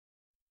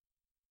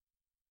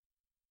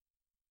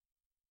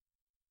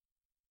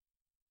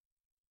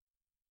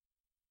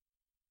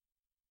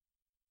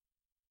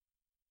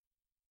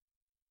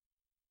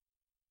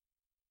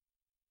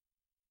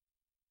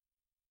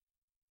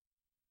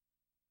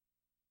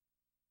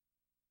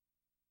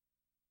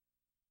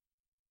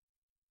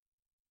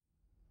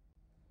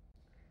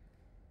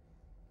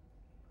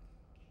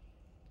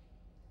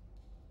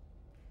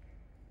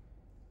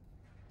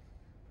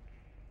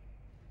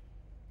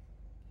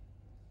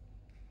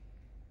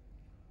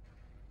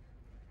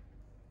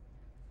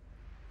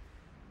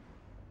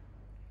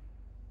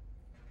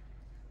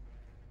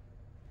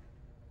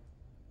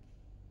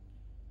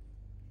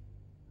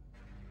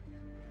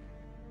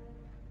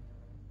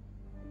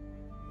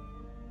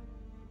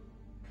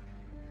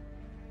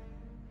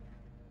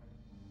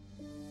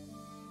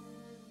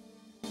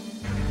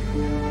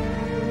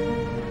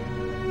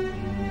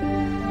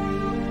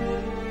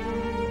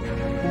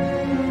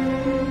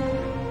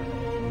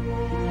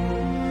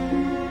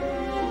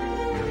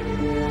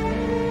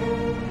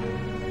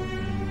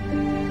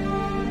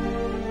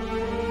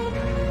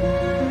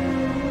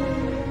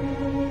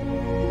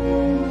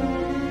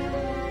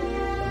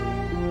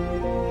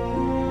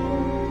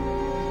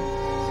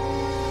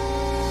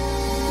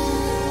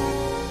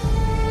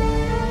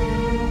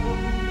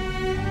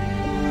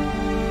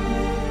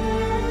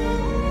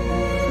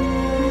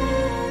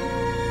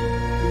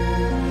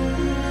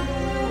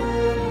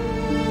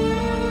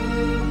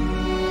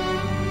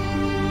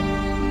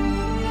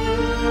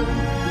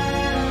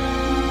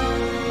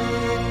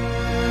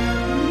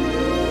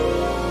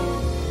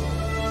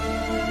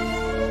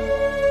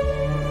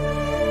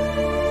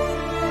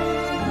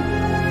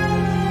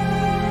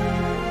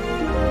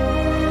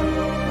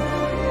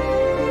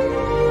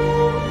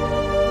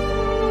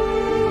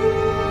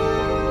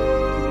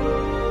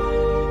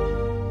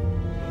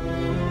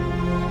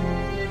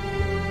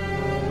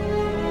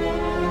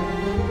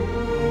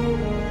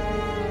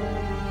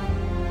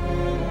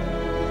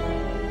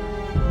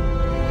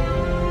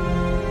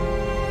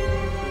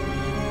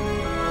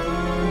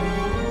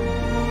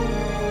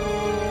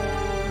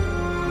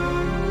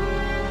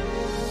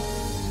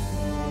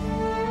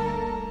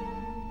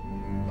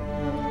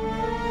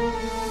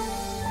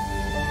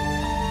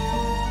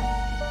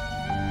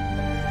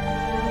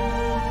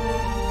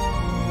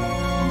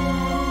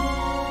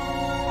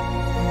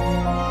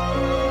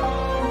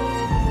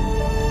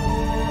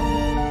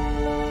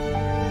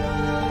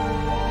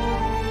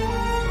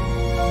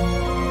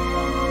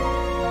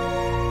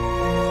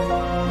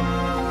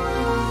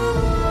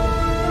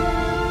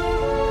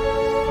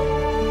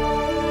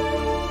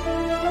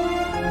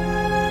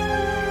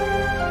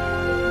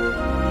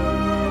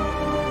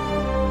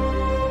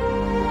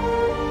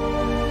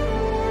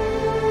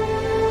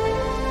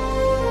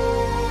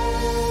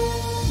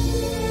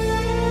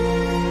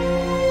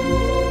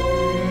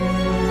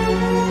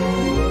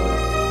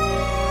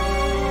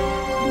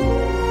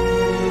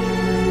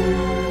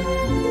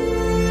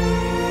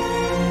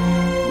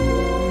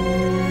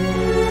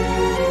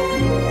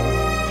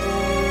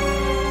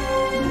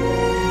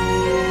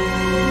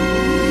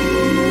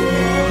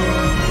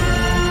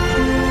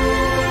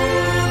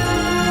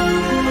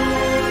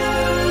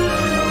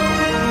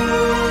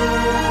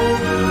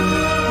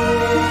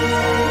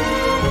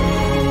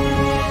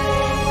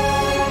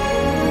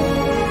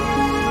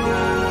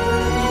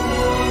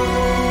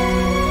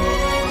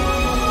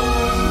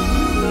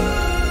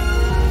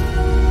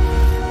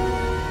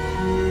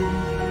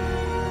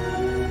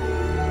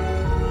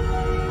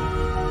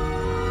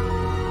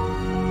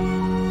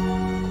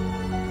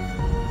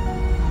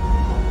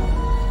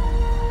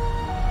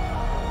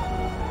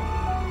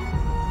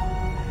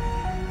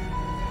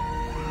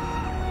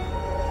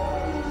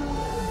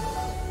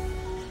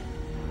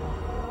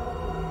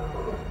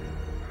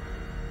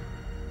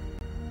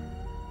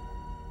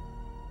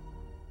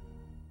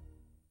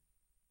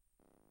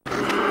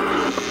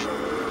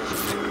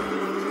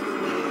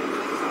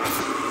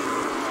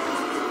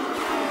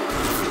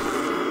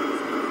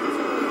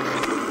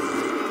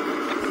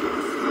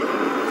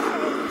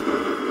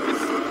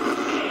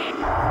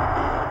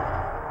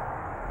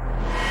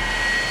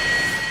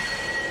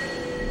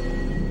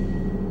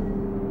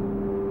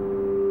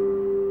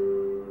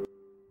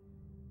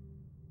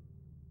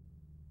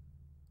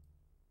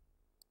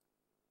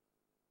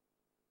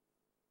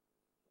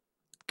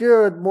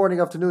Good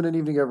morning, afternoon, and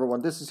evening,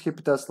 everyone. This is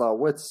HippyTesla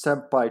with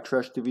Senpai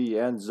Trash TV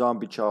and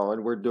ZombieChow,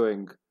 and we're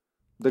doing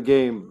the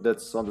game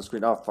that's on the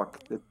screen. Oh, fuck.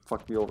 It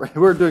fucked me over.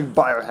 We're doing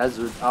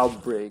Biohazard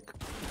Outbreak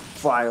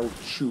File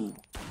 2.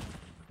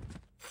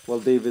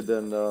 While David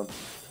and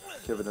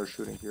Kevin are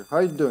shooting here. How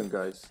you doing,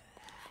 guys?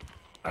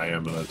 I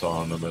am an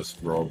autonomous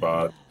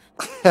robot.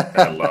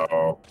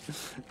 Hello.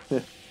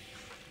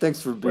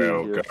 Thanks for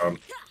being here. Welcome.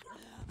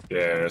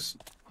 Yes.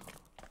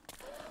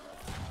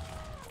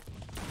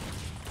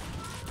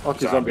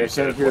 Okay, zombie, I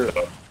can't hear it.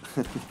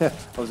 Yeah,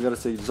 I was gonna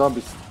say,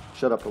 zombies,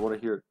 shut up. I want to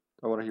hear it.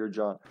 I want to hear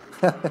John.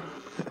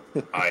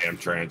 I am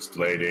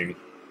translating.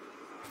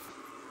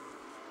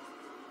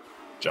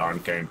 John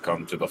can't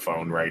come to the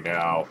phone right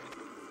now.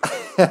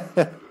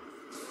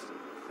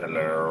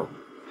 Hello.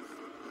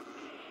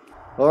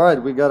 All right,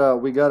 we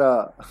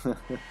gotta.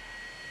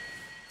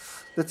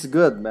 That's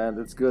good, man.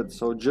 That's good.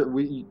 So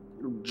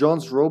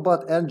John's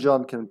robot and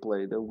John can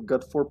play. We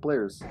got 4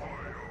 players.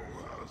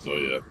 So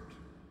yeah.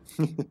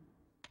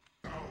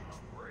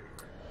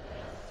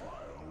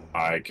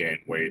 I can't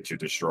wait to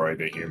destroy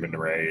the human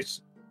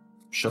race.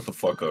 Shut the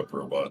fuck up,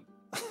 robot.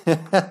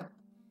 God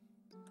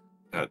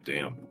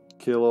damn.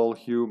 Kill all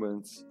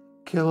humans.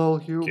 Kill all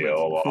humans.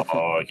 Kill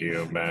all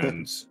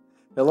humans.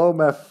 Hello,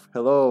 Meph.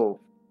 Hello.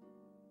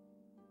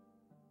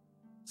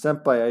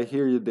 Senpai, I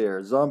hear you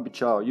there.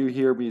 ZombieChow, you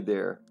hear me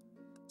there.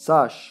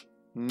 Sash.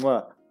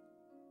 Mwah.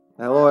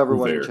 Hello,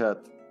 everyone in chat.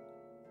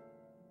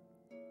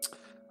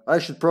 I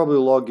should probably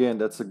log in.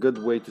 That's a good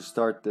way to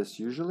start this,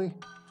 usually.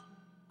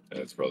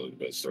 That's probably the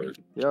best start.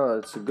 Yeah,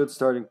 it's a good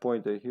starting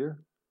point, I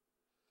hear.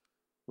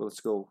 Well, let's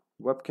go.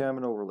 Webcam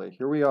and overlay.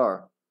 Here we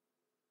are.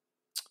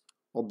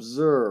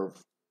 Observe.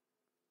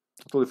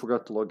 I totally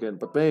forgot to log in.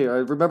 But hey, I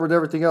remembered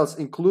everything else,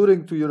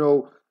 including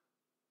to,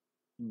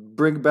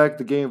 bring back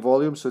the game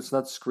volume so it's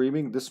not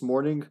screaming. This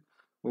morning,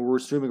 when we were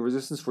streaming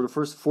Resistance, for the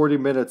first 40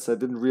 minutes, I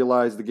didn't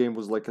realize the game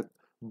was like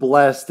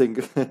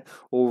blasting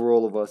over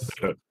all of us.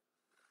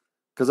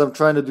 Because I'm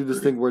trying to do this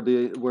thing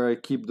where I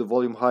keep the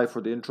volume high for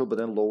the intro, but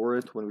then lower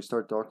it when we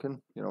start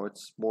talking.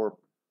 It's more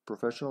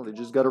professional. You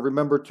just got to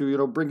remember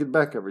to, bring it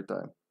back every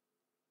time.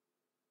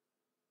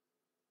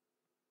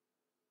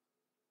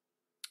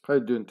 How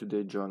you doing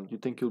today, John? You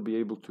think you'll be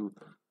able to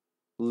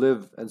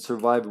live and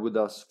survive with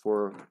us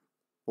for,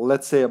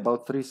 let's say,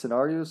 about 3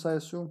 scenarios, I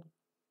assume?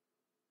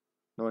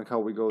 Knowing how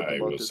we go I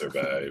about will this.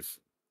 survive.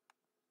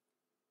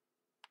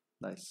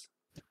 Nice.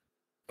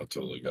 I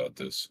totally got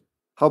this.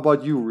 How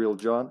about you, real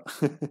John?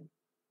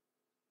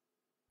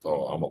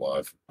 Oh, I'm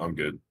alive. I'm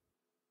good.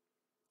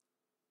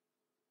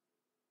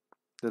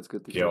 That's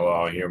good to Kill hear.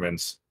 all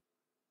humans.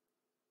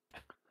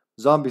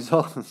 Zombie's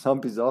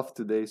off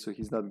today, so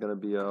he's not gonna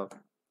be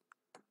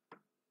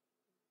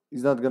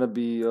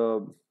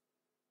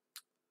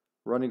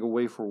running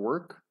away for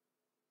work.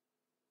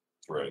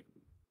 Right.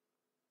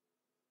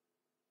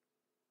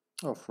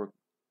 Oh,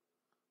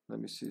 let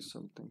me see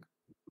something.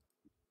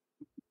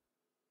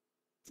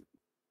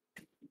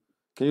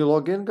 Can you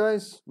log in,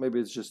 guys? Maybe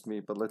it's just me,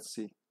 but let's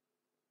see.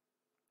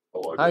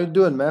 How you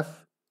doing,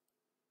 Meph?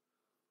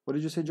 What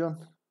did you say,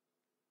 John?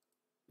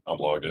 I'm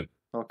logged in.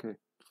 Okay,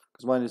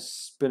 because mine is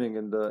spinning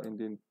in the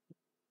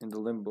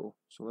limbo.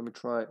 So let me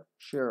try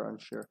share,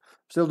 unshare.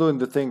 Still doing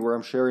the thing where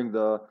I'm sharing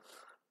the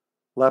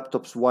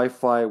laptop's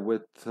Wi-Fi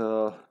with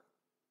the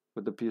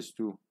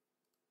PS2,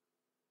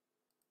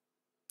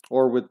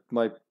 or with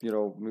my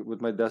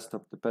with my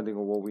desktop, depending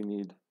on what we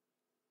need.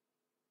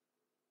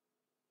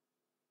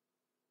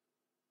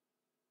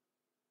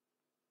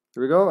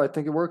 Here we go. I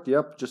think it worked.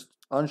 Yep. Just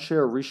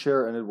unshare,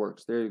 reshare, and it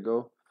works. There you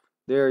go.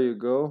 There you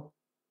go.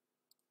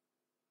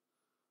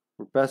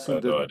 We're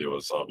passing the no idea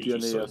what zombie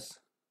just said. DNAS.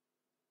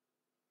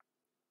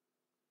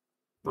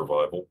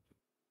 Revival.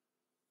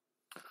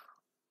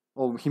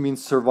 Oh, he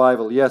means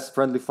survival. Yes,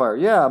 friendly fire.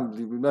 Yeah,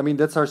 I mean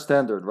that's our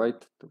standard,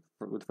 right?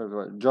 With friendly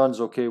fire. John's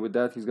okay with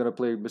that. He's gonna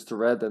play Mr.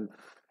 Red, and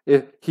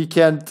if he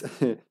can't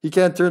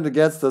turn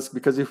against us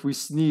because if we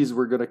sneeze,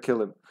 we're gonna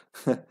kill him.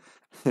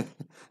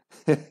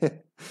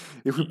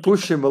 If we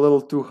push him a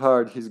little too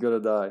hard, he's gonna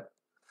die.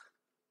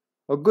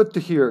 Oh, good to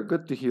hear.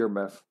 Good to hear,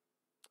 Meph.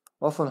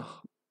 Off on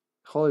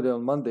holiday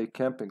on Monday,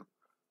 camping.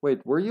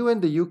 Wait, were you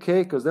in the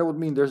UK? Because that would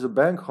mean there's a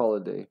bank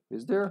holiday.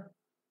 Is there?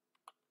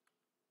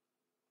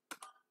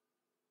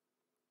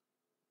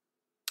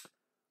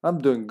 I'm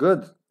doing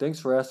good. Thanks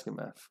for asking,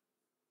 Meph.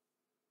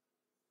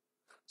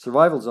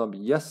 Survival zombie.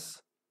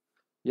 Yes.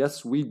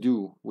 Yes, we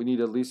do. We need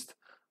at least...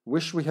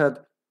 Wish we had...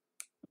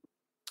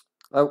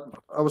 I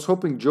was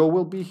hoping Joe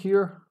will be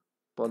here,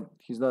 but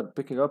he's not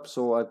picking up.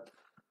 So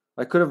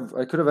I could have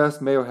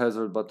asked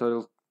Biohazard, but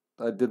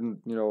I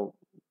didn't know.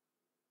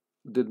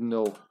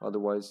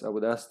 Otherwise, I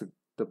would ask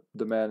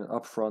the man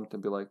up front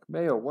and be like,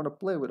 Mayo, want to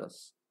play with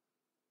us?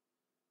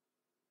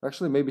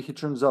 Actually, maybe he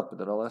turns up, and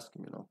then I'll ask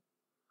him.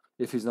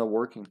 If he's not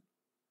working,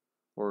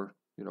 or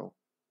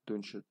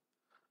doing shit.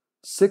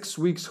 6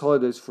 weeks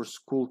holidays for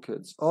school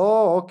kids.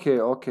 Oh,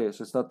 okay.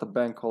 So it's not the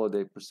bank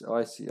holiday per se. Oh,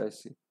 I see.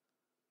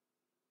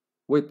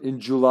 Wait, in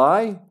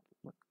July?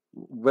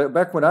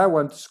 Back when I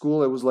went to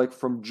school, it was like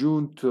from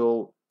June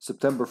till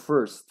September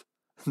 1st.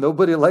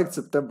 Nobody liked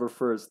September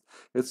 1st.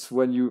 It's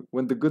when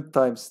the good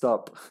times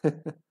stop.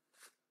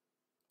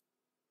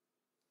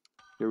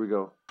 Here we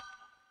go.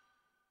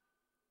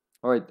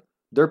 All right,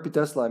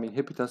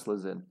 HippyTesla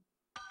is in.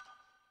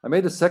 I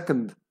made a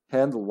second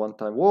handle one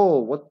time. Whoa,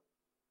 what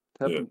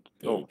happened?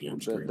 Yeah,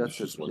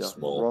 that's it. Yeah,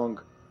 small. wrong.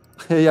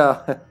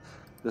 Yeah,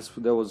 that's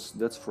for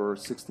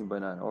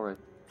 16:9. All right.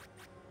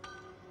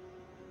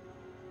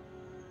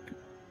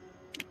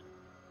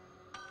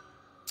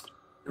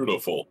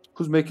 Beautiful.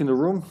 Who's making the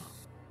room?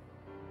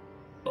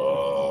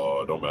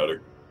 Don't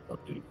matter. I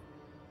can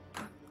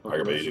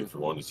make it if you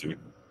wanted to.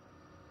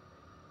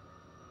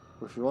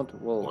 If you want to,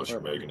 well. Unless you're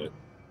making it.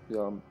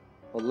 Yeah.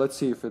 Well, let's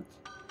see if it.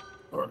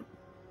 All right.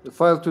 The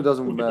file 2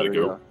 doesn't matter.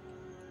 Yeah.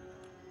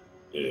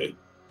 Yeah.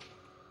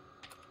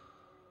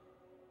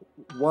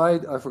 Why?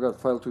 I forgot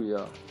file 2.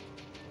 Yeah.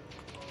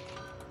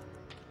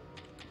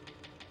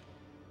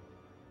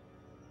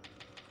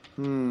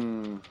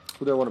 Who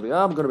do I want to be?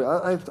 I'm gonna be.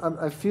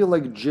 I feel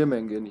like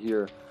gymming in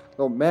here.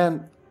 Oh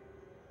man.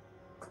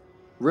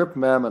 Rip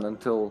Mammon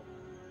until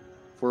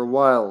for a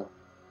while.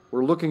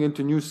 We're looking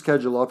into new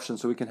schedule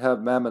options so we can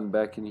have Mammon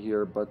back in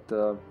here, but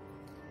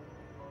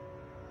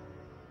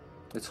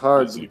it's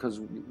hard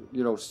because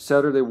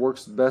Saturday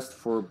works best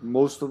for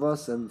most of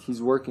us, and he's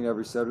working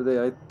every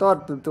Saturday. I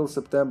thought until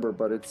September,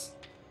 but it's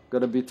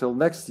gonna be till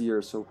next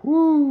year. So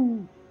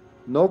whoo,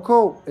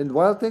 Noko and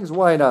Wild Things.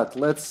 Why not?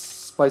 Let's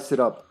spice it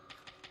up.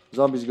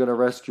 Zombie's gonna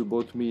rescue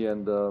both me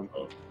and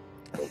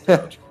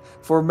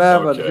for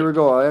Mammon. Okay. Here we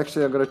go.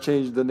 I'm gonna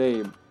change the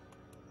name.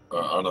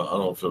 I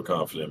don't feel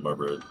confident in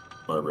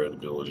my red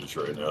abilities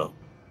right now.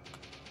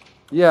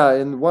 Yeah,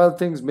 in Wild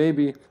Things,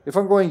 maybe if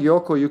I'm going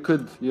Yoko, you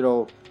could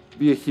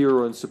be a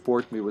hero and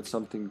support me with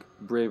something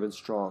brave and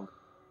strong.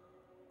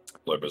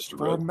 Like Mr.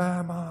 For Red.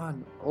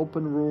 Mammon,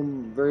 open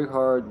room, very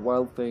hard.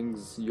 Wild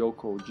Things,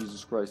 Yoko.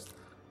 Jesus Christ.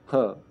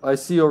 Huh. I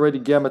see already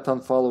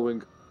Gamaton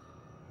following.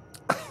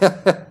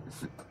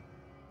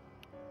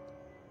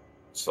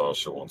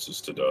 Sasha wants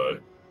us to die.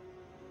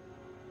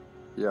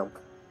 Yeah.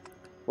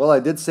 Well, I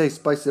did say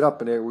spice it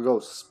up, and here we go.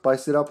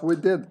 Spice it up we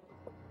did.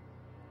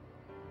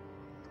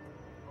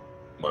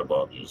 My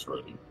Bobby is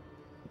ready.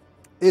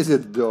 Is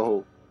it,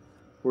 though?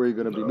 Where are you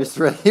going to be?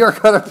 Mr. Red? You're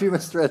going to be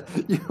Mr. Red,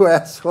 you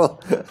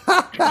asshole.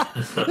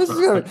 This is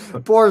gonna be,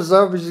 poor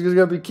zombie, she's going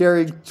to be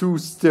carrying 2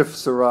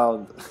 stiffs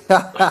around.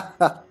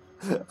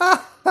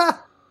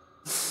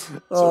 It's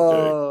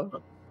okay.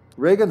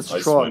 Reagan's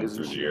strong,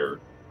 isn't she? Air.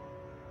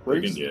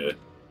 Reagan, yeah.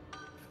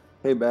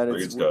 Hey, man.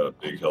 Reagan's got a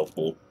big health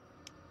pool.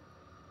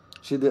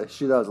 She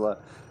does a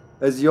lot.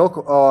 As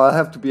Yoko, I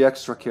have to be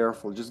extra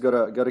careful. Just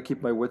gotta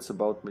keep my wits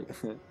about me.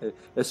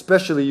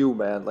 Especially you,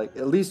 man. Like,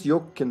 at least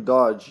Yoko can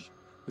dodge.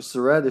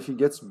 Mr. Red, if he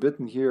gets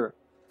bitten here.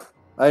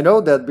 I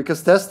know that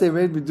because Teste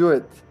made me do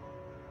it.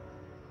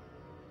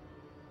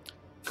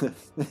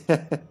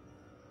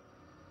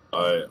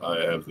 I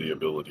have the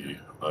ability.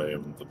 I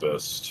am the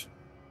best.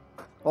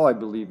 Oh, I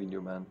believe in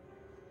you, man.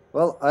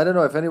 Well, I don't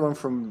know if anyone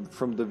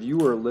from the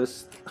viewer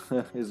list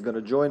is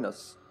gonna join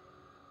us.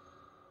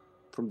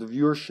 From the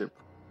viewership.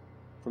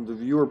 From the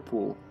viewer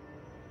pool.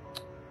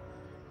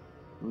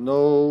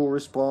 No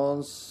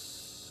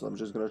response. I'm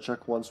just gonna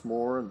check once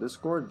more in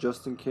Discord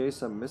just in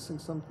case I'm missing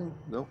something.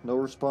 No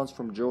response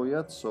from Joe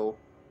yet, so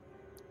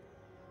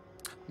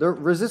the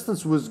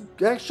resistance was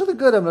actually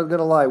good, I'm not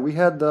gonna lie. We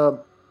had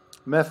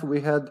Meth,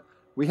 we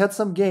had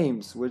some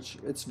games, which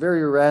it's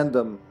very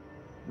random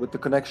with the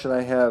connection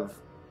I have.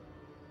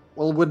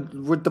 Well,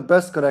 with the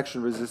best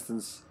connection,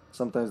 resistance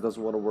sometimes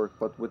doesn't want to work,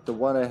 but with the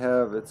one I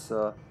have, it's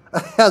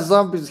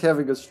Zombie's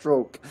having a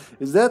stroke.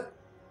 Is that?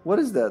 What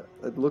is that?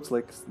 It looks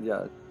like,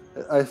 yeah.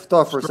 I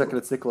thought for a second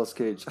it's Nicolas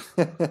Cage.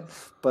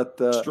 But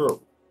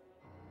stroke.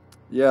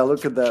 Yeah,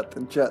 look at that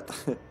in chat.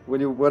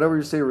 Whenever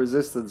you say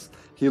resistance,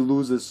 he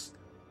loses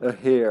a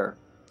hair.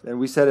 And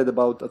we said it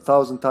about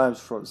 1,000 times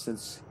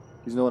since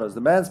he's known as.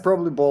 The man's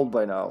probably bald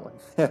by now.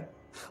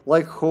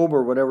 Like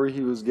Homer whenever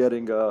he was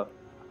getting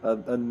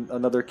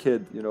another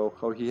kid,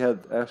 how he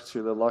had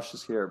actually the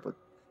luscious hair, but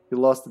he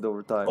lost it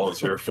over time. All his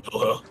hair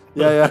fell out.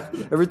 Yeah.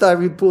 Every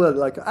time he'd pull it,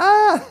 like,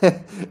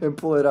 and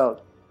pull it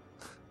out.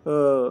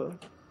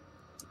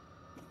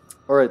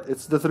 Alright,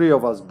 it's the 3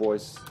 of us,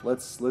 boys.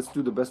 Let's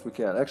do the best we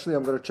can. Actually,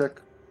 I'm gonna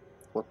check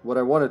what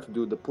I wanted to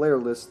do, the player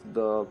list,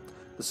 the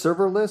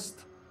server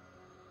list.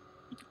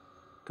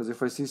 Because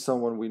if I see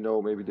someone we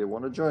know, maybe they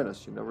want to join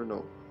us. You never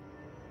know.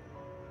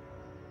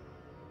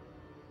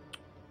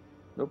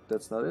 Nope,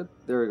 that's not it.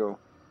 There we go.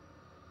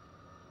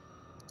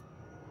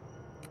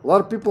 A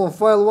lot of people on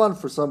file 1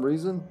 for some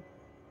reason.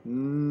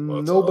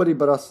 Nobody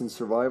but us in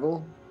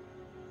survival.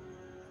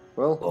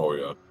 Well. Oh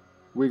yeah.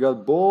 We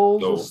got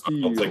balls of steel.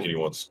 I don't think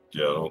anyone's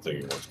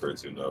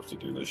crazy enough to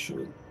do this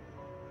shit.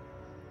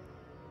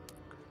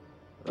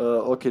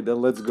 Okay,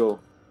 then let's go.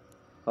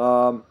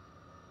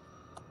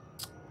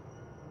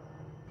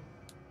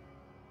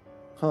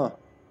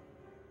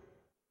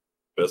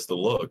 Best of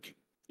luck.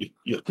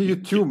 You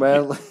too,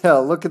 man. Yeah,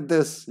 look at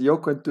this.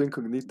 Yoko and 2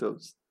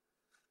 incognitos.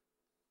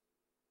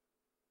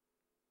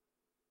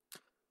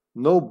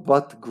 No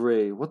butt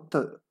gray. What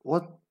the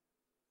what?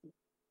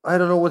 I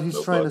don't know what he's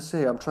No trying to butt.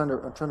 say. I'm trying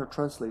to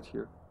translate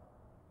here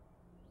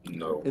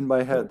No. in my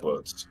No head.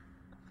 butts.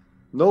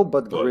 No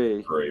butt But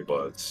gray. gray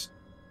butts.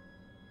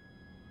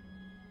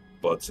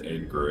 Butts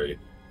and gray.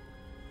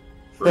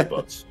 Gray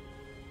butts.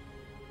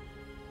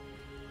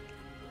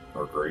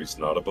 Are gray's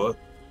not a butt?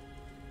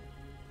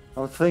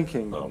 I'm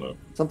thinking. I don't know.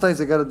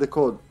 Sometimes I gotta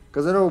decode.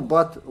 Because I know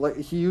butt, like,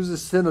 he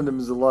uses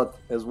synonyms a lot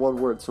as one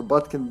word. So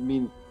butt can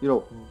mean, you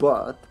know,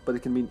 butt, but it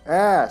can mean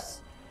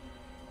ass.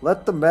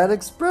 Let the man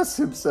express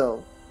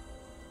himself.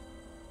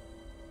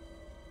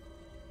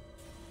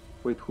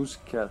 Wait, who's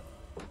cat?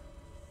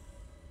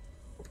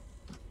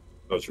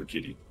 That's your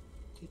kitty.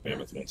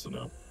 Mammoth wants to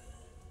know.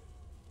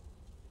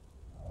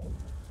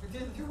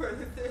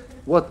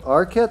 What,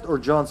 our cat or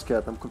John's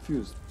cat? I'm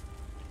confused.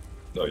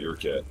 No, your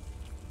cat.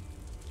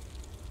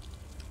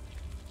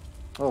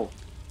 Oh,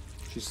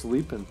 she's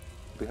sleeping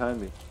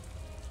behind me.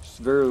 She's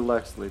very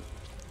relaxedly.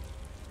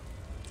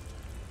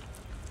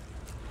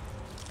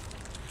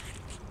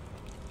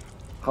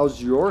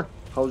 How's your?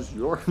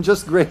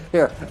 Just gray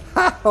hair.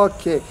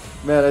 Okay,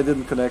 man, I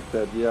didn't connect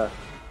that. Yeah.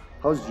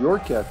 How's your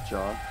cat,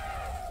 John?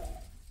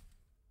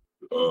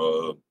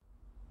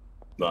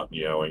 Not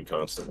meowing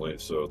constantly,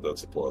 so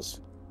that's a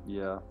plus.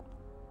 Yeah.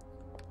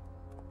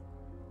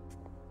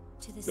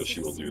 Because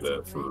she will do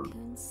that for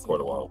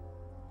quite a while.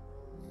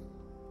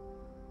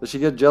 Does she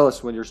get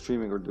jealous when you're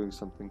streaming or doing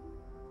something?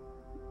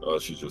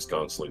 She just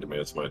constantly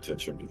demands my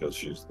attention because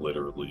she's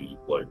literally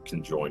like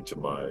conjoined to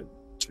my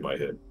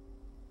head.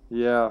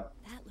 Yeah.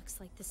 That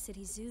looks like the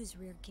city zoo's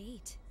rear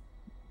gate.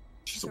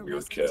 She's a The weird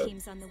rescue cat.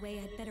 team's on the way.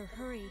 I'd better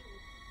hurry.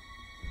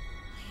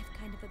 I have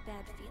kind of a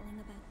bad feeling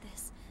about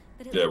this,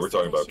 but it Yeah, looks we're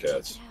talking like I about should check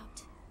cats.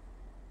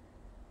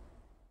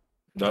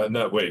 it out.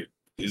 Not wait.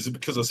 Is it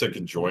because I said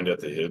conjoined at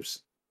the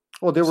hips?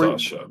 Oh, they were.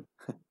 Sasha.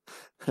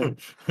 Am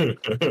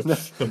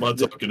I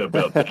talking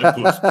about that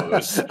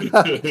puss?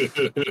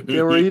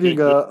 They were eating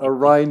a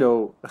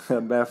rhino,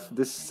 Meth.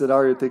 This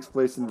scenario takes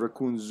place in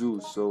Raccoon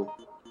Zoo, so.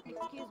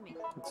 Excuse me.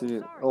 Let's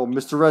see. Oh,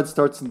 Mr. Red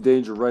starts in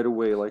danger right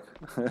away. Like.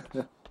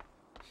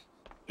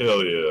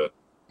 Hell yeah.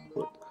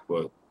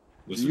 What?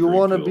 Do you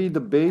want to be the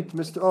bait,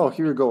 Mr. Oh,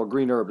 here you go. A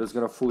green herb that's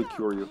gonna fully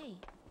cure you.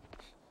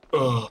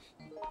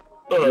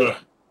 Hey,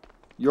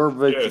 Your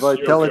Yes,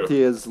 vitality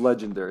Yoko. is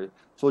legendary.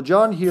 So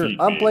John here, Feed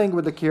I'm me. playing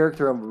with a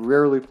character I'm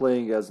rarely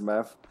playing as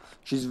Meth.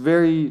 She's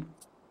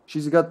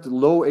got the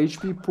low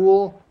HP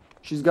pool.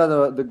 She's got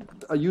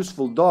a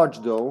useful dodge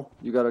though.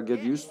 You gotta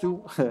get used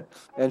to,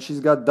 and she's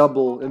got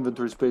double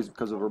inventory space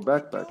because of her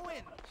backpack.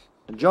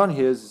 And John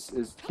here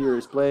is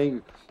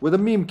playing with a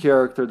meme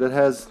character that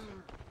has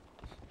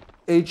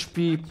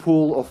HP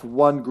pool of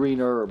 1 green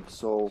herb.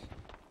 So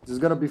this is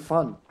gonna be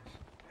fun.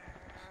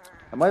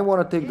 I might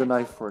want to take the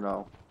knife for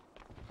now.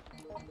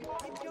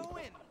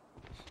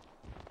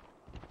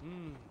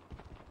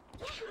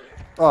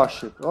 Oh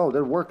shit. Oh,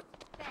 that worked.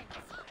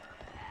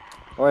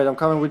 Alright, I'm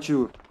coming with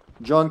you.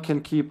 John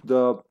can keep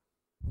the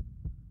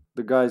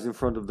guys in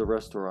front of the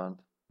restaurant.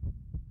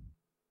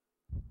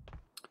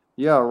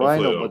 Yeah, Hopefully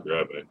they Rhino, don't but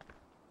grab me.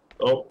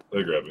 Oh,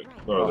 they grab me.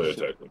 Oh, Oh, they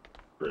shit. attacked me.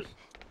 Great.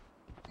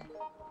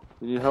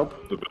 you need help?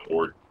 The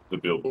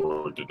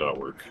billboard did not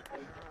work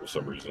for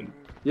some reason.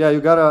 Yeah, you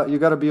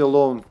gotta be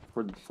alone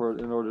for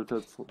in order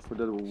for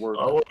that to work.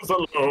 I was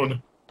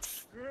alone.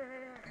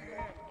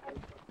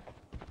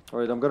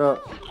 Alright, I'm gonna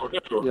Oh,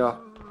 no. yeah.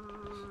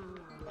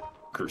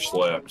 Her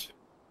slapped.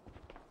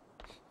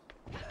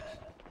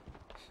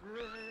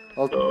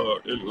 I'll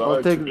It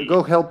lied to me.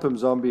 go help him,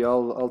 zombie.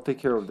 I'll take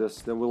care of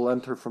this. Then we'll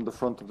enter from the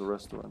front of the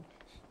restaurant.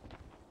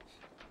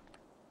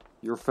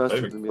 You're I faster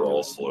even than me.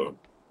 crawl slow.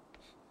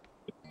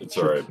 It's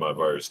alright, my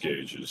virus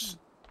gauge is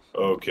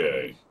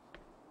okay.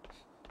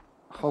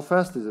 How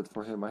fast is it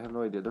for him? I have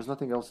no idea. There's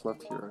nothing else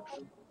left here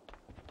actually.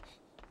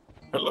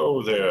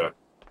 Hello there.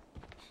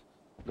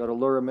 Gotta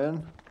lure him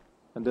in,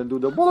 and then do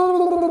the. Look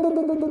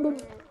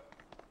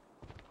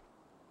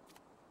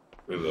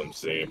at them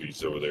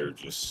zombies over there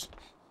just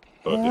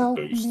fucking Help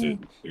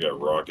boosted. They got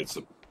rockets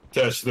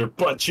attached to their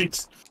butt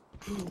cheeks.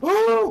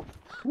 Woo!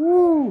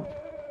 Woo!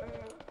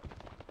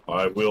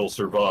 I will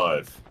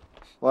survive.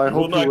 Well, I You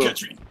will hope you not will.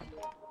 catch me.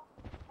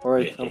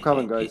 Alright, I'm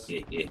coming, guys.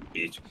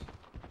 Bitch.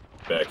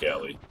 Back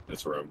alley.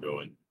 That's where I'm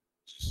going.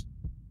 Just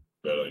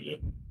bad idea.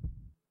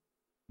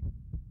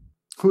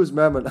 Who's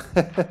Mammon?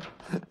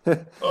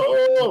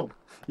 Oh!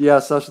 Yeah,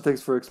 Sasha,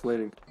 thanks for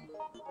explaining.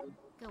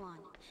 go on,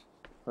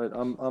 Alright,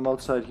 I'm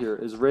outside here.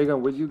 Is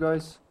Reagan with you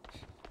guys?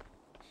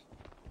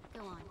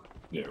 go on.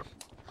 Yeah.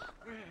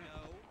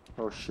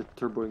 Oh shit,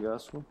 turboing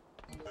asshole.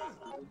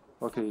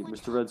 Okay,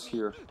 Mr. Red's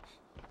here.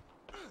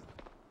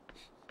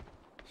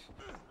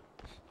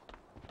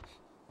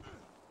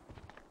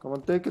 Come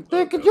on, take it,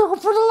 Yoko,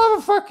 for the love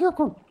of fuck,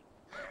 Yoko!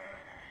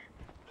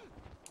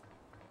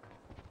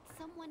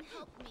 Someone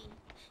help me.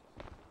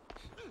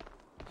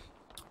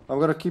 I'm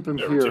gonna keep him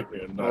Never here. took me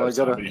a Oh, I knife,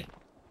 gotta.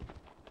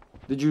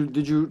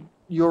 zombie.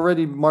 You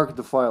already marked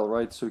the file,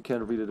 right? So you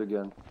can't read it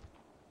again.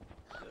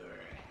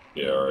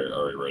 Yeah, I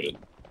already read it.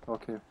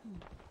 Okay.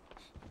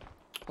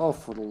 Oh,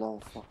 for the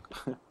love of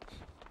fuck.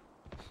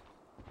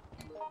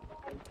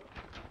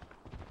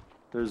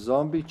 There's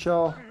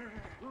ZombieChow.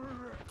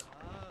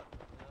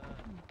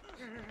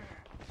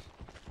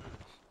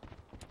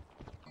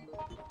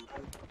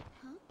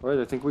 Alright,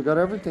 I think we got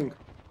everything.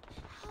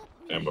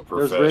 I'm a There's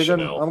Reagan.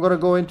 professional. I'm gonna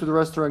go into the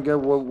restaurant and get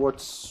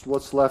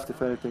what's left,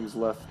 if anything's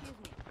left.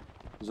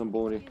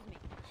 Zamboni.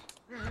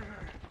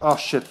 Oh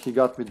shit, he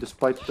got me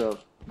despite the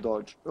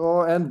dodge.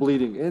 Oh, and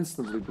bleeding.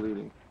 Instantly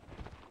bleeding.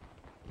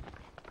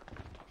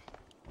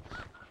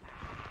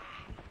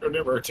 You'll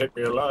never take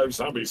me alive,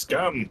 zombie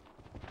scum.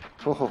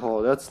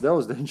 Oh, that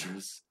was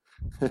dangerous.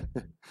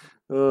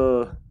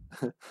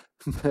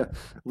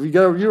 We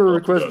got a viewer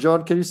request,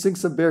 John. Can you sing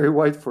some Barry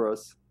White for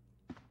us?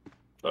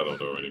 I don't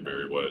know any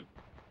Barry White.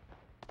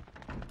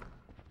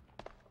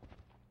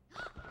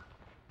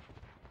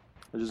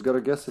 I just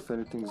gotta guess if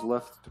anything's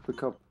left to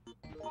pick up.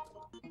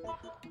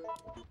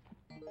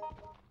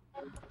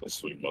 A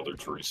sweet Mother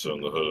Teresa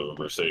on the hood of a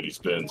Mercedes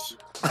Benz.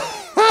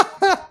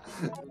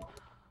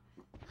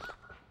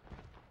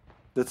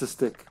 That's a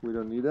stick. We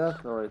don't need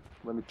that. All right,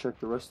 let me check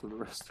the rest of the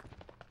rest.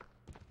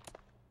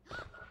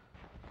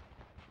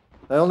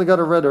 I only got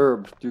a red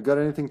herb. Do you got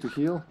anything to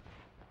heal?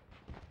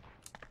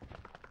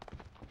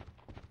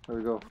 There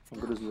we go. I'm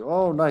good as new.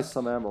 Oh, nice,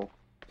 some ammo.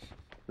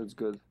 That's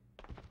good.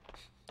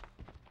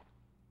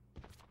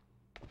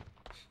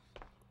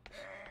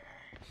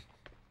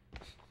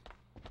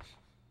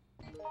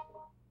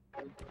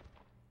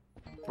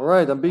 All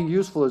right, I'm being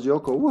useful as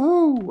Yoko.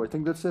 Woohoo! I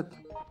think that's it.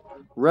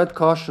 Red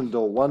caution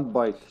though, 1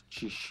 bite.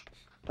 Sheesh.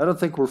 I don't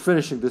think we're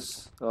finishing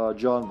this,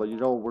 John, but you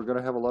know, we're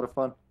gonna have a lot of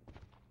fun.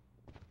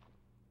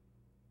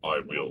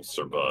 I will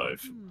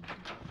survive.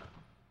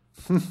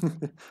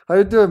 How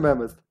you doing,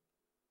 Mammoth?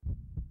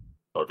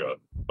 Oh god.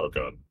 Oh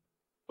god.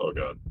 Oh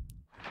god.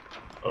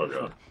 Oh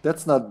god.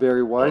 That's not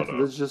Barry White. Oh,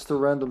 no. That's just a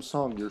random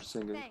song you're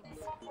singing. Thanks.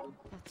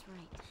 That's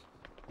right.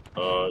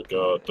 I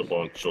got a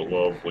bunch of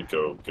lovely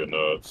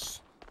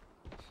coconuts.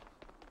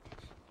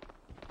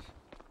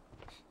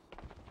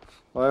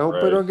 I hope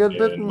I don't get in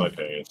bitten. my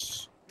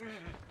pants.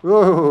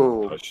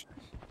 Whoa! Gosh.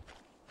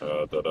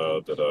 You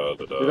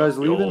guys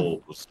leaving? The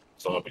old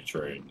zombie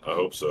train. I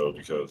hope so,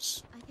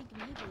 because I think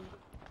maybe.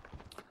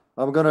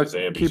 I'm gonna the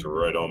zombies keep. are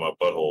right on my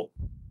butthole.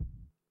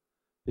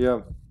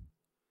 Yeah.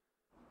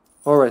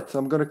 All right.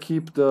 I'm gonna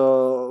keep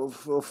the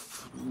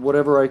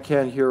whatever I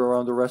can here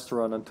around the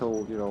restaurant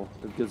until you know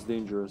it gets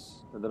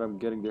dangerous, and then I'm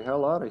getting the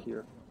hell out of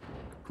here.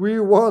 We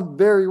want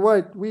Barry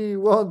White. We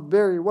want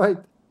Barry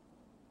White.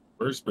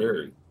 Where's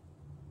Barry?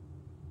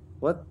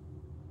 What?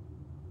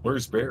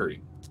 Where's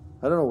Barry?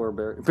 I don't know where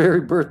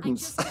Barry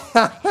Burton's.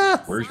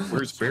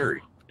 Where's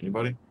Barry?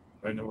 Anybody?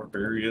 I know where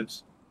Barry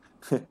is.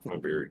 Oh,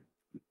 Barry.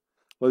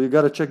 Well, you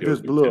gotta check He this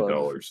owes me blood.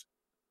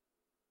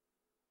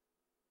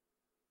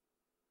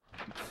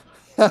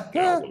 $10.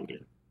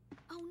 Downloading.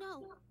 Oh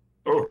no.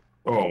 Oh,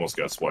 almost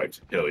got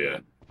swiped. Hell yeah.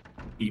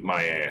 Eat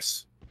my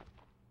ass.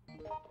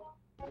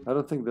 I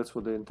don't think that's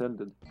what they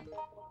intended.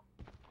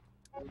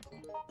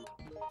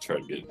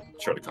 Try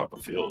to cop a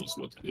feel is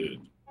what they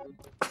did.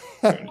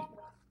 Trying to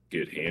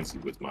get handsy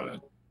with my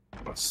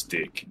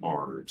stick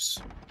arms.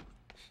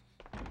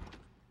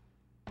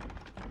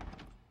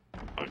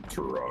 I'm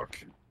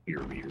Turok.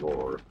 Hear me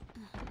roar.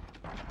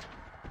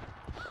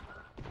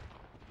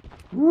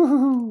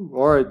 Woohoo!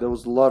 All right, there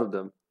was a lot of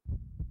them.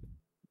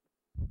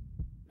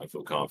 I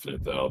feel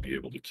confident that I'll be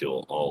able to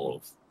kill all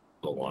of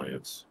the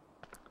lions.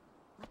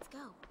 Let's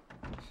go.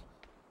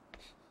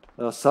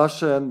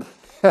 Sasha and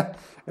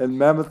and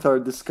Mammoth are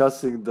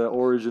discussing the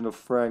origin of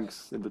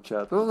Franks in the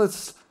chat. Well,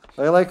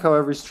 I like how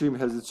every stream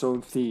has its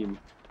own theme.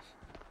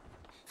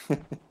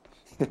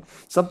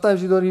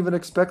 Sometimes you don't even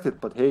expect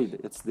it, but hey,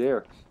 it's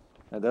there,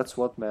 and that's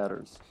what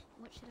matters.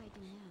 What should I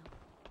do now?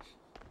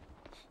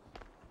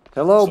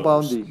 Hello, So,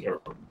 Boundy.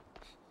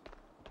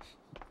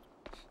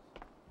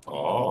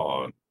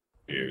 Oh,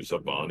 here's a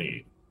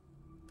bunny.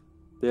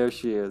 There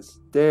she is.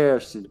 There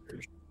she.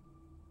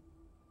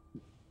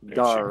 There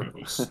Dar. she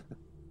goes.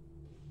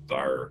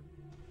 Dar.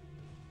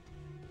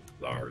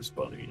 Dar's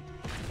bunny.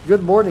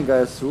 Good morning, I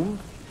assume.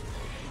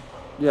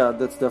 Yeah,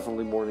 that's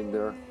definitely morning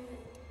there.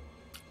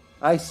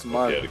 I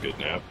smart. He had a good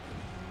nap.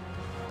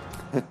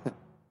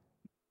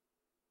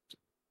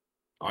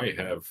 I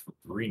have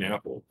green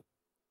apple.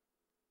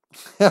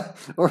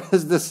 Or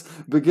is this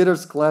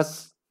beginner's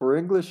class for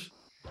English?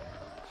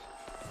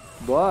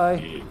 Bye.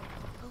 Yeah.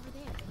 Over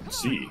there.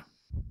 C.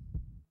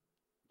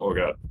 Oh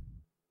god.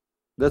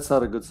 That's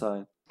not a good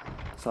sign.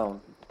 Sound.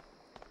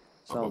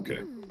 Okay.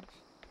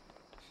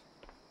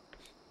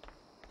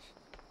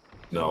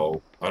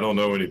 No, I don't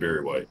know any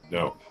Barry White.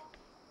 No.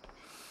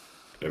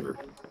 Never.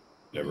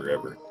 Never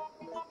ever.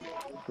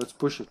 Let's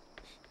push it.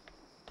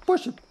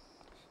 Push it.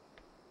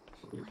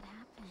 What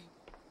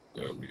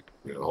happened?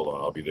 Hold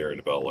on, I'll be there in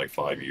about like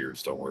 5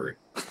 years. Don't worry.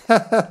 He's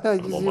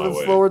on my even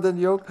way. slower than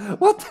Yoke.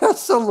 What? That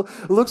so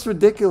looks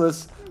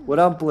ridiculous when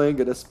I'm playing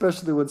it,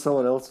 especially when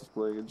someone else is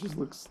playing. It just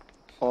looks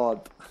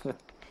odd.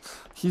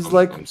 He's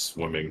like I'm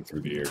swimming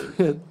through the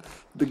air.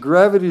 the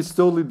gravity is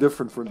totally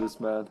different for this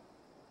man.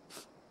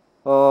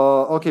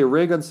 Okay,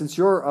 Reagan, since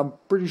you're, I'm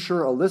pretty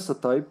sure, Alyssa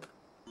type,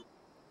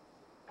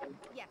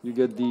 Yes. you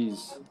get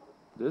these.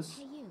 This.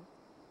 Hey, you.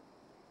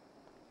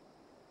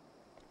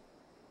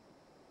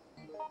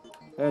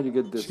 And you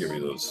get Just this. give me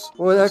those.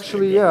 Well, those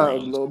actually,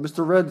 handgun yeah, rounds.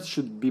 Mr. Red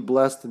should be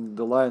blasting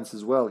the Alliance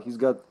as well. He's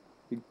got,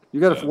 you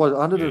got Yeah, what,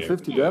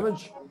 150 yeah.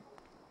 damage?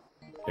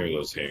 Give me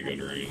those handgun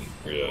rounds.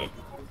 Yeah. Hey,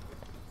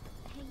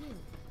 you.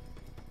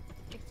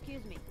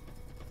 Excuse me.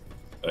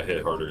 I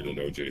hit harder than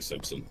O.J.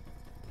 Simpson.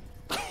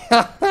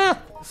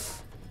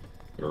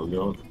 Where are we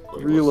going? Wait,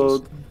 what's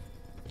Reload. this?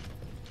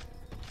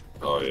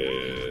 Oh,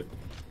 yeah.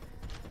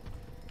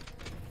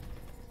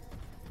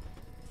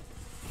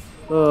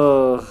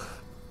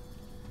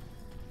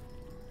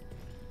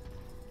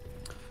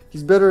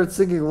 He's better at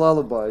singing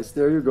lullabies.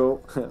 There you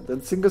go.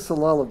 Then sing us a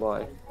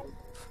lullaby.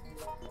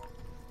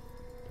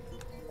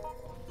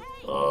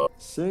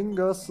 Sing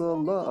us a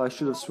lullaby. I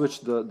should have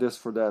switched this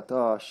for that.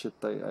 Ah, shit,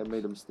 I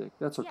made a mistake.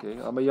 That's okay.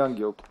 I'm a young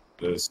yoke.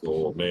 This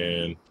old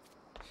man.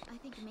 I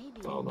think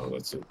maybe. Oh, no,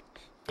 that's it.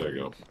 There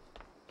you go.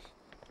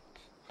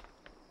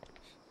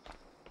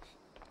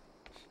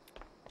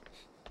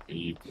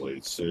 He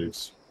played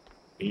 6.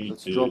 He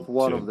Let's did drop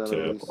one of them at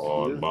tip least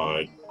on here.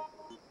 my...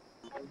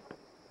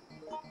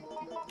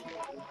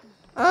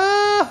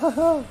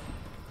 Ah!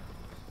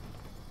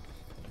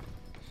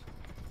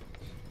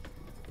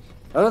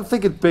 I don't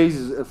think it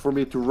pays for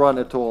me to run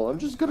at all. I'm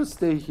just gonna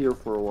stay here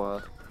for a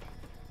while.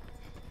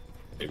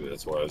 Maybe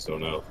that's why I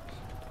zoned out.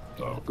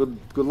 Oh. Good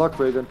luck,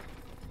 Reagan.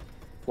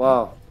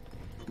 Wow.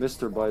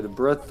 Missed her by the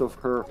breadth of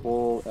her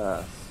whole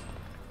ass.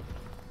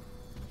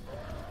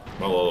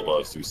 My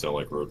lullabies do sound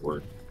like road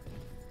work.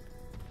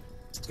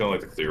 It's kind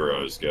of like the Clear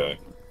Eyes guy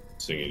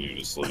singing you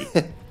to sleep.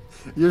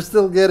 You're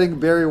still getting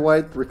Barry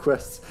White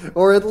requests,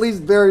 or at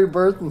least Barry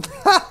Burton.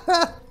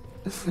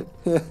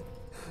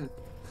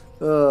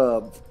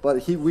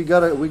 But we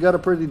got a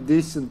pretty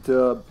decent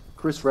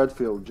Chris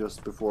Redfield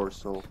just before,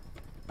 so.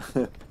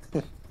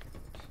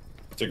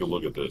 Take a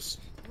look at this.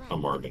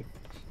 I'm marking.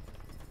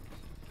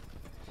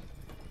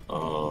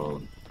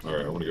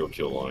 Alright, I want to go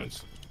kill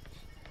lions.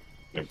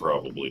 And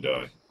probably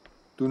die.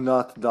 Do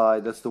not die.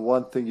 That's the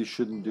one thing you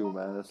shouldn't do,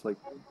 man. That's like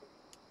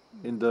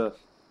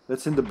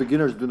that's in the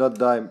beginner's do not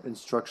die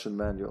instruction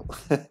manual.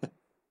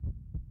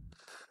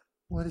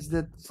 What is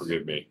that?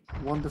 Forgive me.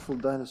 Wonderful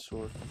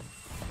dinosaur.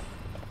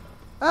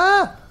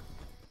 Ah!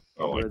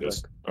 I don't like Right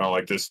this. back. I don't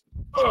like this.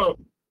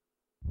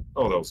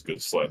 Oh, that was a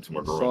good slap to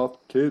my groin.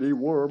 Soft kitty,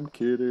 warm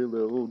kitty,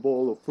 little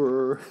ball of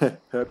fur.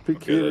 Happy that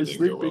kitty, didn't go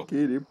sleepy well.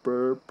 kitty,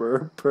 purr,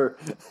 purr, purr.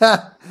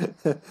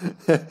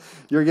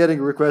 You're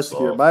getting requests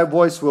here. Soft. My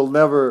voice will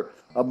never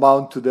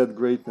amount to that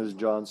greatness,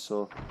 John,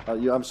 so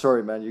I'm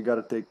sorry, man. You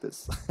gotta take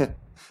this.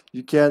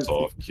 You can't.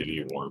 Soft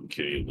kitty, warm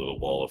kitty, little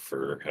ball of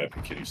fur.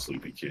 Happy kitty,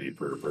 sleepy kitty,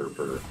 purr, purr,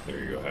 purr. There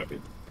you go,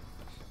 happy.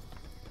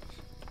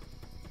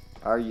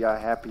 Are ya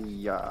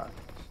happy,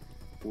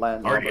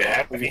 land? Are you lover?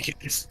 happy,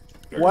 kitties?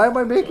 Why am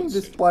I making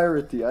this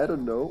piratey? I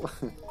don't know.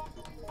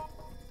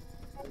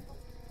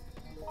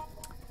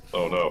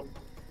 Oh no.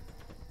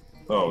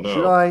 Oh no.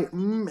 Should I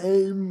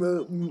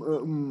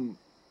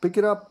pick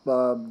it up,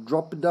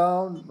 drop it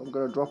down? I'm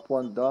gonna drop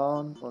one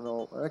down. Oh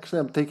no, actually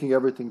I'm taking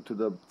everything to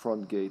the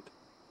front gate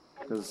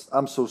because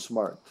I'm so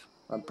smart.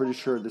 I'm pretty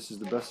sure this is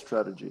the best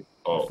strategy.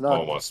 Oh, If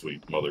not, oh my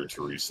sweet Mother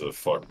Teresa,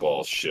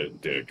 fuckball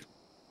shit dick.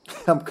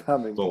 I'm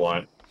coming. The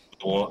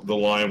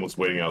lion was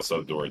waiting outside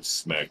the door and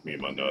smacked me in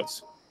my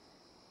nuts.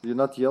 You're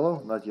not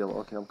yellow? Not yellow.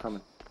 Okay, I'm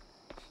coming.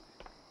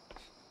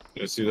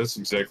 Yeah, see, that's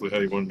exactly how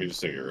you wanted me to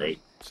sing it, right?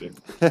 See?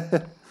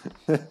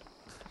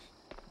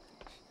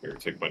 Here,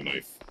 take my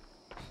knife.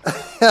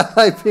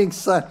 I'm being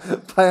signed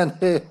by an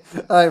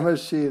AI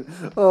machine.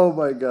 Oh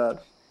my god.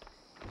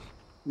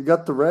 You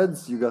got the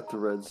reds? You got the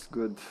reds.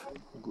 Good.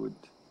 Good.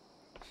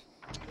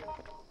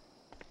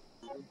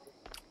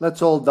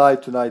 Let's all die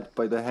tonight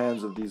by the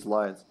hands of these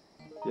lions.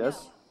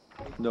 Yes?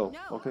 No.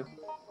 No. Okay.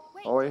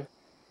 Wait. All right.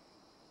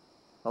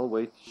 I'll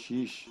wait.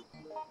 Sheesh.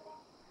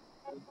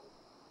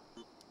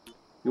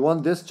 You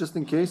want this just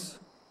in case?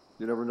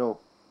 You never know.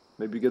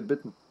 Maybe you get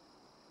bitten.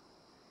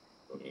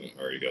 I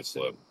already got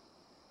slapped.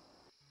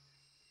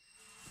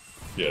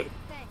 Yeah,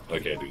 I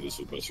can't do this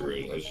with Mr.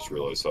 Red. I just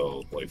realized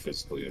how, like,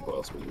 physically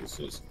impossible this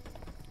is.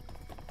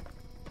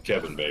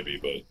 Kevin, maybe,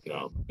 but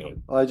no.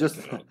 I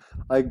just... No.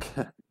 I...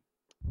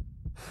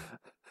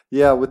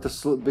 Yeah, with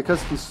the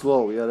because he's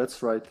slow. Yeah,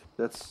 that's right.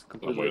 That's I'm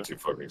completely... way too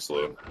fucking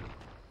slow.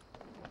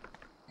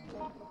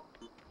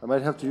 I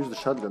might have to use the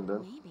shotgun then.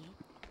 Maybe.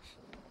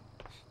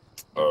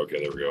 Oh, okay,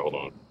 there we go. Hold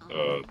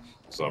on.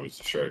 Zombie's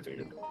distracting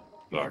him.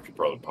 No, I could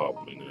probably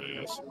pop him in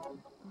the ass.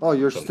 Oh,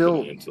 you're Something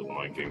still... into the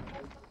Lion King.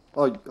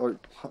 Oh, are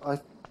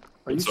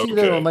you It's seeing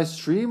that okay. on my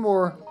stream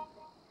or?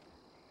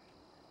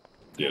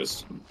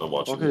 Yes, I'm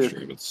watching Okay. the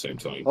stream at the same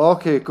time.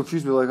 Okay,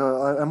 confused me. Like,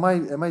 am I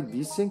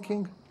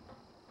desyncing?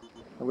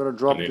 I'm gonna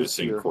drop I need to this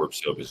sing here.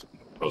 Corpse of his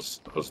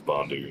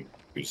Husbandu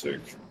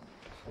music.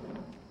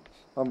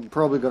 I'm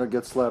probably gonna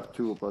get slapped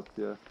too, but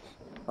yeah,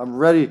 I'm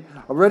ready.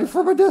 I'm ready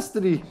for my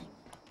destiny.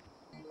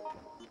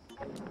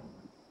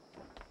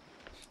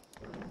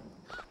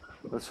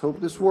 Let's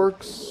hope this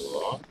works.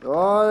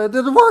 Oh, it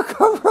didn't work.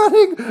 I'm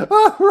running.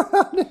 I'm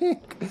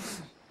running.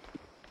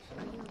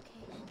 Are you okay?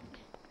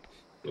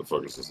 The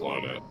fuck is this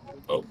line at?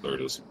 Oh, there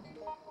it is.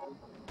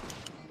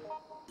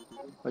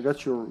 I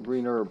got your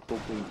green herb,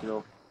 hoping, you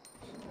know.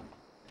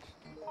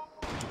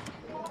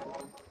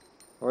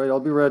 Alright, I'll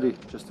be ready,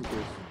 just in case.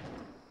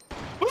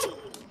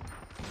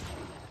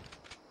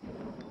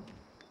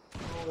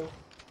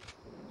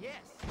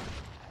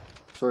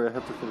 Sorry, I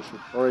have to finish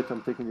it. Alright,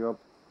 I'm picking you up.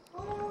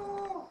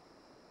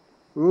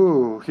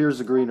 Ooh, here's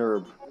a green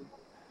herb.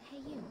 Hey,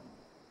 you.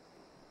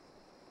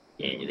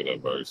 Damn, look at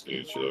that fire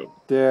stage.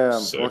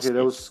 Damn, Sexy. okay,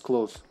 that was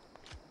close.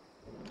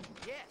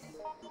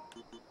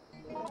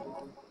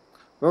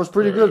 That was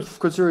pretty good,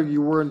 considering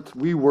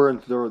we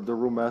weren't the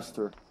room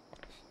master.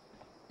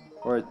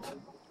 Alright.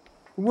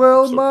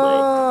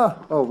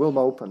 Wilma! Oh,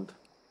 Wilma opened.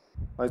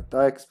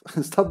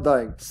 Stop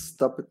dying.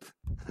 Stop it.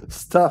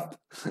 Stop.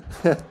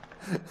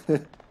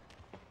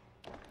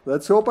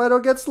 Let's hope I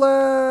don't get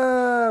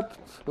slapped.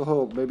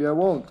 Oh, maybe I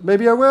won't.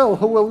 Maybe I will.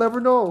 Oh, we'll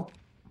never know.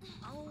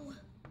 Oh.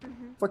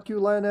 Fuck you,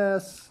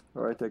 lioness.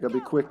 Alright, I gotta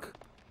be quick.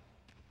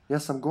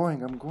 Yes, I'm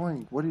going.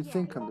 What do you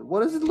think I'm doing?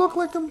 What does it look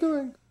like I'm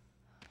doing?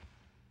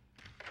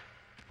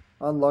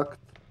 Unlocked.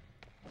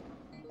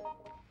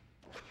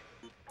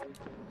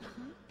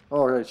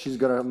 Alright, she's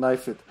gonna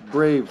knife it.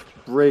 Brave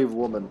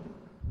woman.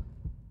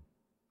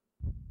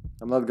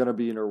 I'm not gonna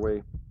be in her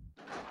way.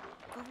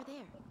 Over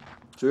there.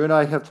 So you and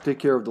I have to take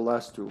care of the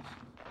last two.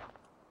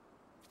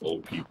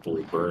 Old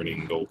people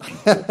burning, old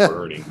people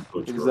burning.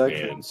 Put Exactly.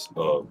 your hands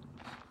up.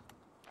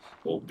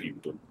 Old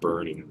people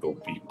burning,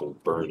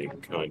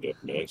 kind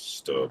of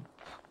messed up.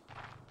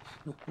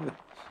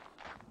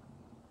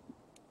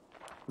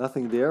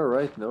 Nothing there,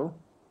 right? No?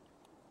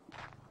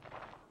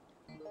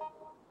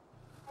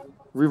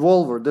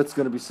 Revolver, that's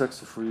gonna be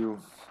sexy for you.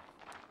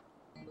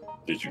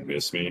 Did you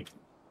miss me?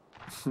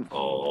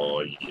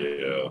 Oh,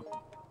 yeah.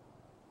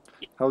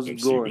 How's it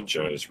MC going?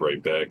 Vagina's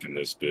right back in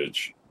this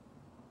bitch.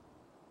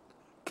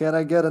 Can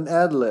I get an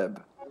ad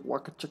lib?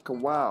 Waka chicka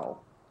wow.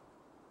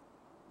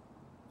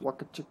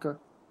 Waka chicka.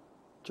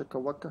 Chicka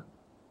waka.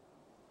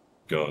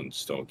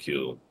 Guns don't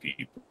kill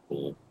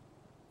people.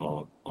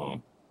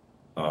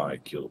 I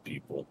kill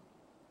people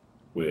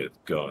with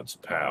guns.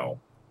 Pow.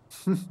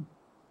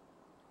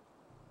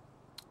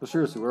 But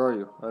seriously, where are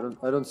you?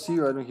 I don't see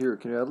you, I don't hear you.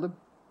 Can you ad lib?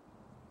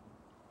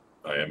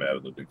 I am out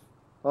of the big.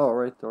 Oh,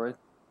 alright. So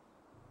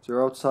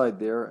you're outside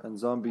there and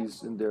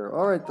zombies in there.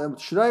 Alright,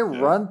 should I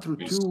run through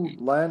two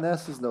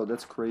lionesses? No,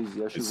 that's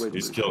crazy. I should wait.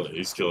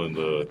 He's killing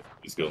the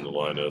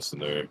lioness in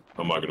there.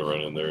 I'm not gonna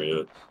run in there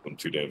yet. I'm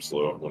too damn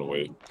slow. I'm gonna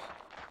wait.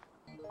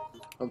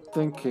 I'm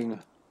thinking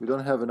we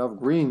don't have enough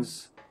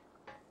greens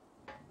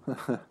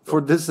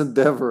for this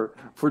endeavor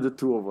for the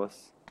two of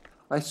us.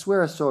 I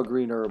swear I saw a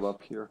green herb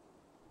up here.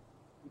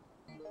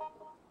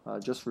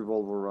 Just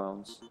revolver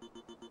rounds.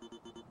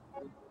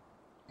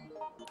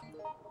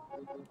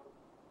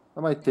 I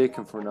might take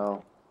him for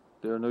now.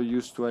 They're no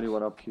use to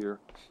anyone up here.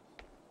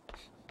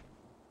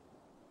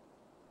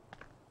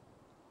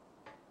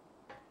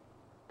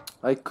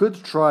 I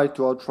could try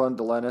to outrun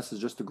the lionesses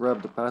just to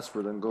grab the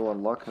password and go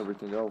unlock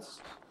everything else.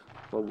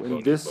 But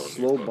in this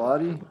slow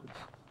body...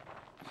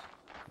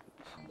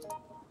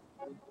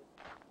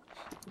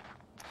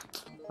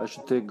 I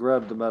should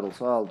grab the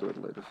medals. I'll do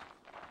it later.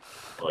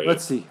 Oh, yeah.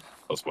 Let's see.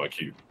 That's my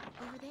cue.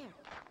 Over there.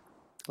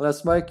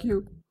 That's my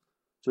cue.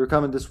 So you're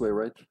coming this way,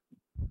 right?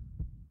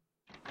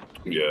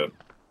 Yeah.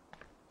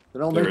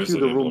 Then I'll There make is you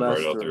an the emblem room right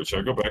master. out there. Should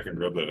I go back and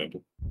grab that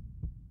emblem?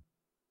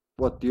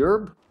 What, the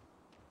herb?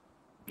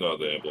 No,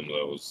 the emblem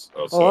that was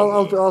outside.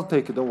 Oh, I'll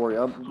take it. Don't worry.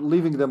 I'm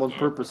leaving them on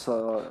purpose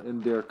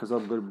in there because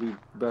I'm gonna be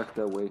back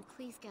that way.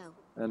 Please go.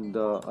 And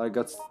I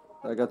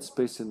got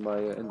space in my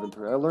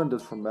inventory. I learned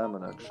this from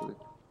Mammon actually.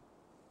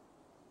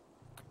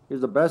 He's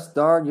the best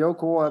darn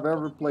Yoko I've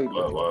ever played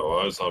with.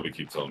 Why does Zombie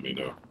keep telling me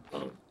no?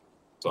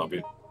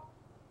 Zombie?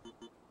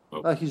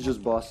 Oh. He's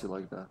just bossy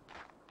like that.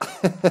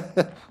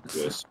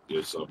 Yes,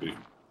 Zombie.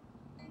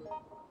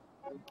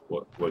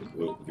 What,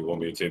 you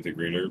want me to take the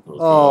green herb?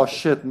 Oh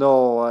shit,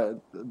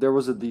 no. There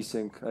was a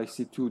desync. I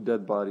see two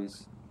dead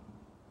bodies.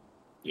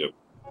 Yep.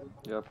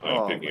 I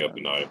am picking up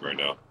an item right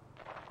now.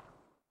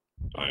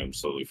 I am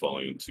slowly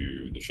falling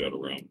into the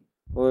Shadow Realm.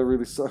 Well, it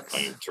really sucks. I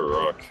am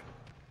Turok.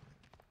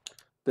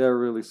 That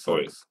really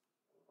sucks.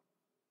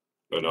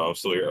 Oh no, I'm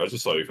still here. I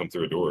just saw you come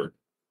through a door.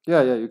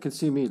 Yeah, you can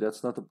see me.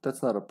 That's not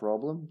a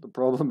problem. The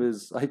problem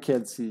is I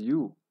can't see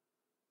you.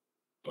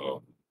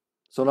 Oh.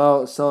 So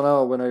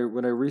now when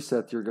I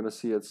reset, you're gonna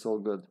see it's all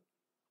good.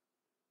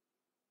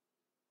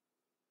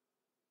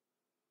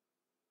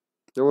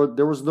 There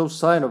was no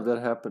sign of that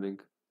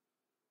happening,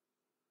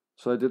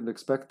 so I didn't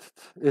expect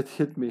it. It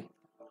hit me.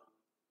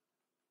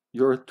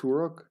 You're a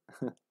Turok?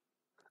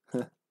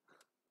 I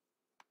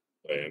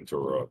am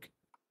Turok.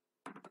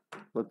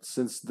 But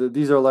since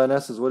these are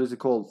lionesses, what is it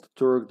called?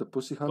 Turok the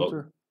Pussy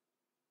Hunter? Oh,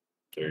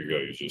 there you go.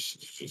 You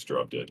just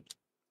dropped it.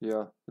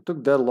 Yeah, it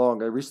took that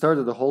long. I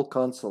restarted the whole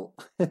console.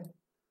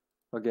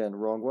 Again,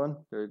 wrong one.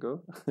 There you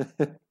go.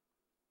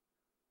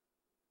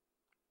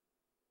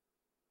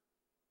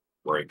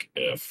 rank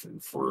F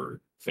for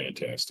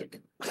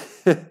fantastic.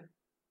 I'm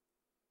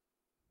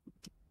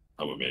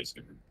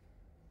amazing.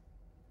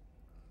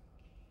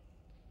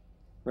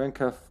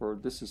 Rank F for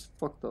this is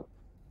fucked up.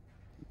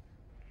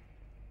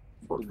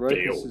 For The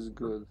brightness fail. is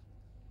good.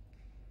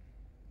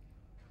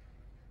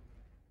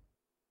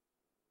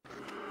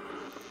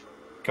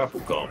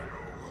 Capcom.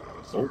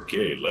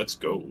 Okay, let's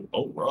go.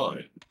 All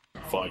right.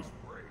 Fine.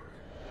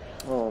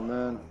 Oh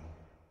man.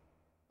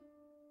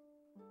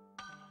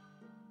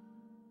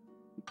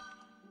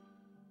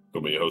 Go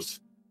be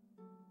host.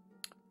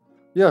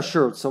 Yeah,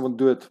 sure. Someone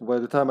do it. By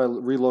the time I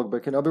relog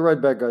back in, I'll be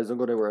right back, guys. Don't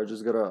go anywhere. I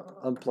just gotta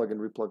unplug and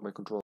replug my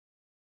controller.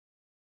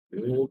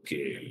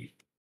 Okay.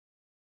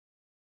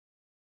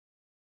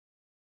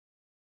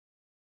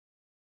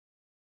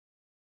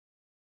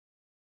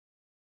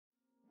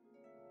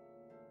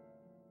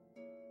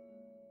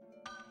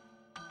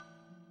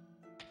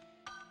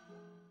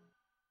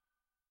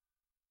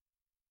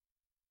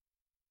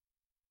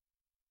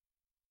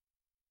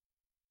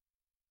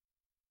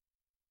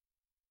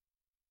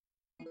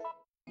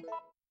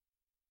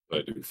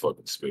 I do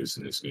fucking space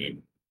in this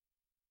game.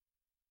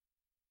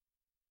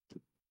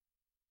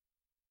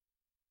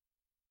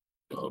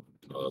 Oh,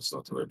 no, that's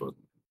not the right button.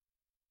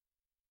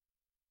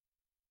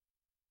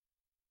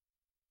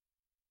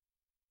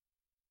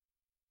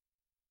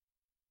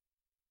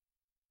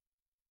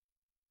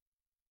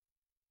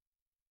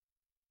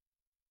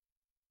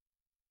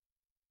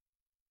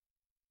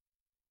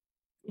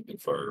 We can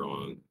fire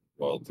on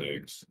wild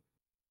things.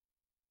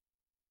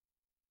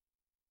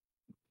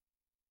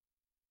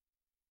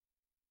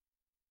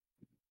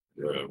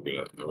 Yeah, I'm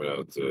gonna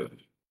have to. I'm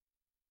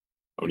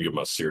gonna get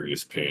my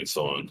serious pants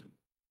on.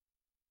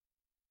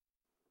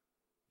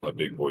 My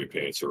big boy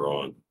pants are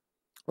on.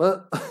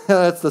 Well,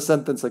 that's the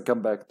sentence I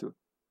come back to.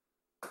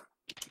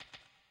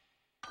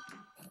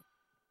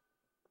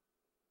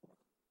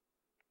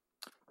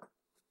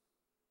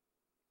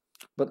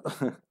 But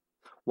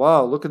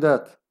wow, look at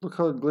that. Look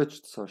how it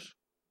glitched, Sash.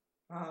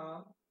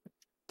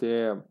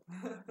 Damn.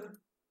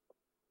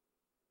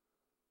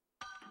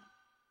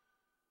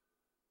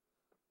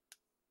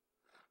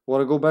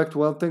 Want to go back to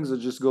Wild Things or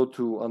just go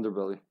to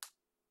Underbelly?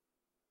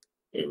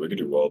 Yeah, we can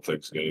do wild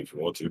things again if you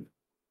want to.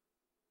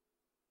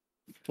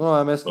 No,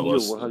 I'm asking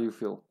Unless- you. How do you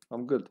feel?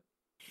 I'm good.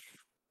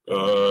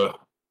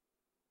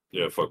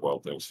 Yeah, fuck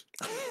wild things.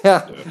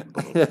 Yeah,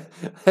 Yeah,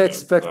 I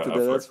expected I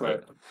that. That's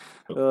fuck fine.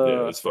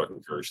 Yeah, it's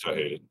fucking cursed. I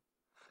hate it.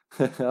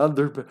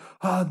 Underbelly.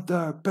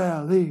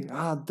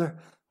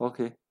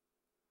 Okay.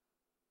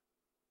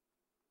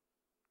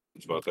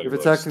 It's about that If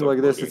it's like, acting like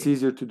stuck this, looking- it's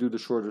easier to do the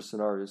shorter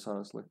scenarios,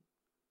 honestly.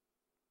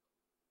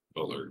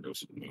 Oh, there it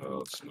goes.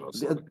 No, it's not.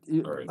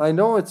 All right. I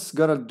know it's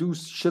gonna do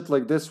shit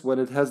like this when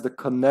it has the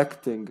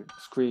connecting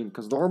screen,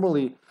 because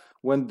normally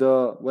when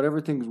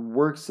everything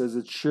works as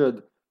it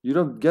should, you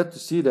don't get to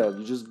see that.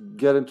 You just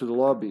get into the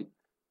lobby.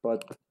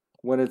 But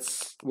when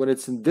it's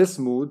in this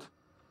mood,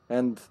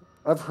 and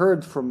I've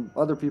heard from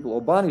other people,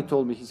 Obani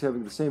told me he's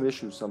having the same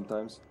issue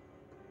sometimes.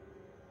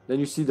 Then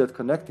you see that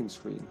connecting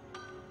screen.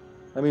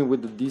 I mean,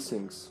 with the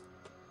desyncs.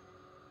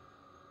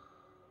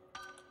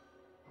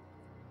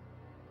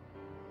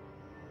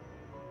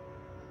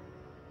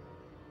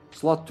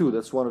 Slot 2,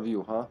 that's one of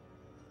you, huh?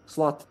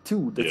 Slot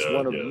 2, that's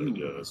one of you.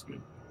 Yeah, that's me.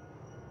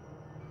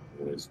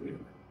 That's me.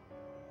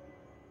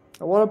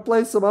 I want to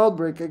play some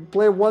Outbreak. I can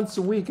play once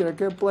a week and I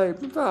can't play.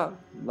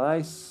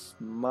 Nice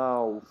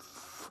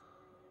mouth.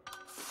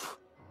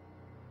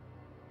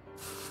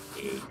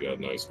 Yeah, you got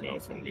a nice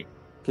mouth on me.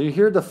 Can you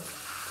hear the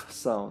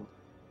sound?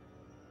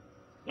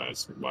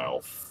 Nice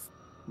mouth.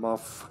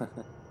 Mouth.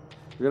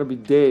 You're gonna be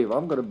Dave.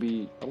 I'm gonna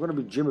be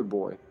Jimmy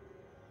Boy.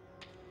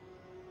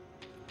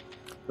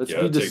 Let's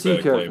Yeah, be the take C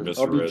back blame, character. Mr.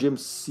 I'll be Red. Jim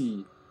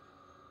C.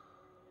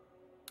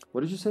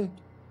 What did you say?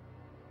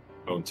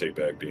 I don't take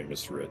back being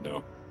Mr. Red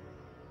now.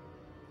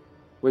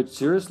 Wait,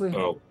 seriously?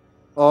 Oh,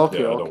 Oh,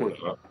 okay, yeah, okay.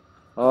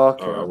 I'm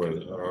Okay.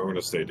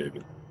 gonna stay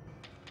David.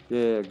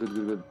 Yeah,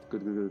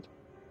 good.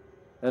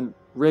 And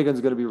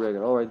Reagan's gonna be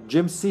Reagan. All right,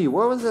 Jim C.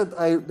 What was it?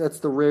 That's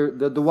the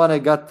one I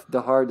got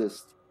the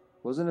hardest,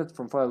 wasn't it?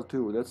 From File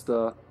 2. That's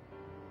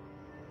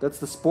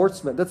the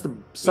sportsman. That's the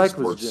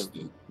cyclist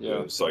Jim.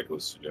 Yeah,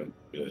 cyclist. Yeah.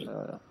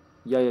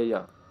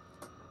 Yeah.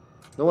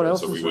 No one else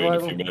So in we wait a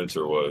survival. few minutes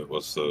or what?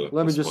 What's the? Let me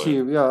what's the just see.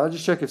 plan? Yeah, I'll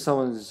just check if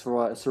someone is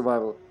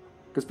survival.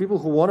 Because people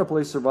who want to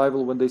play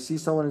survival, when they see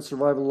someone in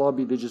survival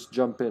lobby, they just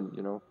jump in.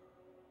 You know.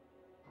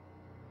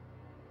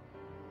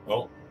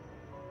 Oh,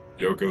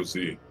 Yoko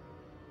Z.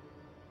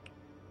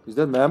 Is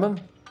that Mammon?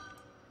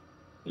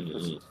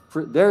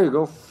 Mm-hmm. There you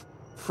go.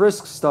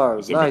 Frisk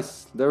stars. Is it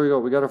Nice. There we go.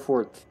 We got a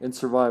fourth in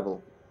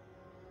survival.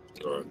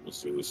 All right,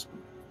 let's do this.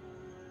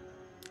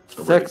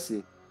 I'm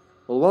Sexy.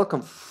 Well,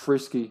 welcome,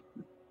 Frisky.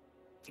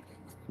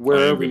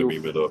 Wherever gonna you're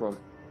meme it up. from.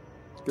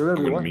 You're I'm gonna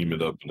be gonna what? meme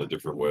it up in a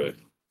different way.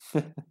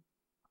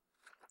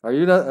 Are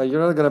you not?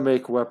 You're not gonna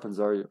make weapons,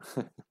 are you?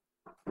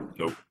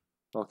 Nope.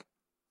 Okay.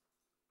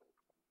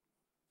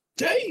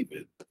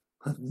 David.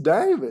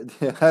 David.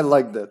 I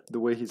like that. The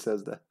way he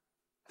says that.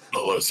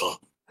 Melissa.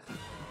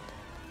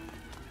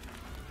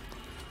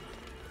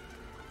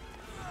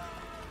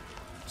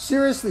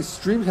 Seriously,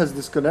 stream has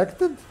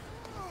disconnected?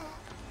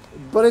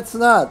 But it's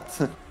not.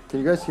 Can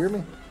you guys hear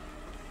me?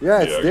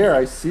 Yeah, it's there.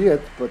 I see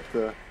it, but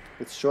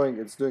it's showing.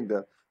 It's doing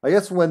that. I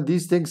guess when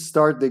these things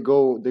start, they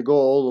go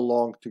all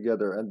along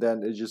together, and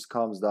then it just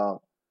calms down.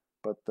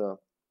 But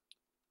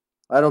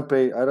I don't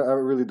pay. I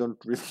really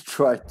don't really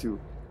try to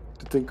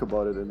think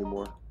about it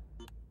anymore.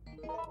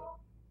 Yeah.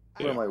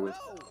 What am I with?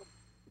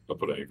 I'll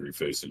put an angry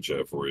face in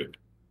chat for you.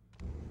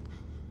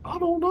 I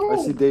don't know. I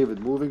see David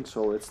moving,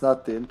 so it's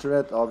not the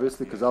internet,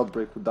 obviously, because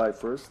Outbreak would die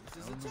first.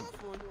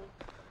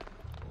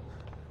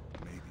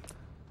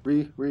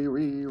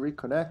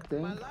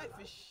 Reconnecting. My life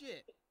is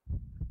shit.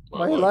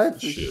 My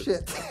life is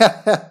shit.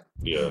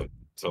 Yeah,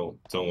 tell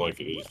like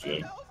it is,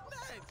 Jim.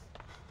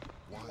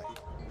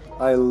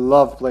 I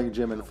love playing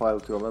Jim in File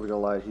 2, I'm not gonna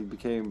lie. He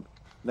became,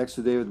 next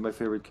to David, my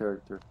favorite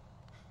character.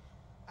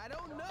 I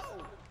don't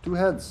know. 2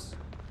 heads.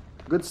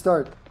 Good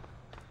start.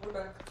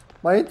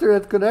 My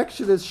internet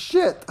connection is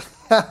shit.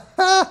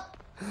 That's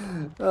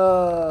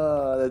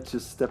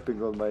just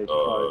stepping on my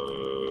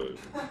card.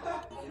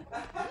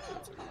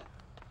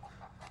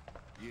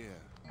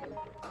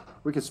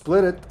 We can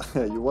split it.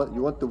 You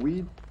want the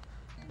weed?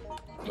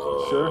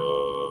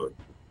 Sure.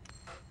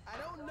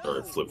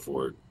 Alright, flip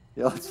for it.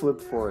 Yeah, let's flip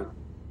for it.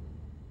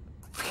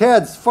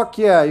 Heads, fuck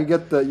yeah, you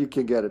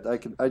can get it.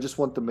 I just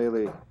want the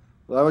melee.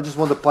 I just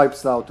want the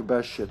pipes now to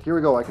bash shit. Here we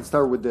go, I can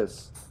start with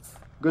this.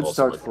 Good Also,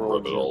 start I can for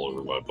rub it all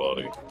over my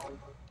body.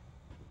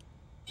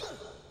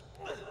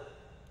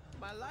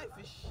 My life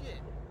is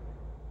shit.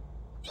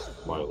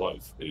 My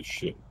life is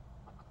shit.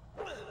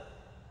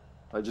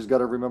 I just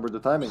gotta remember the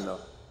timing now.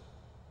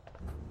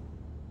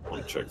 I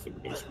want to check for the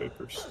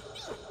newspapers.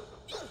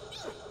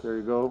 There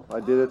you go. I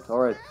did it.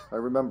 Alright, I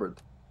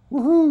remembered.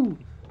 Woohoo!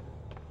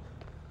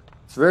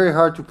 It's very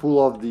hard to pull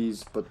off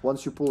these, but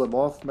once you pull them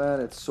off, man,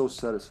 it's so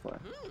satisfying.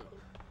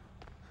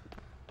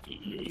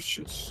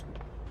 Delicious.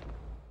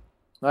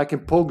 I can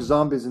poke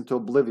zombies into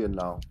oblivion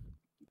now.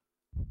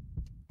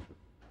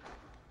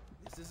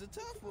 This is a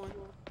tough one.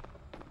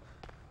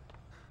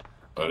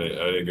 I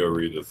didn't go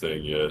read the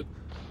thing yet.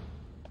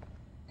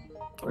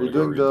 Are you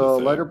doing the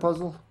lighter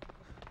puzzle?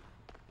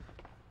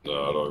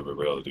 No, I don't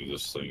remember how to do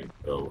this thing.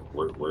 Oh,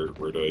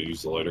 where do I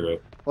use the lighter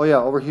at? Oh yeah,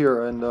 over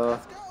here, and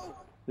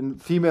in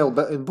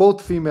both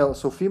female.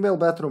 So female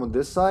bathroom on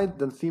this side,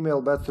 then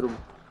female bathroom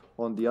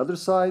on the other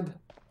side,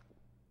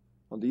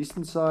 on the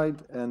eastern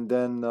side, and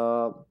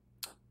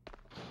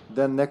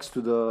then next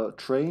to the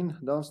train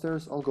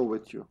downstairs. I'll go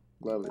with you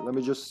gladly. Let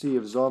me just see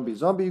if zombie,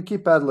 you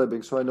keep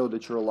ad-libbing so I know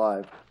that you're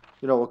alive.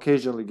 You know,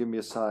 occasionally give me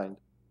a sign.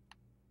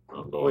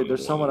 Wait,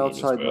 there's someone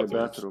outside my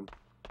bathroom.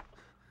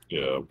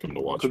 Yeah, I'm coming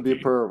to watch. Could be a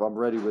perv. I'm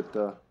ready with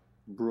the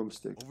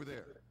broomstick. Over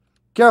there.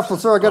 Careful,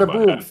 sir! I got a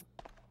boom.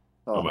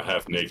 I'm a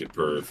half-naked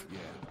perv.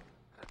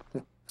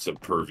 It's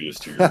impervious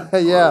to your.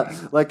 Yeah,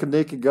 like a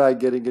naked guy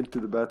getting into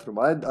the bathroom.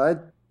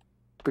 I'd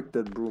pick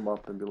that broom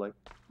up and be like,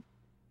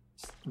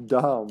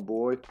 "Down,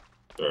 boy."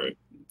 All right,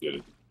 get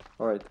it.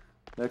 All right,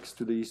 next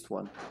to the east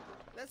one.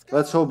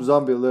 Let's hope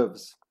zombie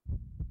lives.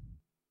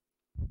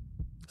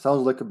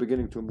 Sounds like a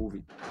beginning to a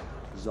movie.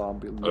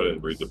 Zombie lives. I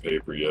didn't read the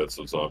paper yet,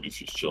 so zombie's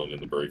just chilling in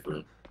the break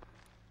room.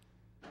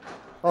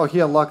 Oh, he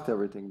unlocked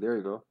everything. There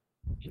you go.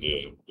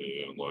 Yeah,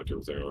 unlocked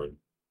everything already.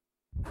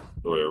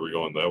 Oh, wait, are we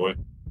going that way?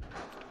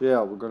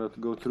 Yeah, we're gonna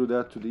go through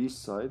that to the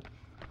east side.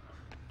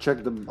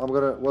 Check them. I'm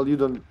gonna. Well, you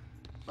don't.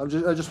 I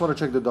just want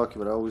to check the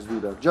document. I always do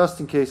that, just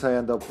in case I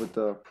end up with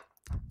the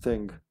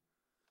thing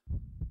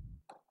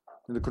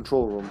in the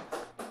control room.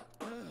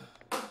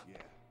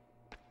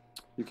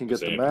 You can get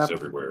the map.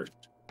 Everywhere.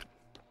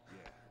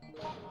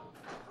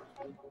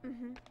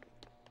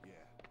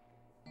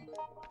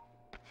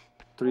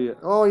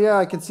 Oh yeah,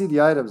 I can see the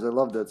items. I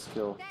love that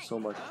skill so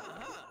much.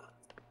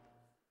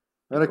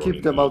 I'm gonna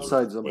keep them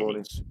outside,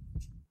 Zamboni.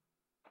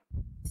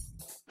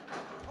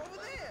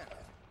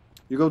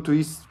 You go to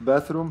east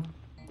bathroom.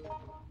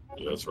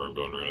 Yeah, that's where I'm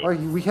going right now.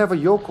 Oh, we have a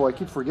Yoko. I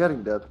keep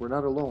forgetting that. We're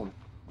not alone.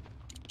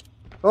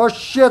 Oh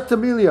shit,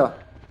 Amelia!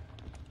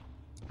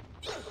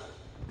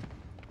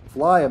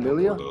 Fly,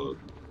 Amelia.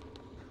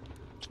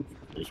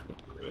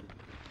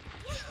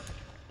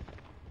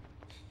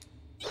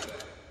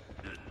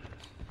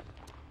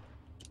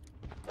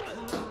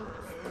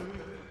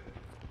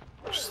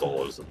 Which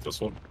stall is it? This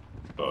one?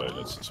 Oh, yeah,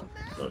 it's this one.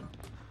 Right.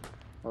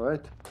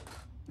 Alright.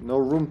 No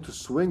room to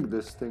swing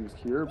this thing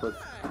here, but...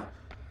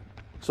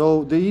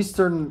 So, the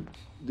eastern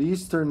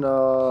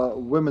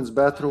women's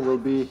bathroom will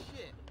be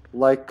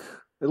like...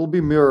 It'll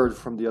be mirrored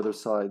from the other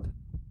side.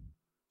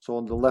 So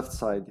on the left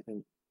side,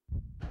 in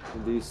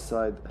the east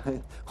side...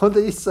 on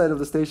the east side of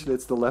the station,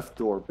 it's the left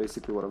door,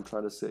 basically what I'm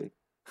trying to say.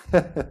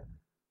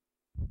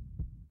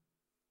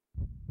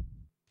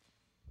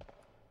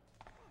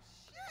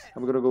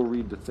 I'm gonna go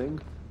read the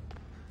thing.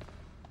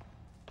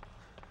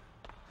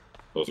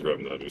 I was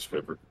grabbing that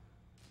newspaper.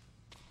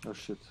 Oh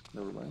shit,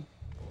 never mind.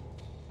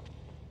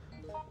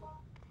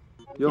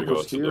 You go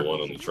Yoko's to here. the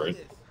one on the train?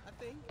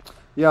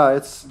 Yeah,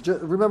 it's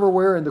remember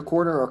where in the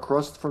corner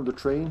across from the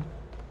train?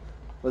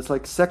 It's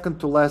like second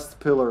to last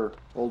pillar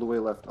all the way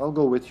left. I'll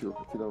go with you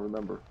if you don't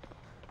remember.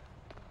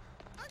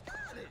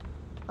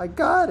 I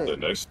got The it!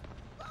 next.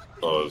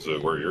 Oh, is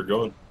it where you're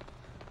going?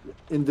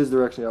 In this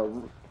direction, yeah.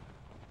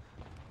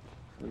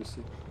 Let me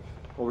see.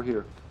 Over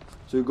here.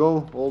 So you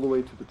go all the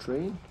way to the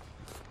train.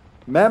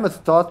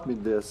 Mammoth taught me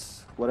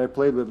this when I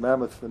played with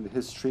Mammoth in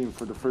his stream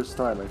for the first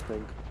time, I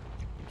think.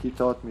 He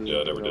taught me. Yeah,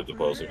 I never did the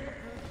puzzle.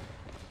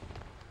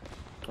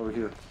 Over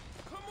here.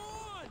 Come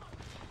on!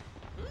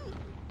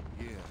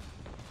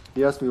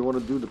 He asked me, you want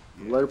to do the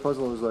letter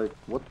puzzle? I was like,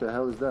 what the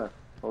hell is that?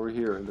 Over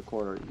here in the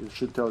corner. It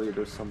should tell you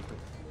there's something.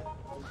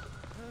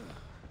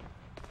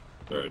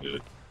 There, I did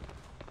it.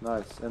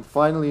 Nice. And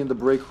finally in the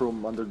break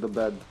room under the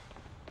bed.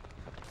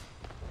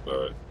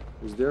 Alright.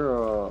 Is there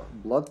a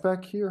blood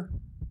pack here?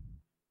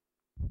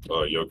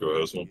 Yoko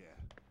has one.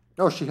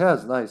 Oh, she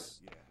has.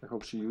 Nice. I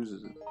hope she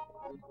uses it.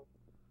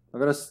 I'm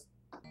gonna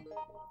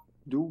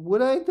do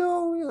what I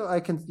do. Yeah, I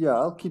can. Yeah,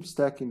 I'll keep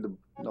stacking the.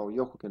 No,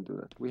 Yoko can do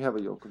that. We have a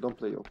Yoko. Don't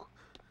play Yoko.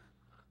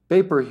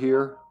 Paper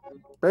here.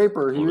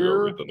 Paper We'll go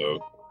here. read the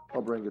note.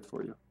 I'll bring it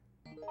for you.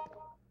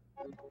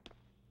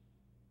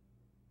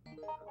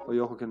 Oh,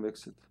 Yoko can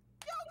mix it.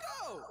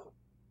 Go!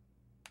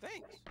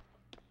 Thanks.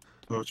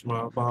 Touch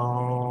my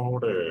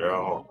body.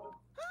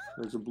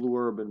 There's a blue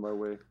herb in my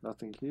way.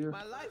 Nothing here.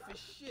 My life is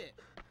shit.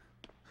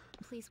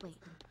 Please wait.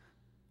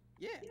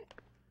 Yeah.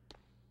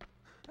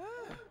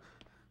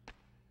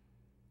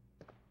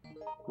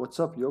 What's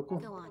up,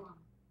 Yoko? Go on.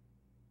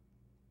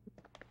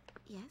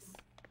 Yes?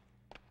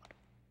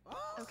 Oh,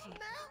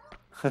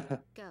 Okay.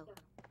 Go.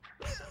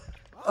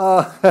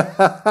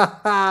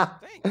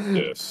 Thanks.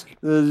 Disc.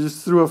 They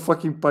just threw a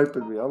fucking pipe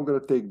at me. I'm gonna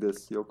take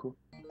this, Yoko.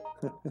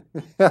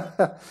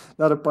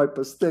 Not a pipe,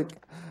 a stick.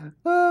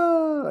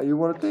 You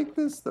want to take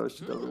this? No,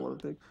 she doesn't want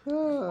to take.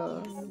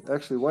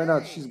 Actually, why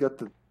not? She's got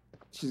the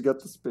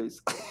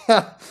space.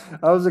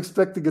 I was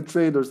expecting a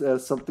trade or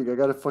something. I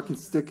got a fucking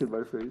stick in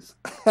my face.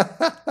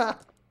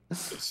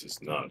 This is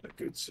not a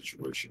good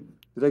situation.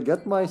 Did I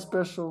get my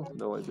special?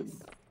 No, I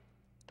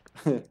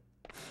didn't.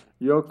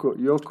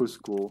 Yoko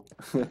school.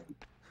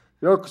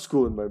 Yoko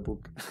school in my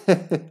book.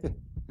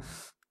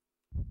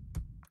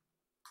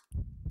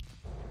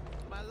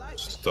 My life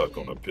is Stuck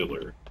shit. on a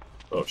pillar.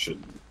 Oh shit.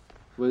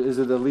 Wait, is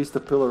it at least a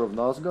pillar of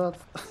Nosgoth?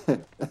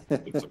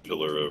 It's a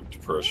pillar of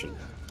depression.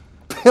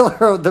 Pillar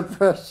of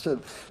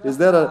depression. Is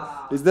that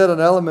an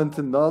element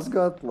in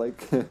Nosgoth?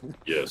 Like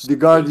Yes. the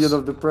guardian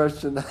of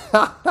depression.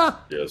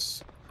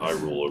 Yes. I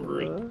rule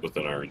over it with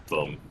an iron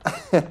thumb.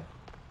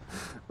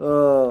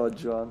 Oh,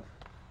 John.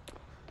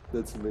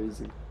 That's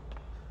amazing.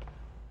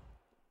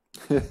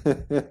 That's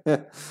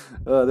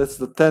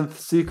the 10th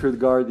secret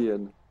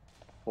guardian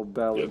of Yep,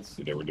 balance.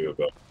 you never knew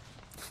about.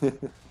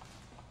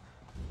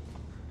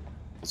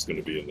 It's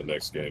gonna be in the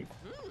next game.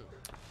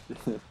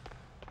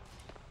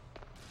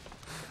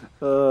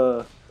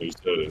 uh, You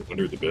said it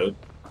under the bed?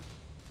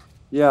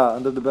 yeah,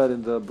 under the bed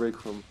in the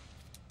break room.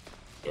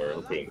 Alright,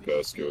 I'll put in the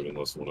passcode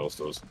unless someone else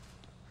does.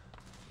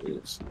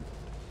 Yes.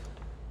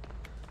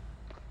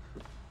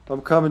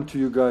 I'm coming to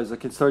you guys. I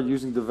can start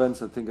using the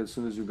vents, I think, as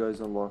soon as you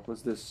guys unlock.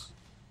 What's this?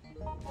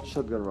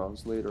 Shotgun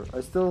rounds later.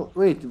 I still...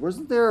 Wait,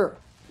 was there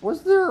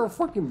a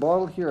fucking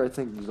bottle here? I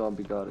think the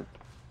zombie got it.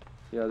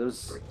 Yeah,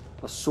 there's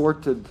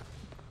assorted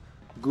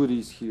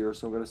goodies here,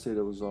 so I'm gonna say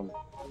there was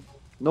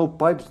no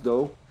pipes,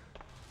 though.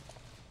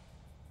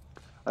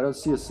 I don't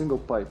see a single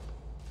pipe.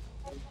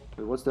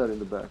 Wait, what's that in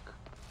the back?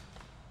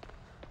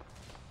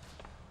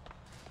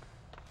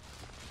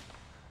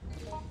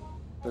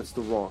 That's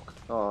the rock.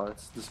 Ah,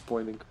 it's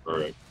disappointing.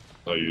 Alright.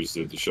 I used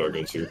the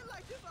shotguns here.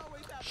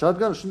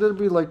 Shotgun? Shouldn't it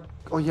be like...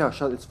 Oh yeah,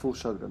 it's full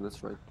shotgun,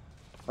 that's right.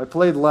 I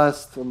played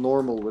last on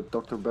normal with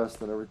Dr.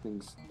 Best and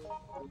everything's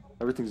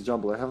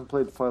jumbled. I haven't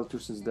played File 2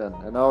 since then.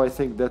 And now I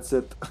think that's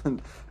it.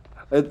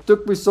 It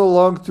took me so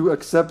long to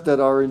accept that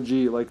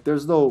RNG. Like,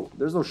 there's no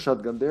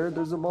shotgun there,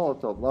 there's a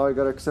Molotov. Now I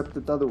gotta accept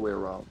it the other way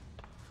around.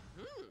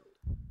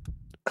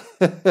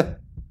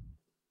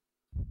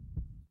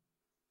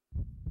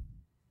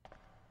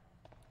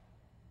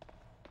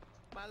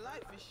 My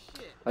life is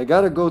shit. I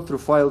gotta go through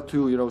File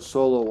 2, you know,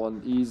 solo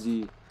on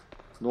easy,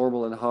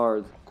 normal and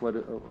hard. Quite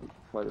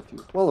a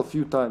few. Well, a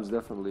few times,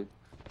 definitely.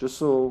 Just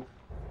so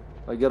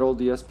I get all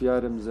the SP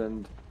items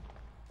and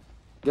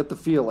get the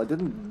feel. I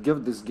didn't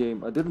give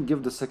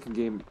the second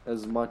game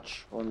as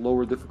much on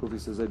lower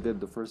difficulties as I did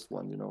the first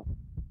one, you know.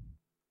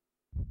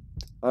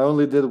 I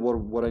only did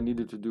what I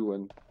needed to do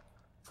and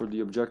for the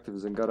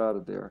objectives and got out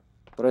of there.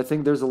 But I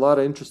think there's a lot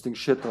of interesting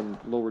shit on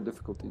lower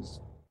difficulties.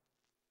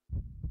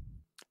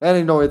 And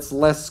you know, it's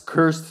less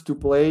cursed to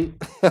play.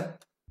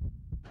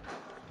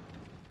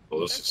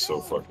 Well, this is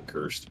so fucking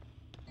cursed.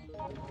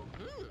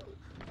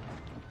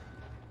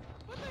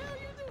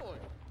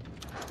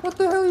 What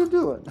the hell are you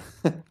doing? What the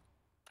hell are you doing?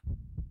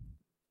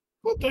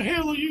 What the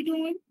hell are you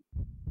doing?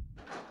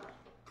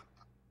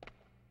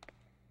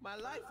 My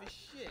life is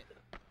shit.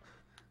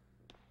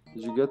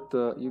 Did you get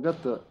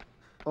the...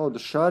 Oh, the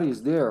shotty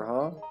is there,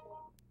 huh?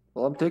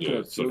 Well, I'm taking Yeah, it.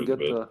 it's So you'll under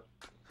get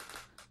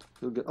the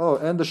You'll get, oh,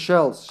 and the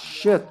shells.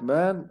 Shit,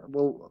 man.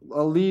 Well,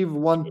 I'll leave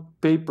one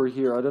paper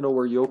here. I don't know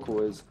where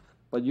Yoko is,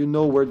 but you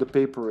know where the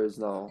paper is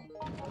now.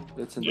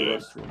 It's in the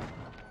restroom.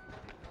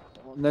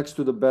 Next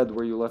to the bed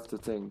where you left the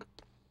thing.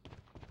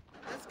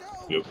 Let's go.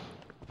 Yep.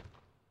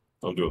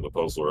 I'm doing the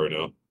puzzle right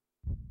now.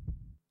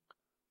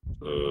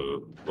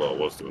 Well, I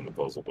was doing the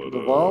puzzle, but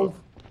The valve?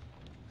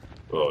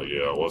 Oh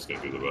yeah, I was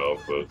gonna do the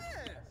valve, but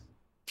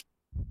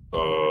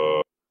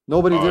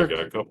Nobody there. I got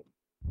a couple.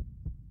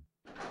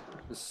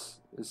 Is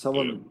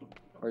someone?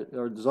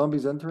 Are the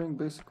zombies entering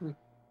basically?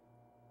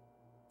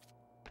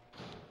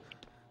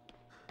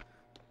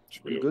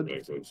 Should be able Good. to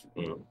make those.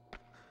 Yeah,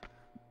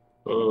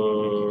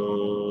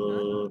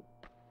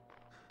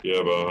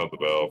 yeah, but I don't have the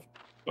valve.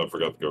 I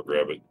forgot to go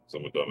grab it.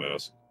 I'm a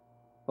dumbass.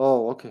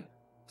 Oh, okay.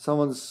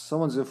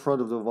 Someone's in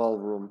front of the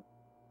valve room.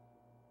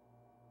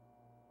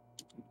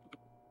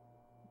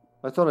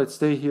 I thought I'd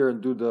stay here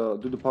and do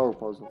the power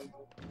puzzle,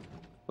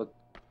 but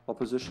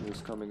opposition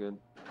is coming in.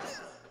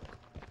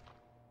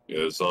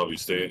 Yeah, zombie,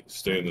 stay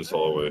in this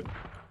hallway.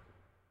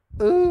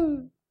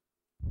 I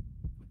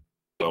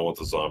want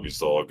the zombies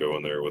to all go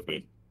in there with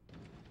me.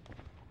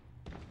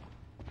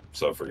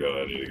 So I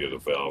forgot I need to get a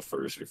valve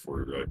first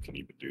before I can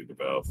even do the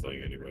valve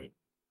thing anyway.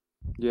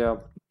 Yeah.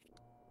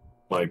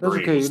 My That's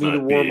brain okay, you was need to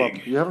not warm big.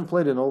 up. You haven't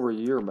played in over a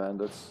year, man.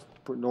 That's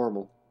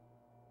normal.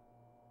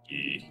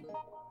 Yeah.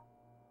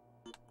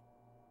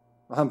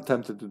 I'm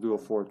tempted to do a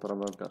fourth, but I'm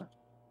not gonna.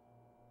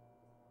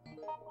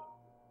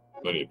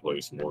 I need to play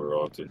some more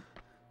often.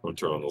 I'm gonna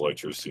turn on the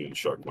electricity and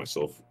shock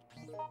myself.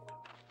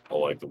 I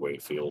like the way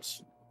it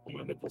feels on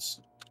my nipples.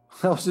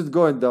 How's it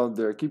going down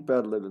there? Keep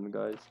ad-libbing,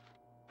 guys.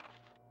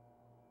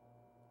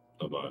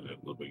 I'm not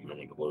living, I'm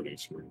in the loading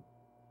screen.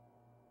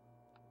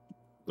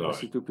 I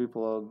see two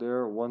people out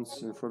there.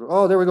 One's in front of...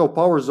 Oh, there we go.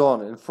 Power's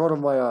on. In front of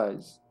my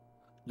eyes.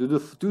 Due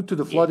to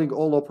the flooding,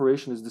 all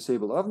operation is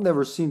disabled. I've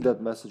never seen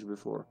that message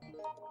before.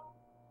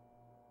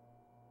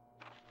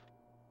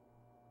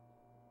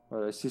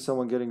 Alright, I see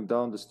someone getting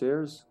down the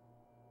stairs.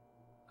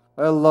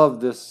 I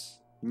love this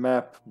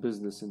map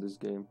business in this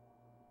game.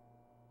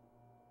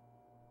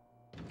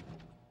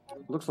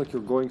 Looks like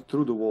you're going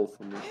through the wall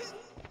for me.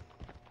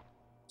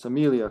 It's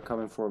Amelia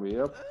coming for me,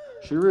 yep.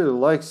 She really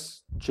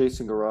likes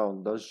chasing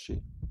around, does she?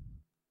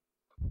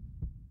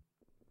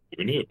 Do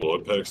we need a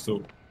blood pack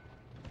still?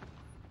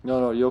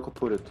 No, Yoko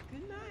put it.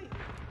 Good night.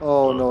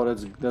 Oh no,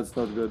 that's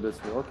not good. That's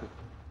okay.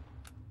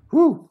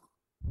 Whew.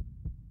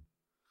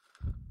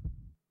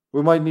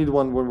 We might need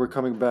one when we're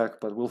coming back,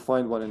 but we'll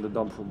find one in the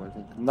dump room, I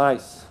think.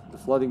 Nice. The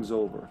flooding's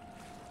over.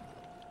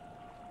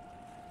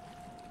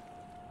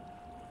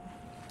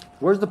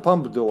 Where's the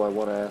pump though, I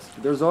want to ask?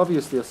 There's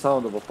obviously a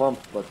sound of a pump,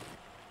 but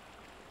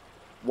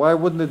why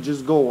wouldn't it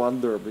just go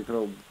under?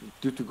 Because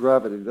due to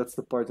gravity, that's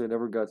the part I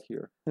never got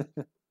here.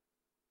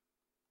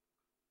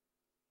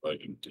 I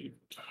can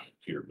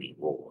hear me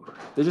roar.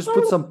 They just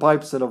put some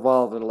pipes in a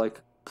valve and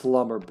like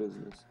plumber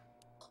business.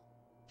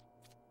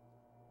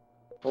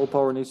 All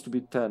power needs to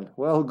be 10.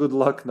 Well, good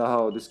luck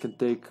now. This can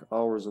take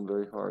hours and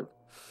very hard.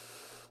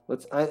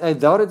 I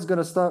doubt it's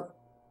gonna stop.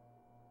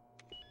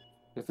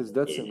 If it's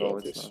that simple, no,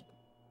 it's not.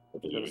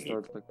 It's gonna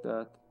start like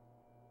that.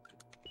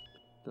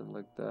 Then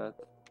like that.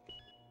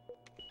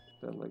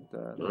 Then like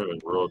that.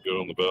 Alright, we're all good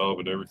on the valve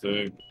and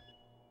everything.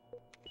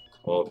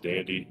 All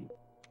dandy.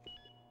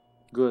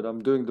 Good,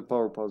 I'm doing the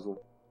power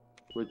puzzle,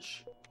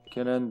 which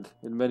can end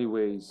in many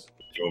ways.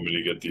 Do you want me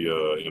to get the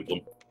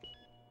emblem?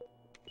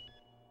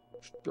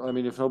 I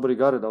mean, if nobody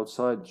got it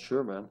outside,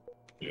 sure, man.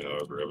 Yeah,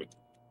 I'll grab it.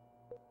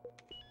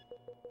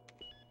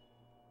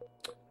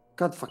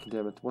 God fucking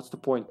damn it, what's the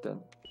point then?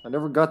 I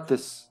never got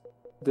this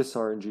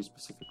RNG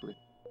specifically.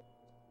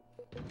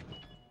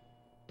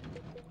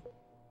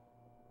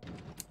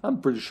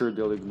 I'm pretty sure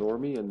they'll ignore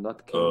me and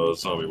not kill me.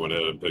 Zombie went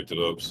ahead and picked it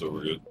up, so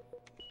we're good.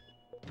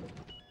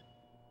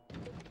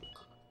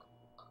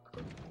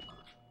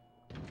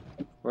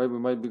 Right, we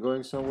might be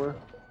going somewhere.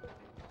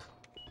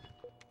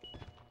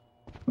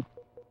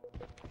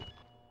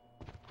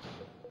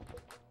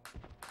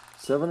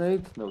 Seven,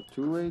 8? No,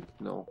 2, 8?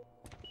 No.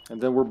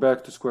 And then we're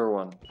back to square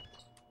one.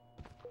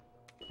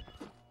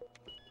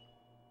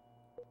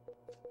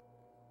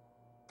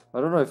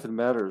 I don't know if it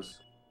matters.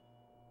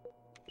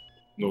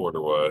 No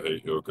wonder why I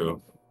hate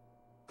Yoko.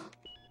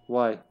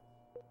 Why?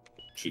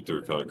 She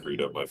threw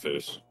concrete at my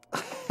face.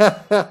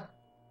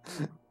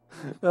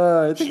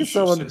 I think She's it's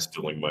someone... just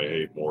instilling my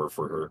hate more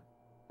for her.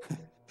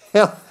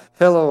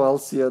 Hello,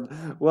 Alcian.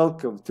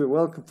 Welcome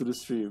to the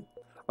stream.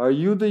 Are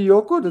you the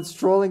Yoko that's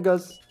trolling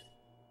us?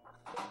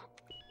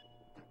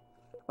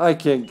 I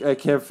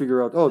can't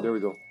figure out. Oh, there we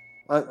go.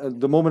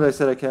 The moment I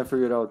said I can't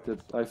figure it out, that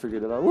I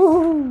figured it out.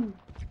 Woohoo!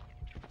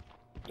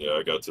 Yeah,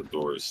 I got to the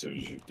door as soon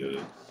as you did.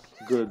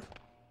 Good.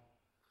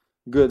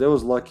 Good. That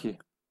was lucky.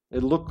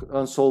 It looked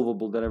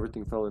unsolvable, then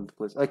everything fell into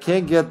place. I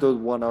can't get the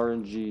one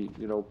RNG,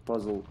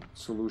 puzzle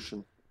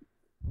solution.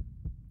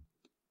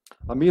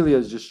 Amelia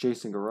is just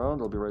chasing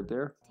around. I'll be right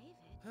there.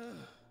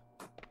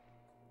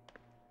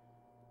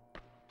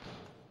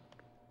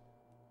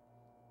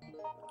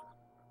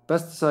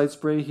 pesticide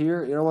spray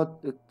here. You know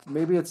what?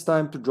 Maybe it's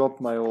time to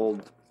drop my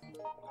old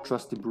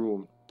trusty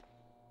broom.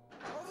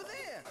 Over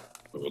there.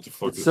 What the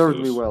fuck It is served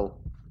this? me well.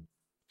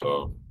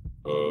 Oh.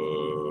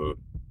 Over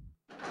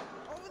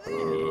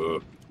there.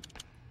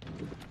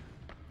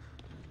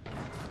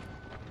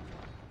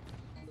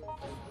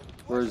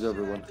 Where is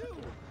everyone?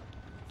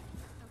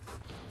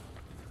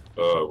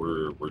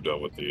 We're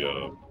done with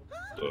the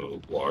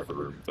locker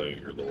room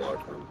thing, or the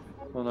locker room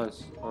Oh,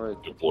 nice. All right.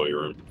 employee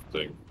room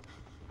thing.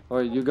 All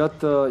right. You got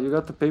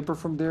the paper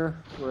from there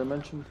where I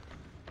mentioned.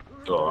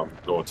 Oh, I'm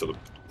going to the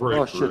break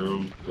Oh, shit.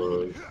 room.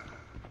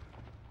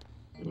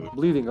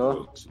 Bleeding,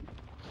 huh?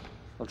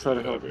 I'll try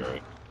to help. Be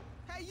alright.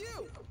 Hey,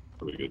 you.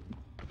 Pretty good.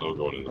 I'm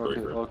going in the break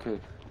Okay. room. Okay.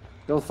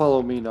 They'll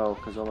follow me now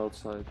because I'm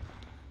outside.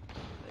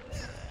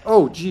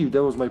 Oh, gee,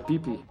 that was my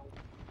pee-pee.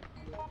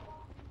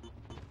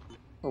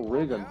 Oh,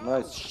 ray gun,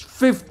 nice.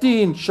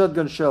 15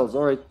 shotgun shells.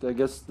 All right, I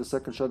guess the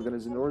second shotgun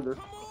is in order.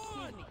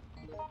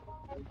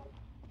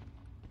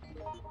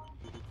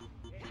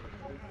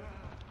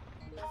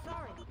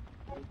 Sorry.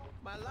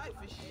 My life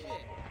is shit.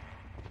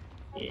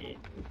 Yeah.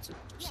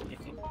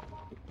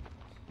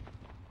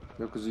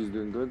 Because he's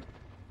doing good.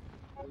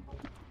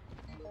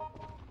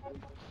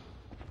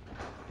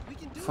 We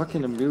can do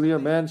Fucking this. Amelia,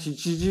 man, she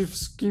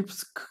just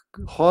keeps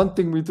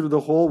haunting me through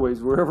the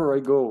hallways wherever I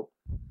go.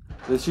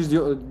 She's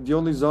the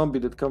only zombie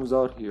that comes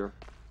out here.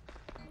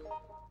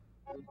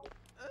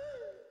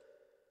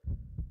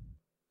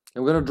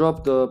 I'm gonna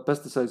drop the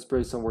pesticide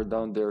spray somewhere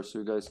down there so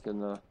you guys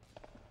can.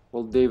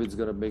 Well, David's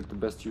gonna make the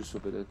best use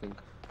of it, I think.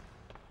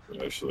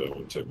 Actually, I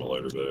want to take my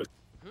lighter back.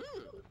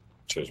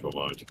 Change my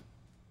mind.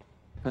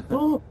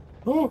 Oh,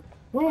 oh,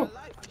 My oh.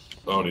 life is shit.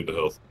 I don't need the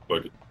health.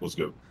 Fuck it. Let's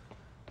go.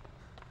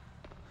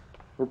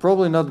 We're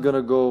probably not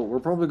gonna go. We're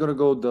probably gonna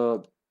go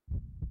the.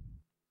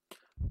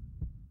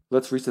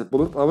 Let's reset.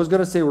 I was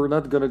gonna say we're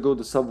not gonna go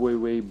the subway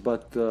way,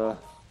 but the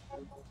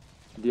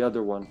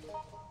other one.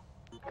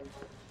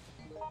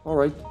 All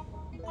right.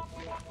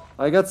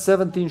 I got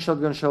 17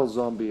 shotgun shells,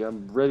 zombie.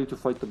 I'm ready to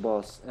fight the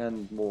boss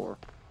and more.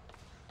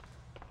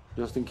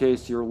 Just in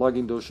case you're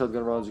lugging those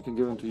shotgun rounds, you can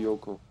give them to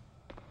Yoko,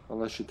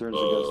 unless she turns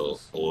against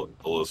us.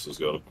 Alyssa's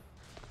got him.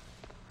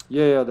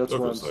 Yeah, that's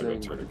what I'm Yoko's not gonna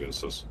saying. turn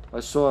against us. I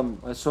saw him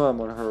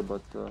on her,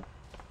 but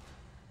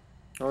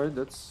all right,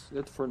 that's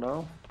it for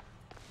now.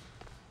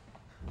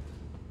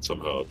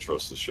 Somehow I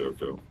trust the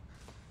Shoko.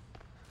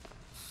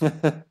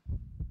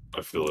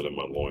 I feel it in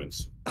my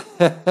loins.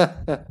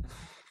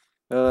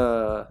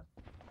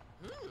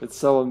 It's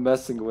someone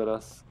messing with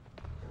us.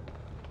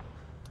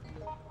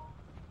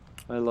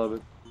 I love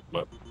it.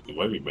 It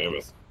might be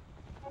Mammoth.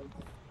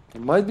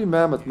 It might be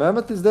Mammoth.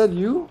 Mammoth, is that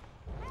you?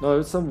 No,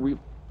 it's some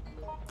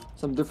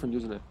different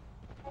username.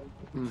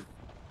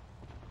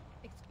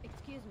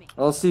 Excuse me.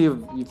 I'll see if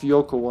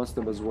Yoko wants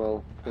them as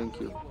well. Thank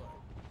you.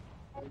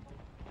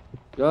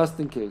 Just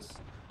in case.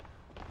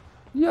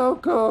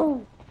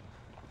 Yoko!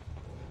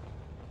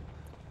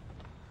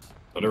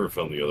 I never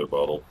found the other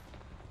bottle.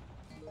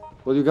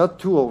 Well, you got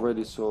 2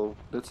 already, so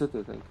that's it,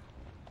 I think.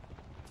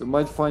 You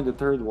might find a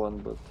third one,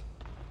 but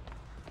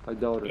I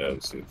doubt Yeah, I it.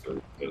 haven't seen the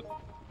third yet.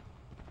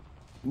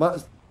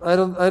 I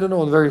don't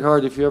know very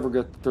hard if you ever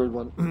get the third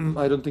one.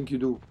 I don't think you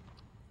do.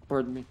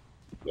 Pardon me.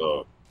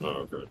 Oh,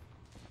 okay.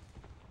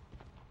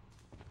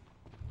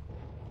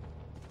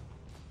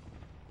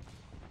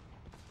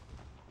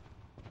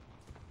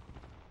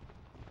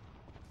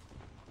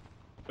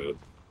 Good.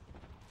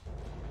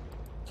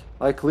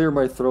 I clear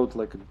my throat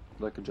like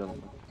a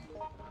gentleman.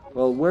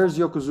 Well, where's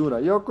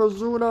Yokozuna?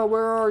 Yokozuna,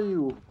 where are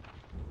you?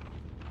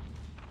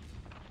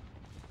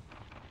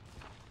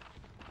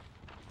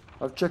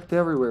 I've checked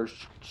everywhere.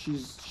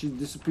 She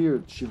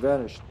disappeared. She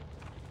vanished.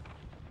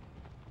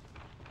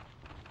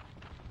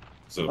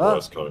 It's in the Ah.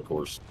 West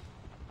Concourse.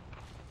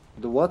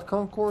 The what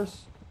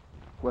concourse?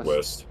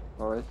 West.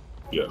 All right.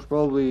 Yeah. She's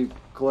probably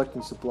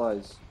collecting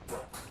supplies.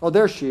 Oh,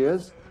 there she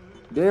is.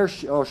 There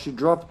she. Oh, she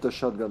dropped the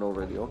shotgun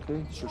already.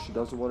 Okay, so she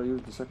doesn't want to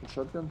use the second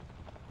shotgun.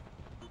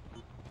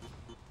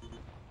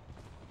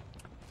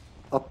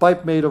 A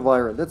pipe made of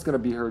iron. That's gonna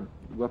be her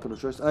weapon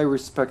of choice. I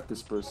respect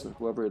this person,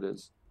 whoever it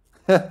is.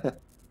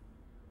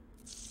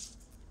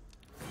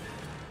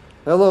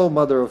 Hello,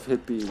 mother of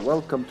hippie.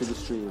 Welcome to the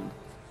stream.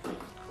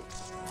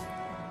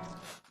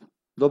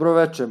 Dobro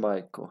večer,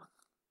 Majko.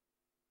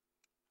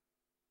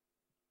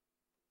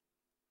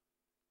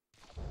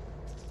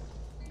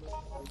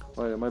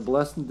 Alright, am I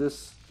blasting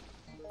this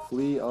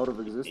flea out of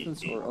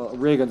existence? Or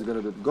Reagan's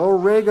gonna do it. Go,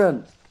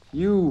 Reagan!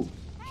 You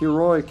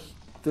heroic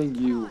thing,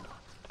 you.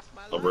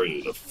 I'm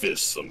ready to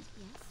fist some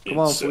Come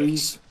on, insects.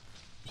 please.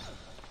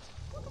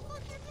 What the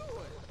fuck you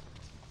doing?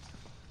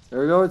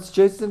 There we go, it's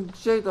chasing.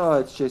 Oh,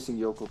 it's chasing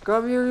Yoko.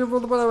 Come here,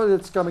 you.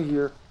 It's coming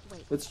here.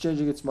 Wait, It's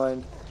changing its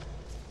mind.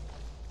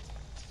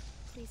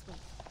 please wait.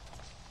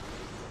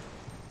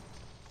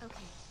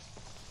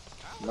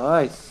 Okay.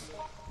 Nice.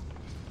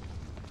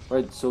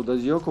 Right, so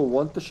does Yoko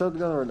want the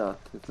shotgun or not?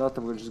 If not,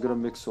 I'm just gonna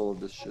mix all of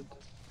this shit.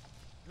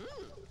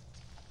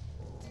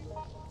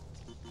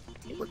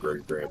 My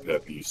great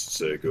grandpappy used to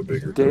say, "Go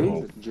big or go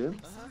home." Dave,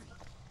 Jim?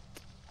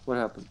 What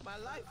happened? My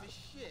life is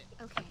shit.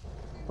 Okay.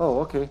 Oh,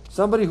 okay.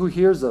 Somebody who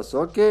hears us.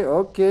 Okay,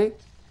 okay.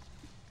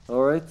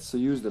 Alright, so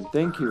use them.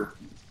 Thank you.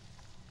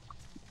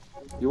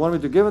 You want me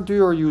to give them to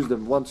you or use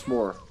them once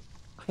more?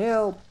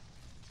 Help!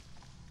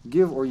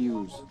 Give or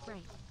use.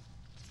 Right.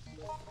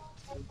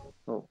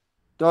 Oh.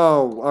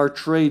 Oh, our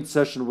trade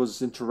session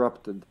was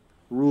interrupted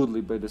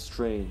rudely by this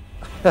train.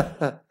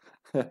 I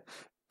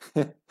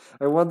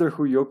wonder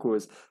who Yoko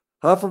is.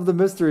 Half of the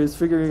mystery is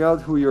figuring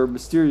out who your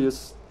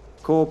mysterious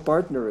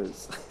co-partner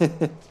is.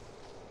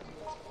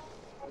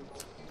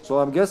 So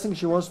I'm guessing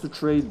she wants to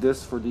trade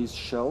this for these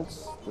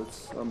shells.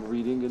 I'm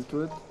reading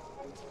into it.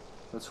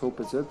 Let's hope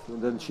it's it.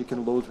 And then she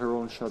can load her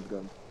own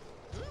shotgun.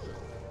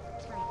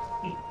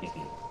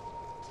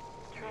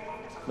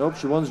 Nope,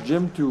 she wants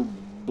Jim to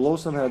blow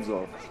some heads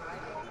off.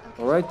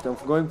 Alright, I'm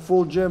going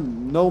full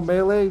Jim. No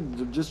melee,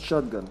 just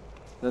shotgun.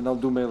 Then I'll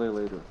do melee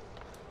later.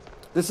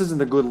 This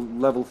isn't a good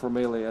level for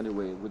melee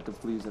anyway, with the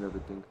fleas and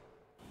everything.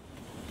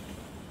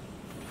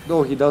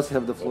 Though he does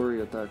have the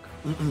flurry attack.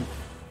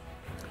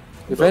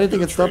 If anything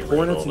can stop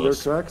hornets in their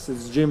tracks,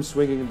 it's Jim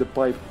swinging the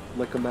pipe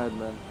like a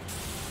madman.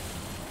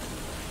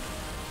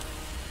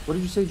 What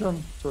did you say,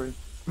 John? Sorry.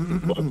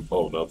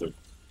 Oh, nothing.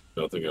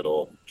 Nothing at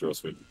all.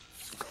 Trust me.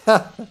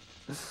 I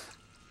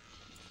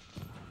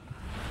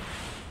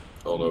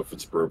don't know if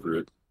it's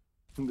appropriate.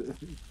 I'm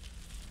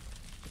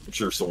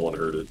sure someone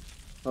heard it.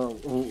 Oh,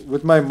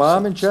 with my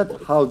mom in chat?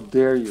 How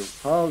dare you?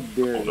 How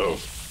dare you? Oh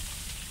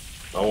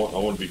no. I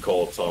want to be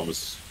called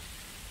Thomas.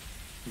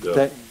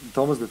 Yeah.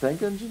 Thomas the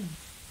Tank Engine?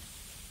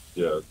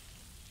 Yeah.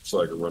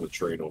 So I can run a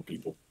train on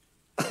people.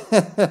 Do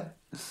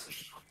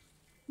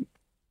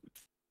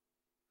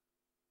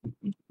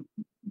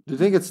you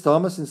think it's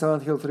Thomas in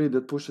Silent Hill 3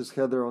 that pushes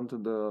Heather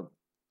onto the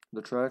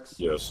tracks?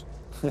 Yes.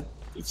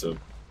 It's a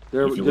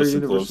Their if you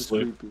listen universe is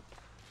closely, creepy.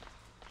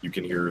 you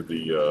can hear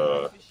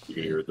the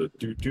do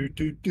do do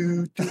do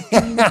do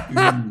in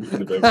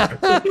the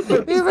background.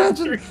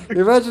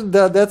 imagine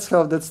that's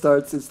how that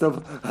starts. Instead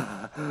of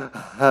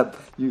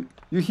you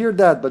hear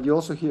that, but you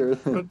also hear I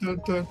think.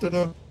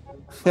 Yeah.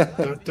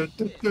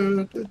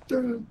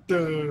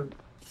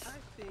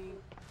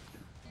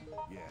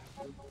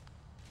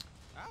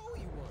 I owe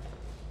you one.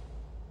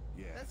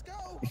 Yeah. Let's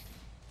go.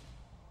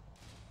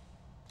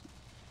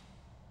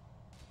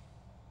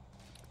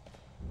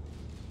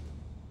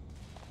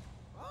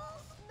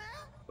 Oh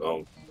snap!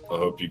 I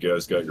hope you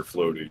guys got your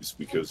floaties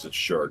because it's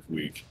Shark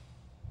Week.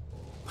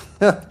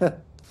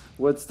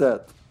 What's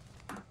that?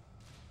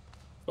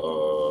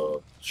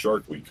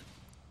 Shark Week.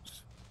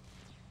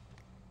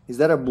 Is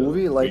that a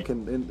movie like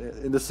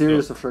in the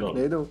series of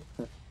Sharknado?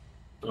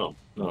 No,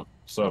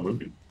 it's not a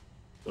movie.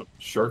 No,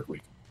 Shark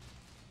Week.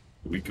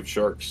 The week of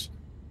sharks.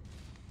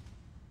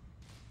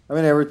 I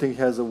mean, everything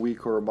has a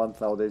week or a month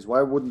nowadays.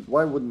 Why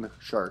wouldn't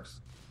sharks?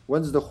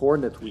 When's the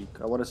Hornet Week?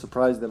 I want to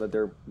surprise them at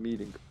their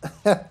meeting.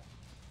 Yeah,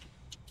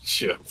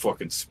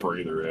 fucking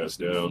spray their ass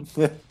down.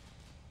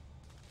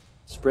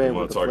 Spray I'm them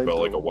not with talking about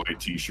like a flamethrower. white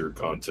t-shirt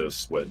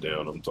contest sweat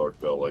down. I'm talking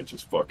about like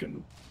just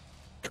fucking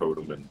coat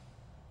them in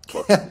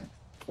fucking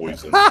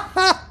poison.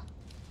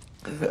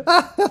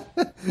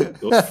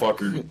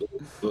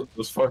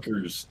 Those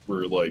fuckers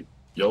were like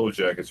yellow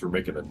jackets were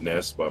making a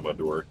nest by my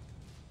door.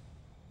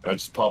 I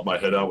just popped my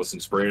head out with some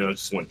spray and I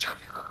just went. I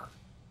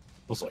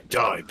was like,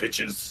 die,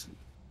 bitches.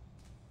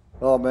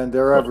 Oh man,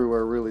 they're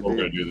everywhere, really. We're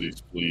gonna do these,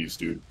 please,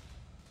 dude.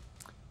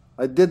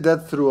 I did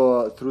that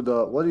through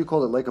the what do you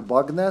call it? Like a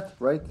bug net,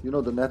 right? You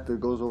know the net that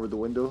goes over the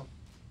window.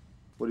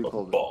 What do you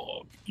call it?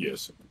 Bog,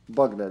 yes.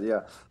 Bug net,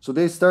 yeah. So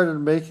they started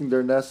making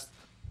their nest.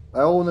 I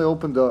only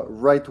opened the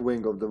right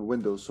wing of the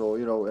window, so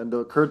you know, and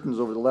the curtains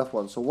over the left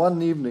one. So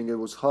one evening it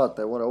was hot.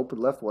 I want to open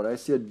the left one. I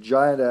see a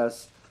giant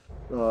ass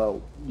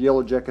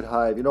yellow jacket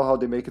hive. You know how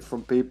they make it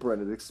from paper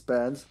and it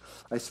expands?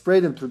 I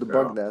sprayed them through the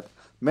bug net.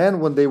 Man,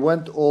 when they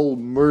went all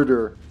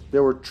murder, they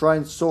were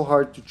trying so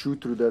hard to chew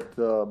through that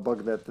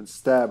bug net and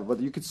stab. But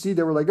you could see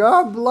they were like,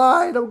 oh, I'm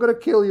blind, I'm gonna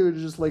kill you.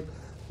 Just like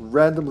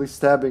randomly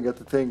stabbing at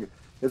the thing.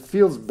 It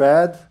feels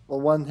bad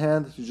on one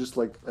hand to just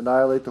like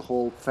annihilate the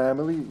whole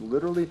family,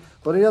 literally.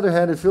 But on the other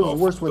hand, it feels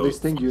worse when they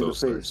sting you in the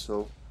face.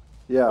 So,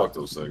 yeah. Fuck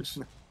those things.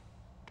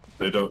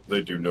 They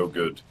do no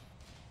good.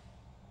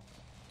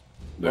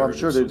 Well, I'm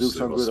sure they do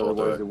some good,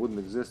 otherwise they wouldn't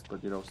exist.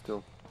 But you know,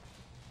 still.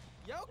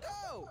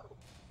 Yoko!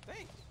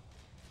 Thanks.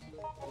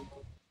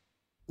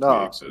 No.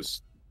 They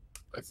exist,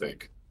 I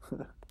think.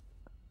 Are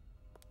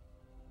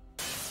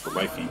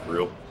my feet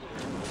real?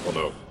 Oh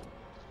no.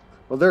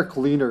 Well, they're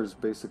cleaners,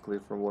 basically,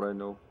 from what I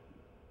know.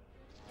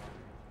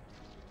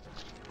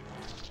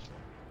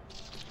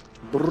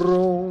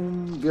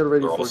 Broom, get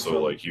ready They're for also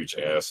some... like huge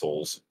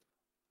assholes.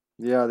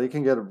 Yeah, they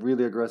can get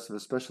really aggressive,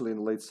 especially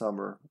in late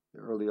summer,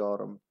 early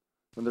autumn.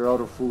 When they're out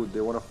of food,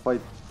 they want to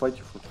fight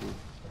you for food.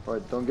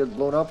 Alright, don't get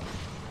blown up.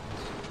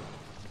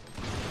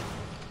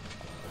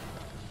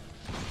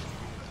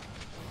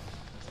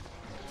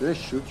 Did they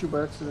shoot you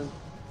by accident?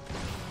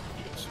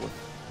 Yes.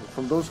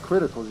 From those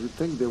criticals, you'd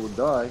think they would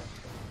die.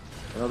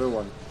 Another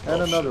one.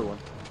 And another one.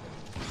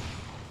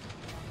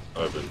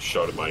 I've been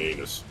shot at my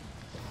anus.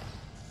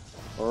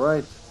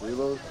 Alright,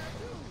 reload.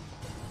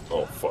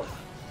 Oh, fuck.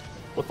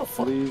 What the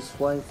fuck? Fleas,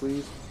 flying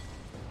fleas.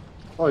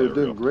 Oh, you're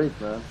doing great,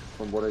 man,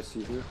 from what I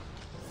see here.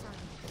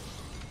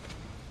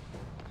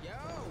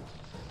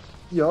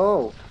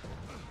 Yo!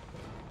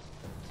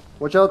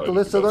 Watch out,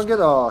 Alyssa, don't get.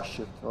 Oh,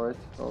 shit. Alright,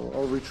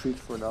 I'll retreat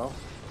for now.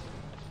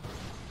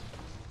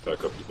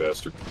 Back up, you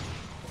bastard.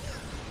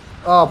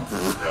 Oh,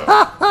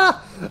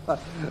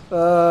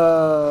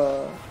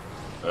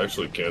 I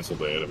actually canceled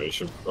the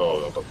animation.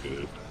 Oh, that felt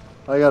good.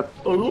 I got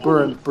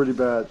burned pretty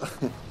bad.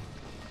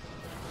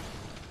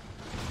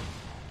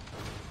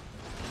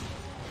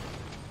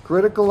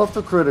 Critical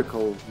after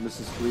critical,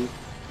 Mrs. Flea.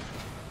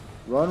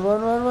 Run,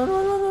 run, run, run,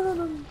 run, run, run,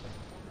 run.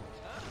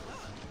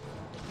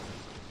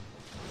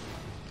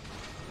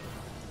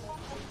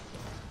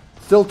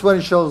 Still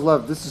 20 shells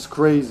left. This is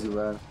crazy,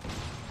 man.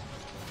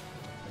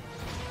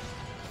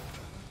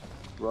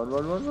 Run,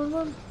 run, run, run,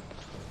 run.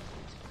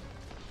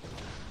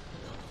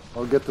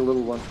 I'll get the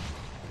little one.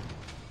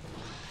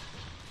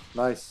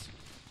 Nice.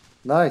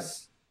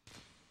 Nice.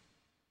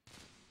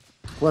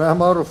 When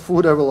I'm out of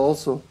food, I will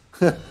also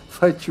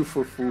fight you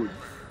for food.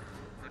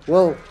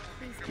 Well,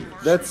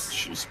 that's...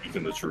 She's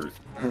speaking the truth.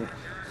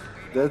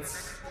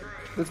 That's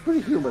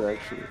pretty human,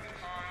 actually.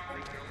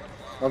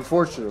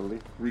 Unfortunately,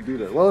 we do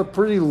that. Well,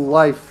 pretty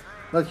life.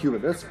 Not human,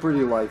 that's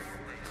pretty life.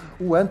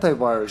 Ooh,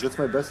 antivirus, that's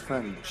my best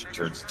friend. She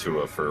turns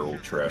into a feral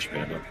trash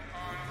panda.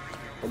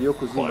 And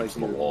Yoko's climbs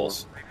the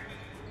walls.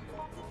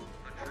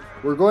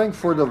 We're going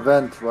for the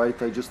vent,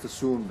 right? I just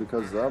assumed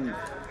because I'm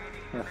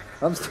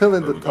still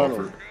in the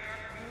tunnel.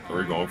 Are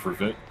we going for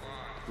vent?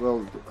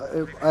 Well,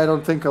 I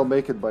don't think I'll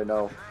make it by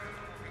now.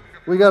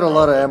 We got a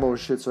lot of ammo and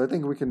shit, so I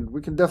think we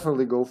can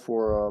definitely go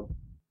for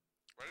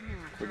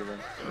the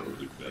vent.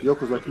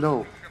 Yoko's like,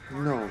 no.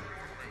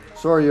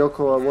 Sorry,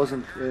 Yoko, I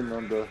wasn't in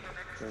on the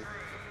thing.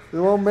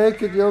 We won't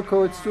make it,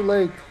 Yoko, it's too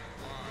late.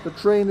 The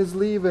train is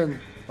leaving.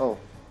 Oh,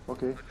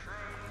 okay.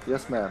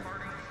 Yes, ma'am.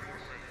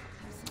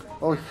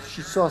 Oh,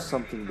 she saw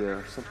something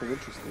there, something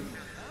interesting.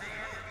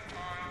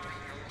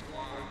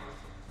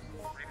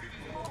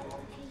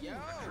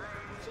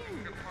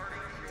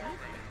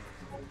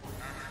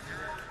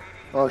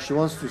 Oh, she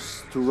wants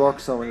to rock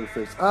someone in the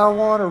face. I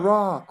want to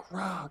rock.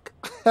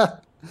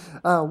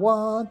 I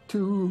want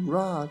to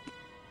rock.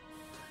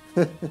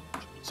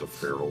 It's a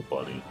feral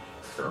bunny.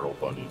 Feral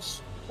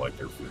bunnies like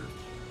their food.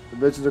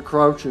 Imagine they're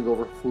crouching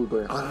over food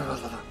going.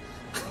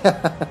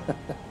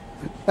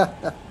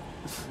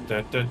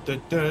 Da, da, da,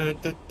 da,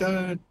 da,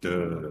 da, da.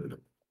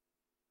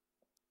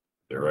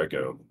 There I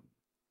go.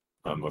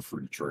 I'm a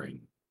free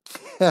train.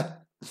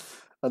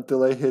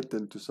 Until I hit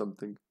into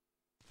something.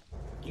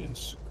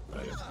 Yes,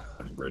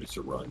 I'm ready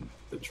to run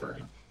the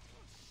train.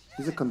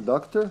 He's a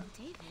conductor?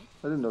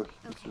 I didn't know.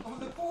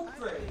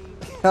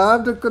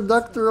 I'm the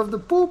conductor of the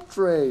poop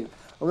train.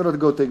 I'm gonna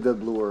go take that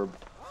blue herb.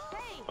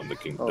 I'm the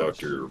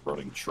conductor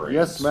running trains.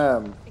 Yes,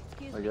 ma'am.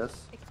 I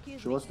guess.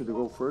 She wants me to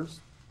go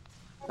first.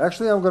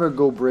 Actually, I'm gonna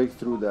go break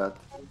through that.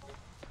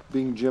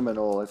 Being Jim and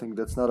all, I think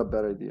that's not a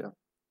bad idea.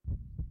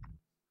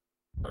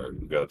 Alright,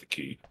 we got the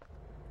key.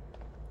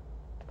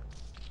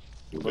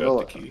 You got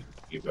the key.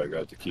 I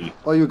got the key.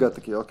 Oh, you got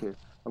the key. Okay.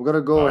 I'm gonna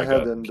go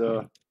ahead and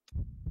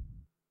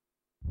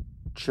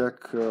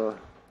check the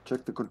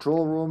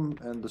control room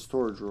and the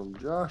storage room,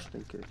 just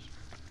in case.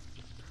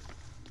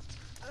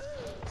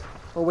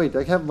 Oh wait,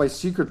 I have my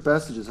secret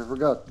passages. I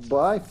forgot.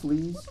 Bye,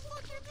 fleas.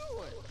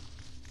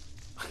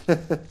 What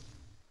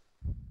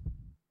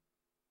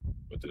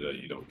did I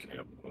eat on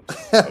camp?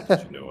 How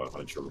did you know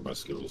I'm sure my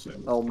skills?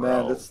 Oh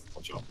man, that's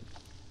the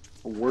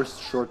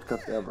worst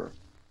shortcut ever.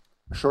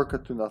 A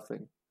shortcut to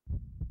nothing.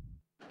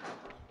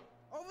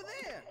 Over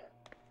there.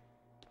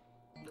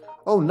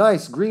 Oh,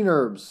 nice green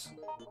herbs.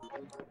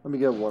 Let me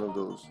get one of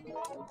those.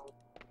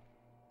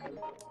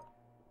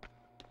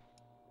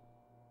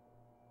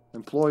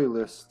 Employee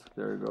list.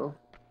 There you go.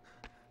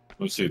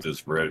 Let's see if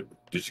this red.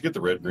 Did you get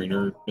the red green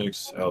herb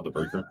mix out of the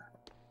breaker?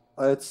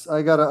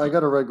 I got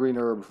a red green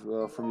herb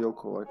from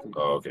Yoko. I think.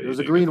 Oh, okay. There's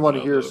a green one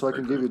here, so I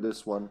can give you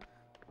this one.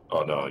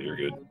 Oh no, you're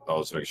good.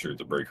 I'll just make sure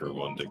the break room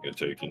one didn't get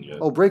taken yet.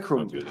 Oh, break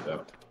room. I'm good at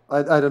that.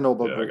 I don't know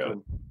about Yeah, break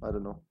room. I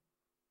don't know.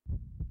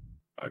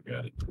 I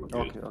got it. We're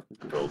Okay, good. okay,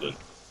 good. Golden.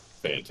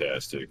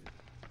 Fantastic.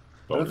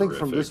 I don't think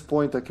from this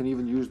point I can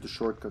even use the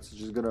shortcuts. It's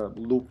just gonna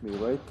loop me,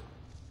 right?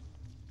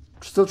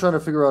 Still trying to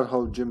figure out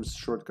how Jim's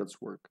shortcuts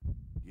work.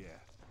 Yeah.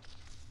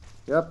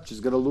 Yep,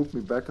 she's gonna loop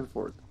me back and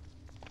forth.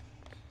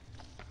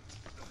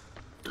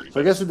 So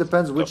I guess it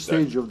depends which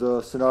stage of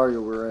the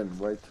scenario we're in,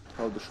 right?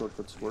 How the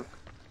shortcuts work.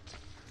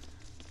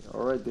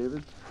 Alright,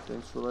 David.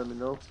 Thanks for letting me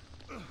know.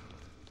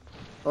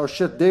 Oh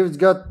shit, David's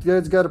got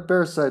a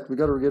parasite. We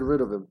gotta get rid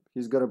of him.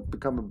 He's gonna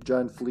become a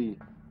giant flea.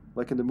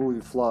 Like in the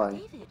movie Fly.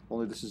 David.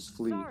 Only this is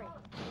flea.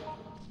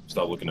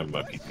 Stop looking at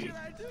my PP.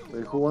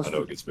 Wait, who wants I know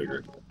to... it gets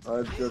bigger.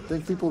 I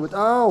think people with...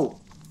 Ow!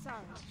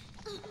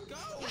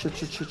 Sorry.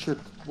 Shit.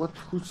 What?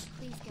 Who's...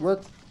 Please go.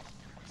 What? Go.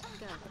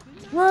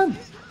 Run!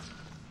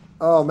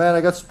 Oh man, I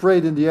got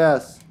sprayed in the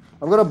ass.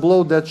 I'm gonna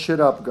blow that shit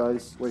up,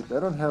 guys. Wait, I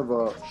don't have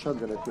a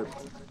shotgun equipped.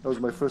 That was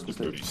my first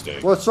mistake. Dirty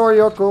stank. Well, sorry,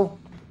 Yoko.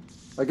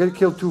 I get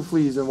killed 2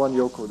 fleas and 1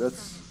 Yoko.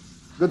 That's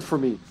good for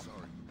me.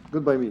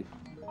 Good by me.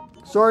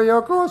 Sorry,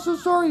 Yoko. I'm so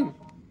sorry.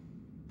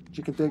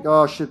 She can take...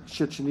 Oh, shit.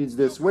 She needs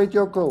this. Wait,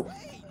 Yoko.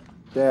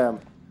 Damn.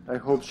 I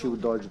hope she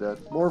would dodge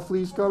that. More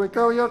fleas coming.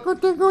 Go, Yoko.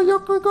 Go,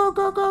 Yoko. Go,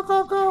 go, go,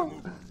 go, go.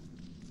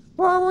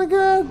 Oh, my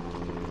God.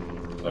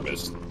 I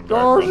missed.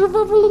 Oh,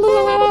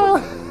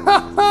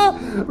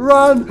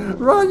 run.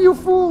 Run, you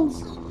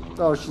fools.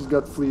 Oh, she's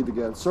got fleed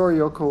again. Sorry,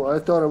 Yoko. I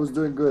thought I was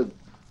doing good.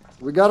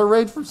 We got a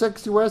raid from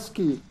Sexy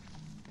Wesky.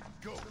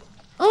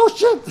 Oh,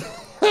 shit.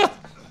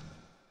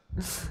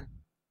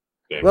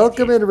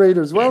 Welcome in,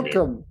 Raiders.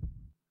 Welcome.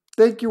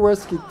 Thank you,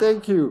 Wesky.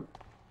 Thank you.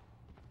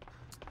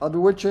 I'll be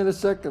with you in a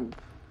second.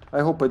 I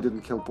hope I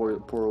didn't kill poor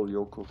old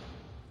Yoko.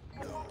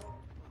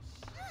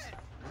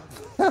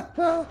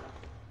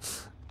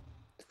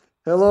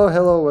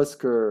 Hello,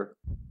 Wesker.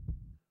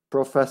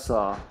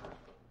 Professor.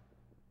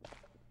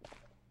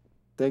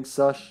 Thanks,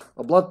 Sash.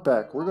 A blood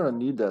pack. We're gonna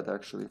need that,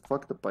 actually.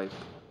 Fuck the pipe.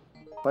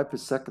 Pipe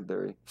is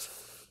secondary.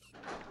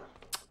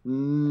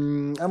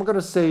 I'm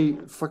gonna say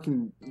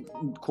fucking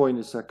coin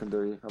is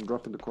secondary. I'm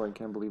dropping the coin.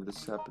 Can't believe this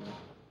is happening.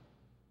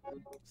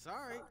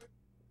 Sorry.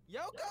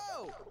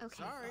 Yoko! Okay.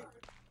 Sorry.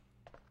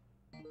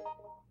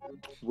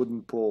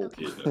 Wooden pole.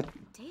 Okay. Yeah,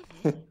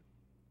 David?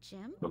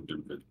 Jim? I'm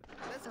doing good.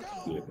 Let's Okay.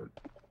 go. Yeah.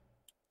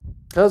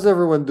 How's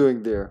everyone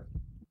doing there?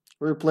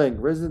 We're playing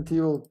Resident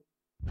Evil.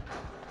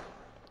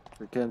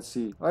 I can't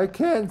see. I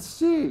can't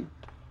see!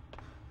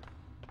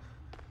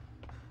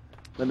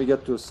 Let me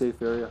get to a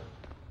safe area.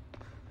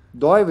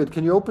 David,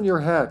 can you open your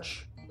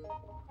hatch?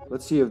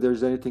 Let's see if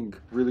there's anything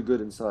really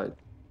good inside.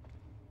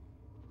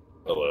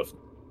 I left.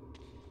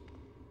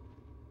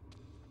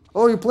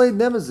 Oh, you played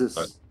Nemesis.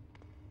 Hi.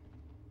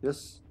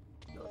 Yes.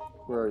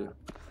 Where are you?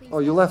 Please Oh,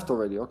 you left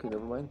already. Okay,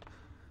 never mind.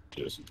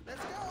 Yes. Let's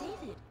go.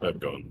 David. I'm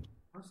gone.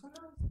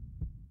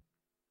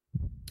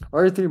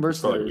 RE3 Probably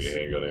Mercenaries. be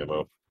handgun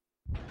ammo.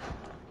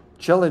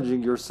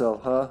 Challenging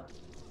yourself, huh?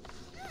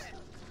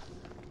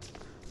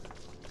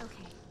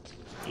 Okay.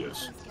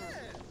 Yes. Let's go.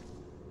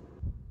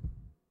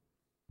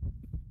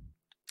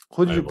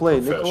 Who did I you am a play,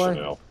 Nikolai?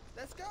 professional.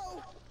 Let's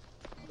go.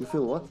 You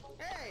feel what?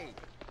 Hey.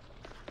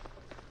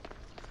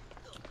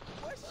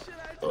 What should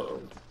I do?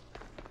 Uh-oh.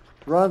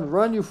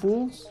 Run, you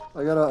fools!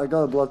 I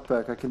got a blood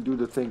pack. I can do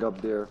the thing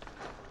up there.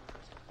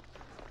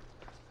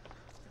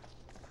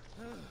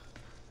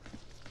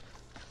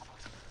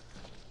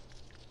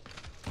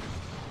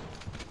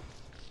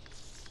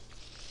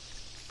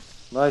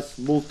 Nice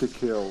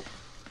multi-kill.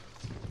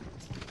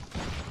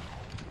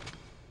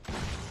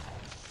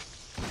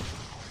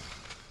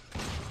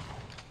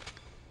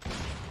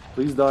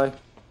 Please die.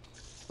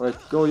 Right,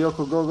 go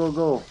Yoko,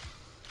 go.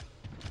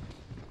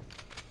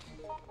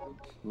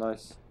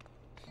 Nice.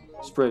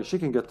 Spray, she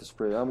can get the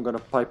spray. I'm gonna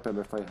pipe him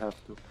if I have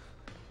to.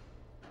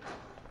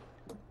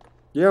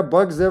 Yeah,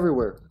 bugs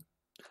everywhere.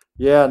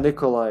 Yeah,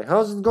 Nikolai.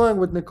 How's it going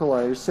with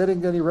Nikolai? Are you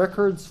setting any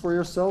records for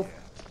yourself?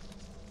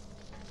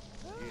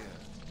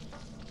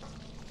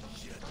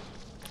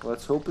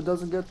 Let's hope it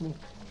doesn't get me.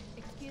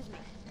 Excuse me.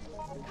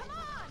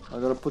 I'm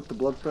gonna put the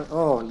blood pack.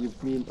 Oh, you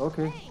mean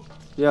okay?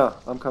 Yeah,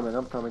 I'm coming.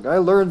 I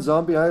learned,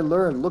 zombie. I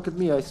learned. Look at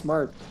me. I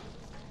smart.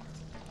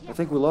 I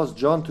think we lost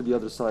John to the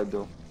other side,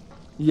 though.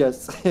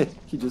 Yes,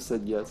 he just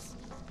said yes.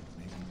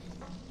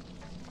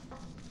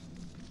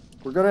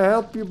 We're gonna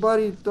help you,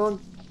 buddy.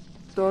 Don't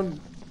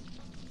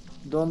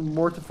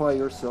mortify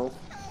yourself.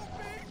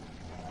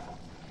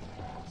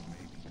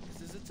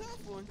 This is a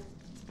tough one.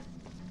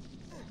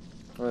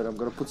 All right, I'm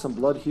gonna put some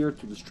blood here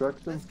to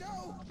distract them. Let's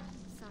go.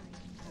 Sorry.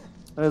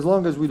 And as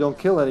long as we don't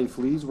kill any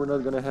fleas, we're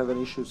not gonna have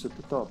any issues at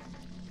the top,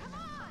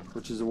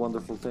 which is a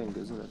wonderful thing,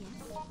 isn't it?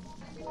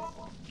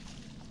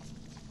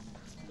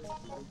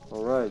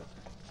 All right.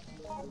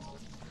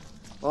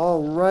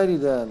 Alrighty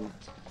then.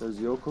 There's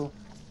Yoko.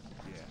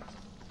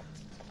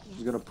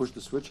 He's gonna push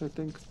the switch, I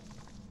think.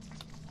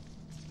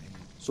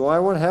 So I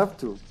won't have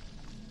to.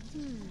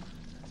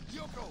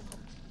 Yoko.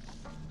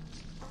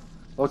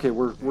 Okay,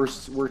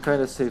 we're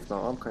kind of safe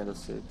now. I'm kind of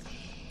safe.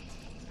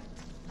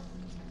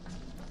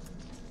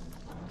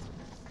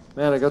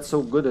 Man, I got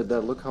so good at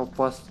that. Look how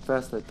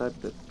fast I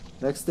typed it.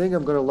 Next thing,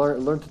 I'm gonna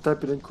learn to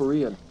type it in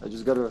Korean. I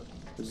just gotta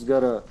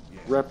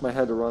wrap my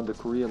head around the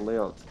Korean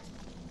layout.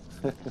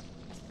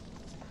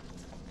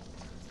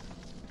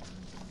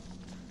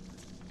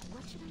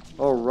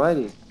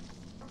 Alrighty.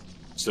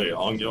 Say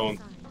Angyong.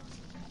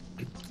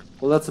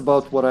 Well, that's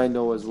about what I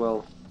know as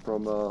well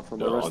from Yeah,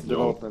 Arrested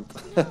no. Development.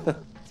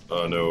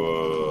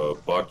 No,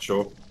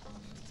 Bakcho.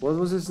 What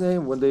was his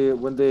name when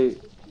they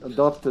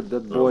adopted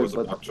that boy? Was it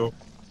But Bakcho?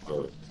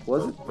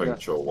 was it? Peng Yeah.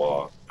 Cho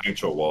Wa. Peng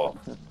Cho Wa.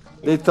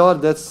 They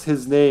thought that's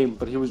his name,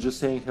 but he was just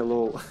saying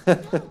hello.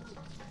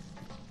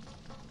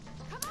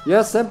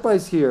 Yeah,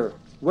 Senpai's here.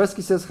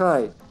 Wesky says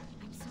hi.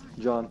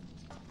 John.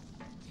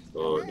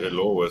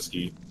 Hello,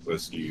 Wesky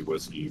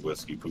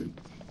Poo.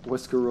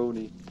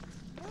 Weskeroni.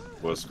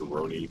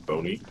 Weskeroni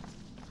Bony.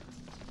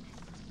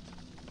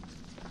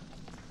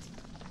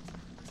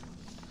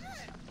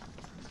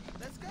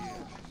 Let's go.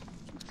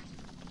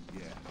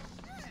 Yeah,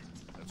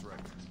 that's right.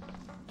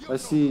 I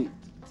see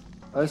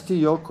I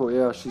see Yoko,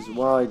 yeah, she's...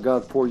 My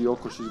god, poor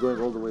Yoko, she's going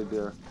all the way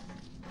there.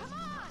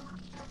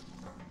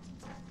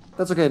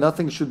 That's okay,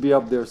 nothing should be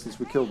up there since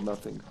we killed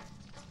nothing.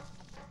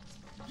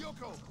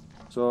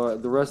 So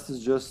the rest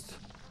is just...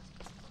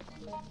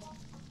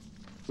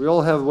 We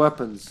all have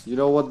weapons. You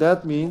know what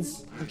that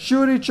means?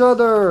 Shoot each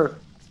other!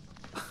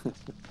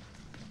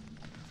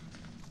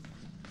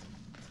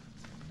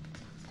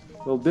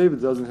 Well,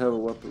 David doesn't have a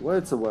weapon. Well,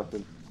 it's a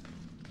weapon.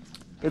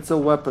 It's a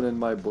weapon in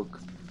my book.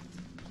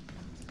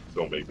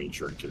 Don't make me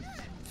drink it.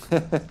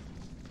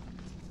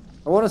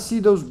 I want to see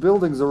those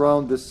buildings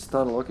around this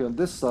tunnel. Okay, on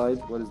this side,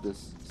 what is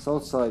this?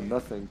 South side,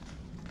 nothing.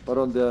 But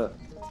on the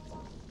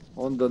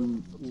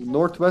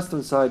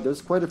northwestern side,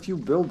 there's quite a few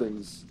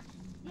buildings.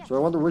 So I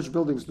wonder which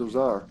buildings those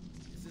are.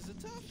 This is a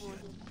tough one.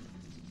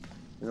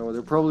 You know,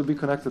 they'll probably be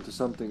connected to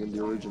something in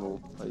the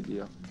original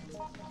idea.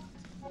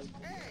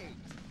 Hey!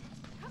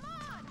 Come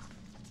on!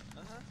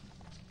 Uh-huh.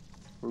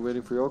 We're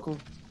waiting for Yoko.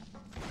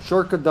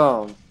 Shortcut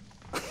down.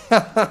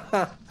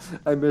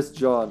 I missed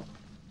John.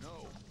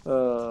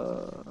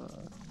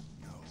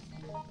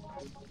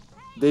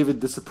 David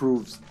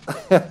disapproves.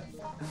 Hey,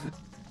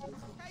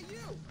 you!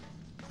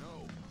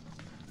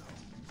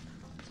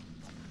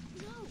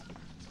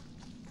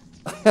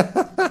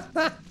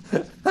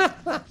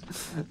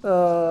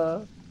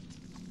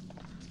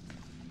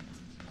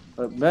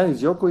 Man,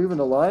 is Yoko even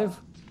alive?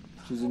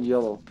 She's in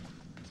yellow.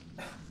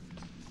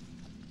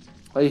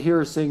 I hear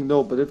her saying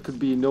no, but it could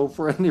be no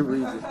for any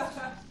reason.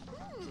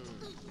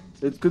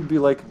 It could be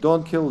like,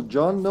 don't kill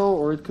John, no,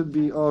 or it could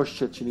be, oh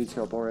shit, she needs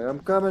help. Alright, I'm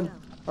coming,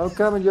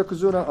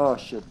 Yokozuna. Oh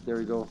shit, there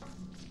we go.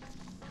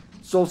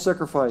 Soul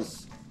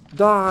sacrifice.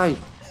 Die!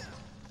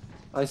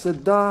 I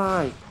said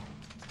die!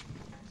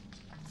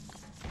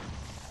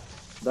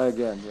 Die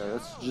again, yeah,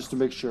 that's just to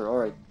make sure.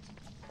 Alright.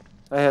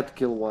 I had to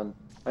kill one.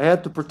 I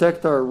had to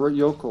protect our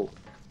Yoko.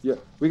 Yeah,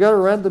 we got a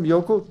random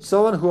Yoko,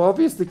 someone who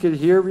obviously can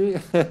hear me.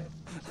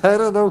 I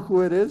don't know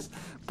who it is,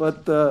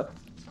 but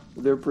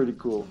they're pretty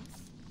cool.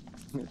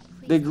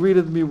 They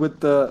greeted me with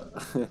the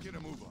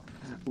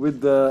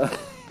with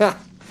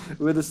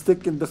a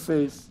stick in the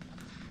face.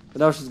 And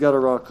now she's got a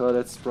rock. Oh,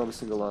 that's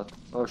promising a lot.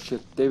 Oh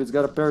shit, David's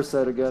got a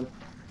parasite again.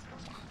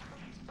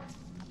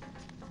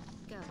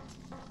 Go.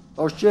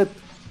 Oh shit.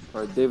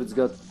 Alright, David's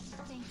got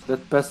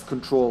that pest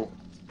control.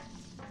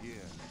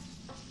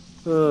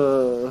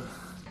 Oh,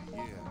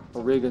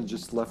 Reagan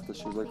just left us.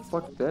 She was like,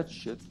 fuck that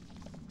shit.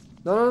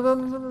 No, I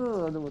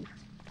don't want...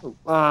 Oh.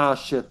 Ah,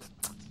 shit.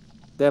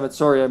 Damn it,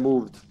 sorry I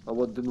moved. I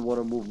didn't want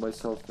to move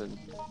myself in.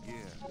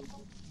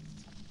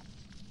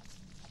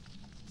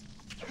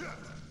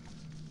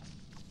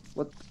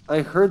 What?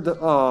 I heard the...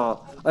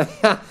 Oh,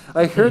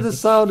 I heard the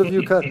sound of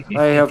you cut...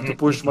 I have to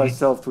push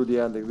myself through the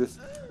ending. This...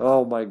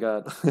 Oh my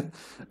god.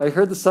 I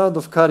heard the sound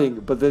of cutting,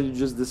 but then you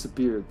just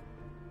disappeared.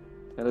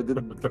 And I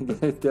didn't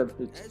get any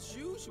damage. As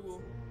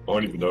usual. I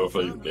don't even know if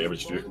I even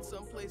damaged you.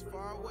 Someplace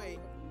far away.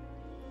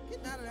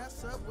 Getting out of that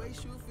subway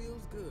sure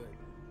feels good.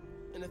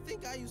 And I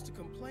think I used to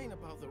complain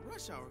about the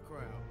rush hour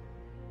crowd.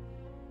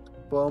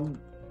 Bum,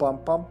 bum,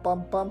 bum,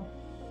 bum, bum.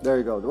 There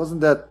you go.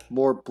 Wasn't that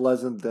more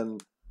pleasant than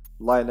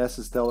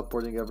lionesses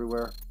teleporting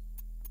everywhere?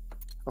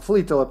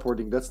 Fully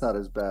teleporting, that's not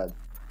as bad.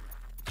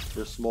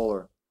 They're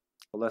smaller,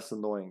 less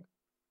annoying.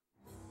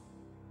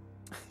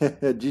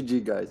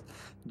 GG, guys.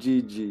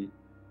 GG.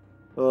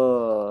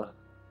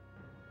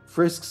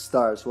 Frisk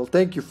Stars. Well,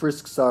 thank you,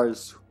 Frisk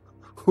Stars,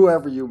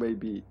 whoever you may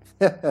be.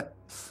 That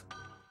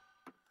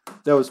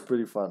was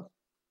pretty fun.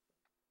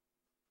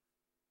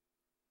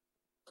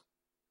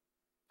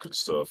 Good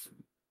stuff.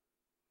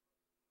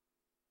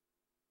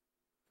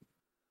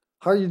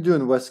 How are you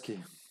doing, Wesky?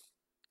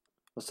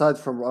 Aside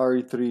from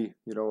RE3,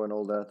 you know, and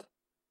all that.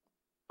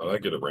 I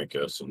get a rank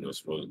S on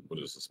this. What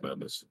is this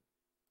madness?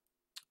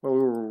 Well, we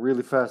were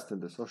really fast in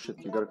this. Oh shit,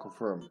 you gotta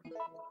confirm.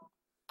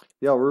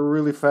 Yeah, we're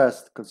really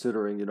fast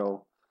considering, you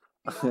know,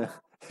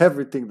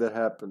 everything that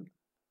happened.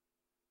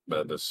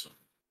 Madness.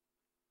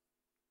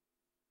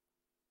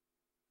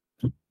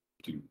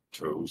 Do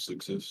toes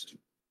exist?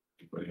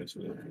 Anybody answer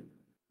that?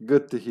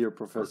 Good to hear,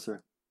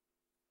 Professor.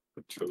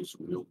 Are toes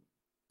real?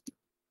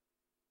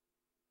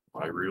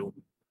 Am I real?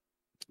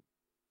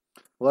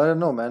 Well, I don't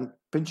know, man.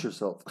 Pinch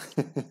yourself.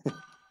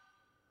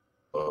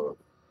 I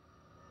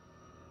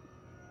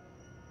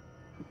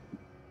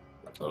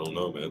don't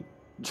know, man.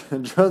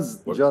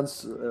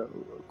 John's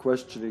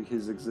questioning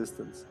his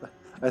existence.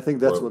 I think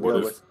that's what that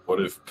was.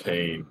 What if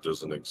pain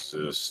doesn't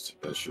exist?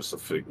 It's just a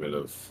figment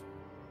of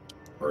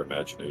our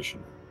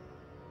imagination.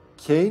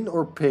 Cain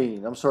or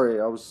Pain? I'm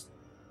sorry, I was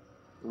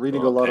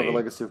reading a lot of A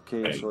Legacy of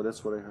Cain, so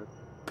that's what I heard.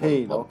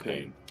 Pain, okay.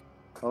 Pain.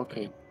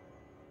 Okay.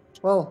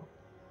 Well,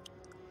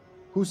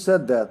 who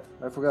said that?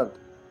 I forgot.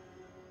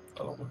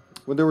 I don't know.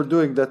 When they were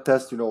doing that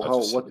test, you know,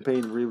 what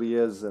pain really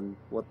is and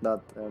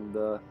whatnot,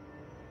 and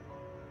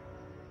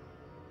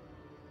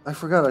I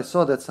forgot, I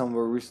saw that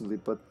somewhere recently,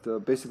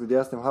 but basically they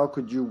asked him, how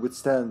could you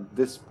withstand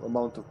this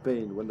amount of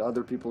pain when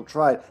other people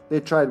tried? They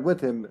tried with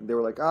him, and they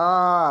were like,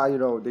 you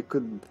know, they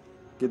couldn't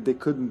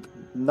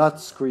not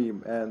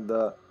scream, and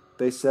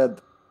they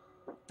said,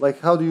 Like,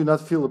 how do you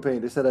not feel the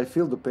pain? They said, I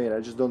feel the pain, I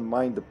just don't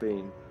mind the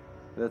pain.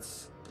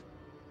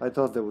 I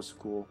thought that was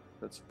cool.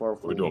 That's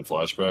powerful. We're doing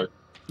flashback?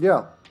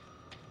 Yeah.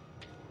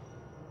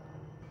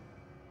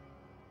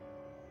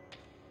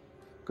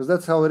 Because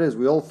that's how it is.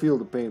 We all feel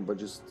the pain, but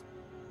just...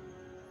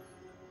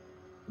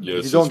 Yes,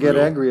 if you don't get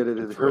real. angry at it,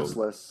 it It's hurts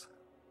real. less.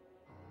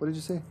 What did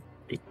you say?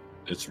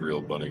 It's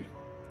real, buddy.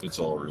 It's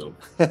all real.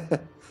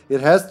 It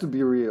has to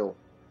be real.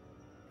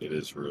 It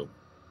is real.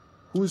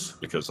 Who's...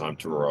 Because I'm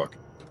Turok.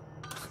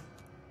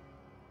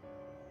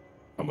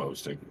 I'm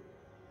hosting.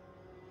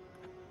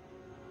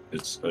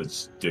 It's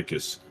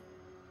Dickus.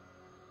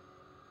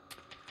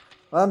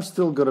 I'm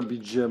still gonna be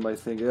Jim, I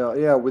think.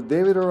 Yeah, with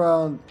David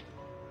around,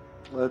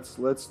 let's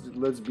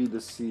be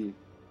the C.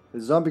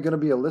 Is Zombie gonna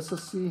be Alyssa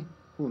C?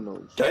 Who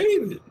knows?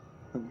 David!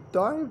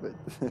 David!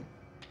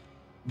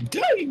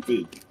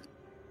 David!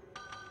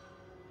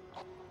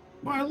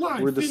 My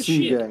life We're the is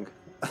C shit. gang.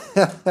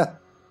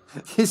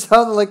 He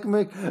sounded like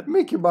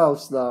Mickey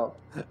Mouse now.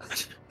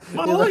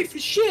 My life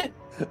is shit!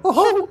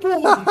 Oh boy!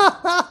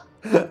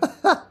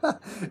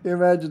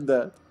 Imagine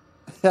that.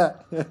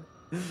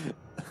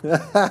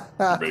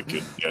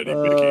 Making Daddy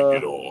Mickey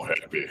get all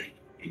happy.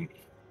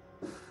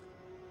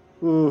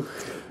 Ooh.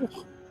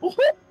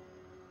 What?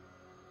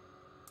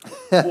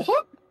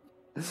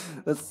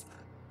 That's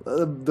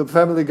the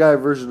Family Guy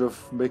version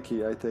of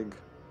Mickey, I think.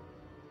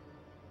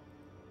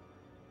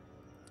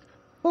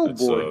 Oh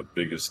It's boy.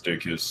 biggest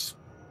Dickus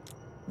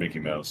Mickey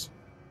Mouse.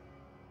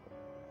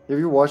 Have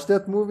you watched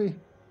that movie?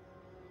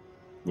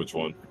 Which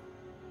one?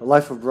 The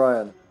Life of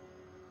Brian.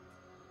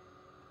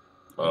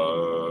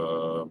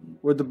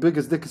 Where the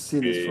biggest Dickus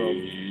scene is from.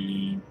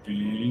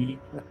 Baby.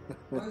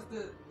 Where's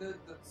the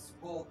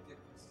small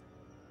Dickus?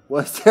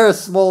 Was there a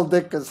small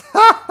Dickus?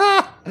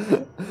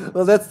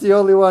 Well, that's the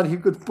only one he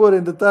could put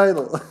in the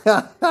title.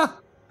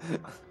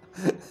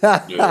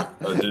 Yeah,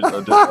 I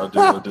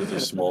did the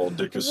small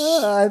Dickus.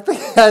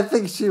 I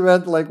think she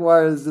meant like,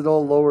 why is it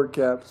all lower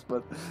caps?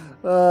 But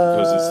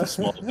Because it's the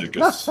small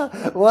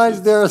Dickus. why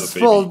is there a It's the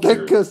small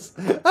baby gear. Dickus?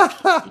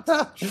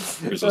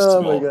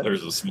 Oh my God.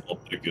 There's a small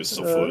Dickus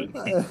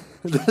afoot.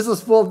 There's a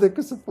small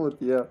Dickus afoot.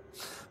 Yeah.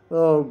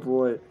 Oh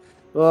boy.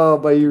 Oh,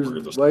 my ears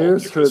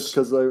hurt Dickus.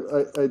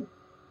 because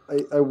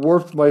I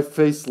warped my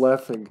face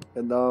laughing,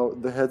 and now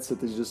the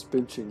headset is just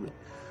pinching me.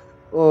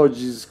 Oh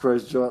Jesus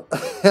Christ, John.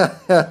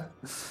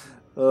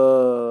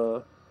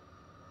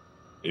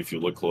 If you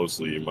look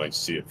closely, you might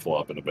see it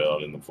flopping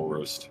about in the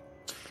forest.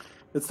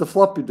 It's the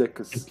floppy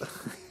Dickus.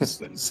 It's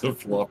a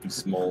floppy,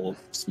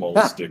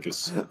 smallest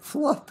Dickus.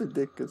 Floppy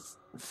Dickus.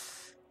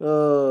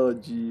 Oh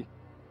gee.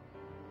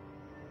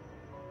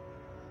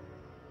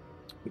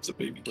 It's a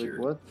baby Wait,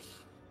 carrot. what?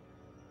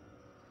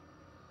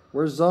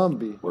 Where's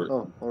Zombie? Where-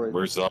 Oh, alright.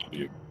 Where's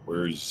Zombie?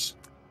 Where's...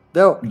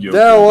 That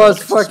Yo, was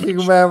Dickus fucking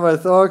Switch.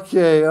 Mammoth.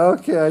 Okay,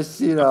 I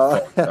see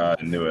now. I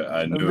knew it.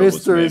 I The knew it was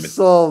mystery Mammoth.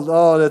 solved.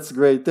 Oh, that's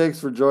great. Thanks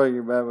for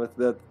joining, Mammoth.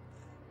 That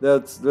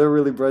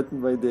really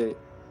brightened my day.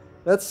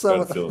 That's Got some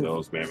a feeling that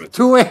was Mammoth.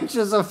 2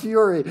 inches of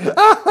fury. 2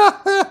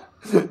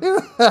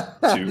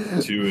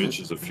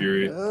 inches of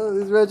fury,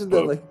 Imagine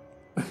that, like.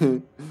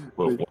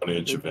 but 1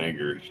 inch of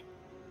anger.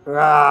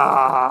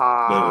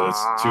 Ah! No,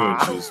 that's 2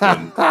 inches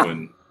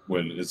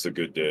when it's a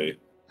good day.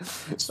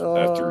 It's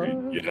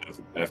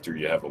after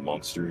you have a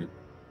monster,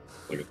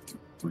 like a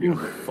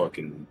 300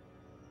 fucking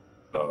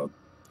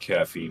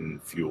caffeine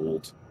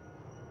fueled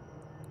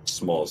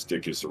smallest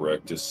Dickus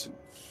erectus.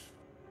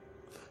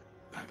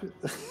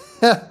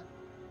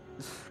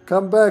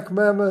 Come back,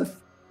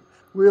 Mammoth.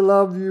 We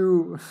love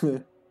you.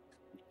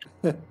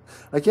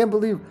 I can't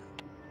believe.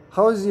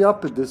 How is he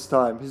up at this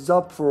time? He's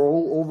up for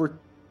over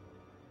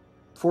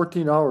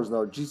 14 hours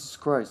now. Jesus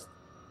Christ.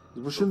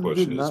 Shouldn't we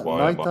question do is, why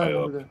am I nighttime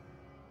over up? there?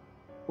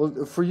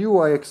 Well, for you,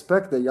 I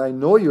expect that. I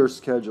know your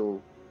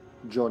schedule,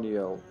 Johnny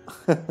L.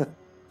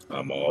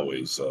 I'm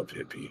always up,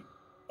 hippie.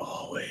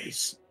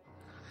 Always.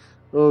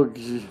 Oh,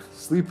 gee.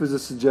 Sleep is a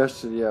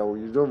suggestion. Yeah, well,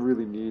 you don't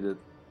really need it.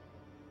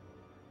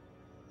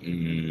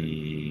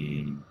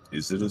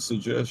 Is it a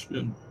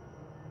suggestion?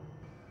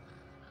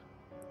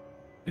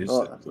 Is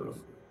Uh, it though?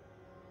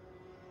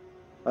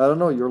 I don't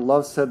know. Your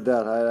love said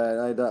that.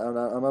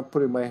 I'm not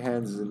putting my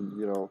hands in,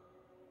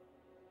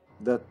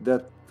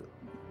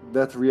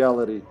 that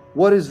reality.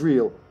 What is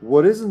real?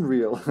 What isn't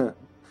real?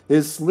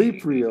 Is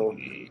sleep real?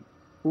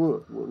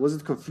 Who was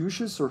it?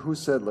 Confucius or who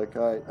said like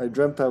I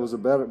dreamt I was a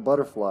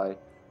butterfly,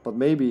 but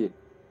maybe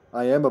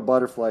I am a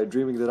butterfly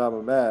dreaming that I'm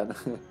a man.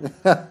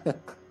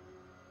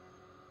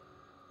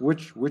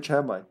 Which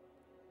am I?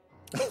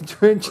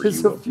 2 Are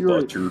inches you a of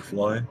fury.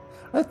 butterfly?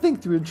 I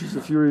think 2 inches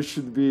of fury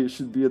should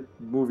be a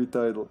movie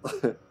title.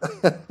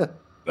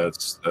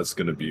 That's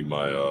gonna be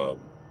my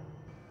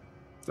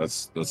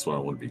that's what I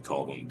want to be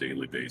called on a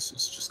daily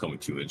basis. Just call me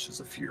 2 inches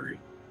of fury.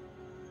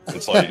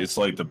 It's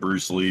like the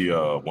Bruce Lee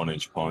 1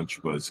 inch punch,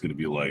 but it's gonna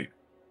be like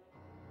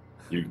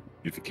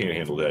if you can't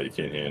handle that, you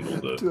can't handle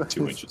the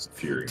 2 inches of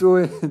fury.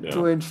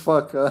 2 inch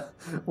fuck.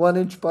 1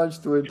 inch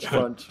punch, 2 inch Yeah.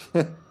 punch.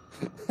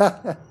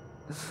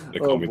 They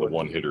call Oh, me boy. the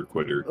one hitter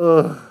quitter.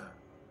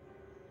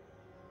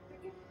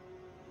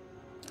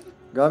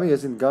 Gummy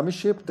as in gummy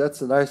ship?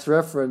 That's a nice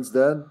reference,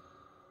 Dan.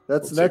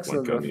 That's We'll an take my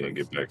excellent gummy and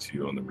reference. get back to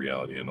you on the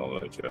reality and all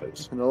that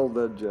jazz. And all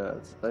that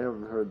jazz. I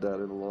haven't heard that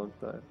in a long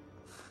time.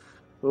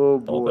 Oh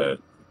boy.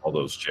 All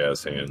those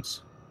jazz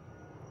hands.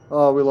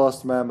 Oh, we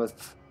lost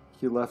Mammoth.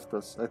 He left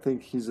us. I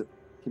think he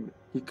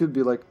could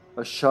be like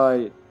a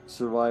shy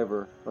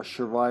survivor, a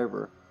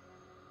survivor.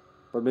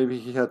 But maybe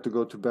he had to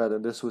go to bed,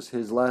 and this was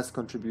his last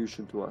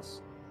contribution to us.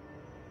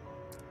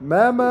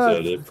 Mammoth!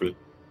 Is that it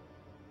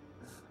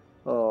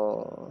for?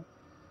 Oh.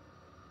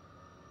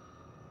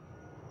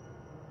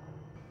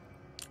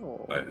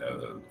 Oh. I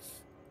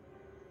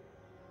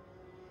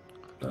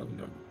don't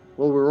know.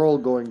 Well, we're all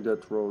going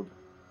that road.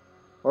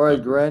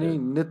 Alright, Granny,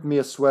 knit me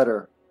a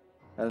sweater.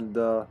 And,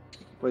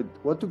 wait,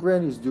 what do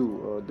grannies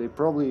do? They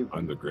probably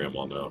I'm the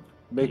grandma now.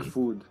 make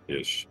food.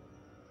 Ish.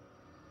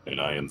 And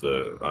I am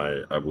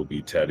I will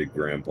be tatted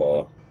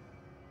grandpa.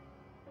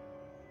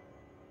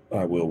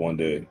 I will one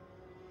day.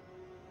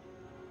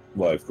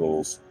 Life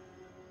goals.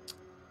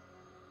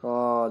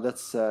 Oh,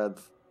 that's sad.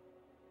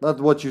 Not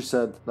what you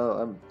said. No,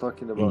 I'm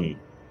talking about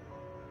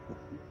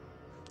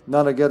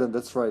Nanageddon,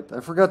 that's right. I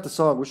forgot the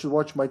song. We should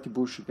watch Mighty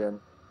Boosh again.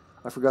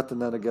 I forgot the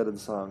Nanageddon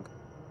song.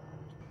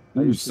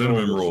 Ooh,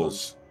 cinnamon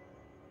rolls.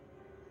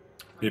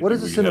 What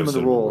is a cinnamon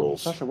roll?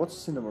 Rolls. Sasha, what's a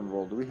cinnamon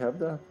roll? Do we have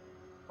that?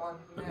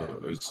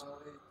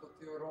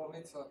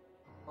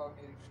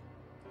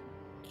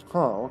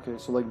 Huh, okay.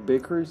 So like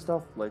bakery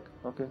stuff? Like,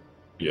 okay.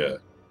 Yeah,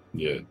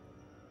 yeah.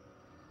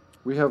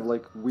 We have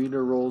like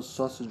wiener rolls,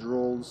 sausage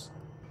rolls.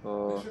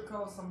 We should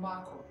call some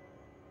mako.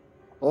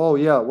 Oh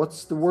yeah,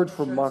 what's the word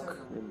for muck?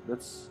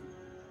 That's...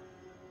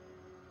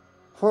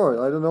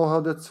 I don't know how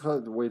that's...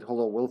 Wait, hold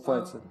on, we'll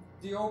find some.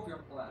 The opium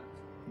plant.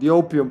 The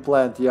opium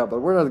plant, yeah, but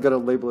we're not gonna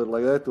label it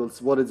like that.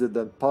 What is it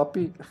then?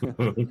 Poppy?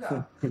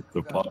 Yeah.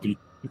 The poppy.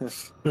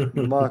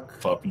 Muck.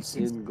 Poppy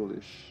season.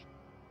 English.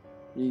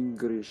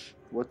 English.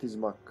 What is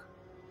muck?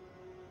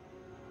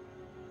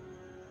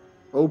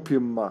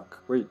 Opium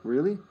muck. Wait,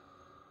 really?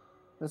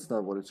 That's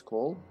not what it's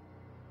called.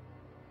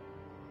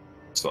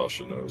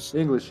 Sasha knows.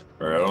 English.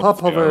 All right, I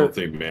Top of don't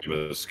think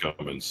Mammoth is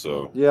coming,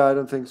 so Yeah, I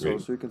don't think so.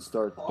 Great. So we can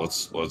start.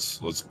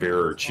 let's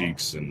bare our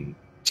cheeks and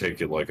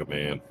take it like a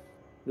man.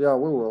 Yeah,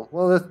 we will.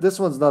 Well, this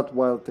one's not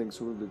Wild Thing,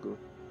 so we'll do good.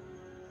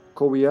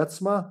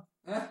 Kowiecma?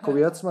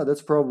 Kowiecma?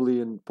 That's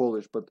probably in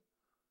Polish, but...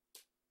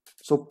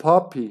 So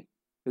Poppy.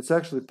 It's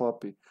actually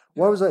Poppy.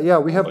 Why was that? Yeah,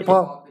 we have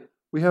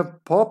We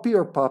have Poppy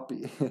or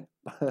Poppy?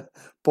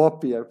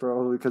 Poppy, I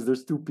probably, because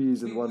there's two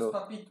P's in one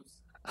O.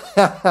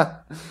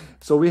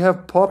 So we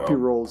have Poppy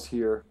rolls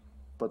here,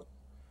 but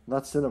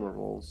not cinnamon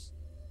rolls.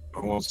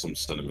 I want some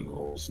cinnamon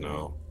rolls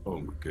now. Oh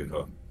my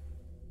god.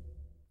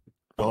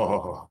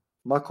 Oh,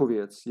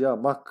 Makowiec, yeah,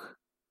 Muck.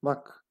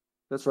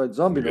 That's right,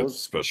 Zombie we got a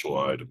knows. special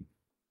item.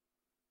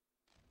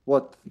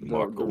 What? The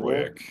roll?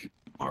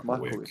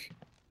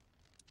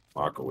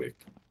 Makowik.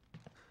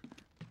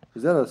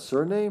 Is that a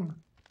surname?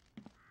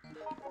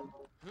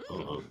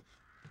 Uh-huh.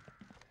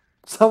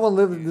 Someone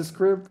lived in this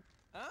crib?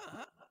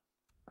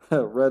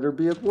 Rather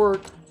be at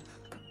work.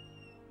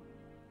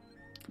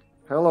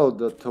 Hello,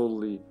 the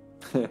totally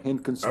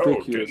inconspicuous.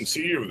 Oh, didn't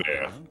see you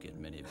there, Don't get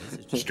many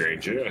visitors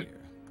stranger. around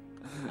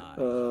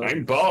here.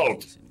 I'm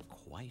bald. He's in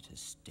quite a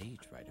state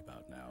right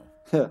about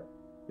now.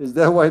 Is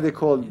that why they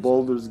call it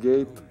Baldur's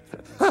Gate?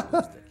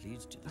 That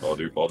leads to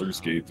the Baldur's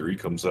Gate 3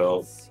 comes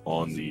out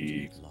on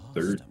the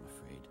 3rd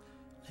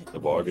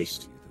of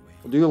August.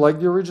 Do you like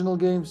the original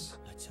games?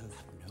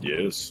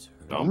 Yes.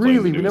 Now I'm Really?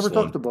 playing the We never newest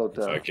talked one. about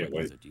that. I can't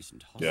wait.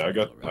 Yeah,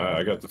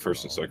 I got the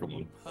first and second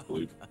one, I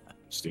believe.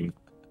 Steam.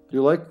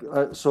 You like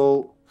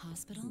so?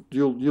 Hospital?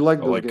 You like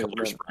I those like games? Color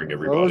Man. Spring, I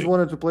always everybody.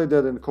 wanted to play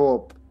that in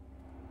co-op,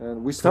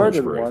 and we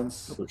started Color Spray.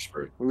 once. Color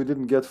Spray. We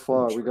didn't get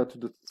far. We got to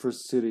the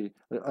first city.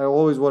 I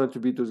always wanted to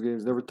beat those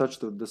games. Never touched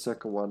the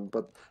second one,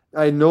 but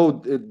I know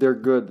they're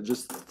good.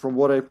 Just from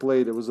what I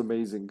played, it was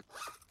amazing.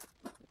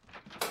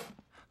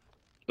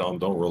 Dom,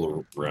 don't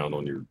roll around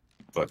on your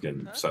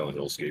fucking Silent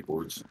Hill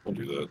skateboards. Don't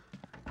do that.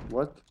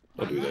 What?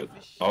 Don't do that.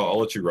 I'll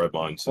let you ride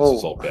mine since Oh.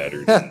 it's all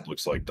battered and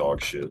looks like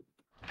dog shit.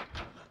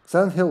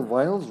 Silent Hill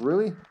vinyls,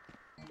 really?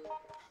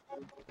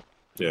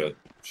 Yeah,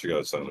 she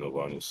got Silent Hill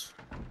vinyls.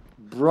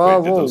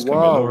 Bravo! those come in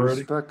Wow, already?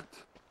 respect.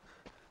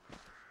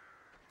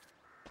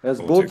 As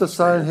I'll both take a this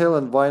Silent right Hill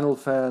and vinyl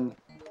fan,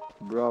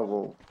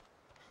 bravo.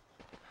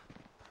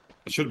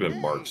 It should have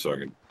been Mark so I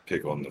could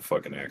pick on the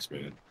fucking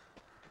Axeman.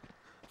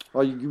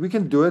 Oh, we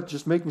can do it.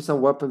 Just make me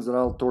some weapons and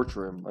I'll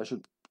torture him. I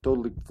should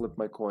totally flip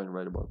my coin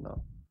right about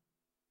now.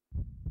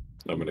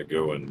 I'm gonna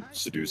go and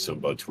seduce him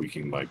by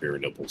tweaking my bare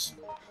nipples.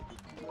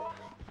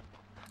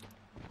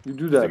 You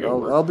do that. Think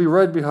it'll work. I'll be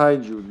right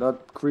behind you.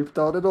 Not creeped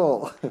out at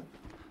all.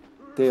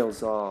 Tails,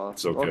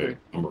 It's okay.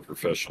 I'm a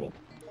professional.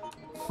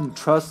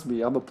 Trust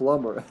me, I'm a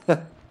plumber.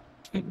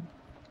 I'm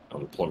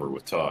a plumber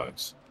with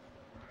ties.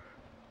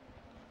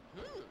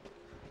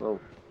 Well,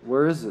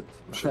 where is it?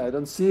 I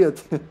don't see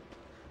it.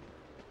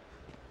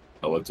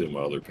 I left it in my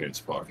other pants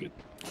pocket.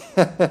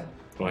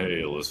 Oh,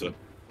 hey, Alyssa.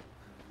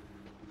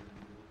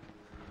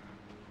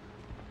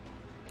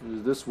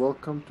 Is this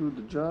welcome to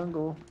the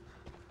jungle?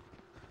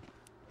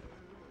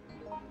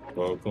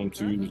 Welcome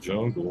to the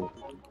jungle.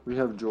 We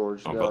have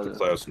George. I'm about to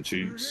clap some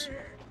cheeks.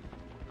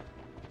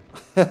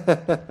 I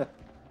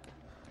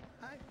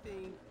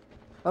think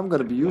I'm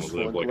gonna be Wanna useful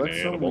live and like an collect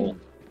some animal. weed.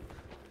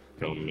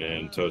 Come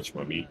and touch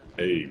my meat.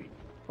 Hey.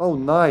 Oh,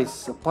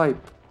 nice! A pipe.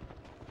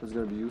 That's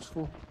gonna be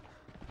useful.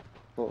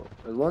 Oh,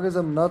 as long as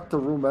I'm not the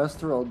room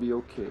master, I'll be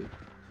okay.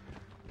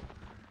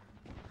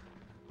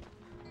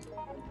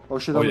 Oh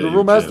shit, I'm yeah, the you're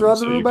room master, Jim, I'm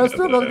so the you room can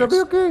master, have I'm that gonna be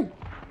axe. okay!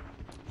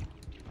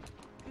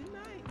 good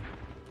night.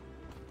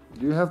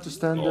 Do you have to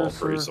stand there, Oh,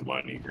 sir? praise the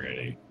mighty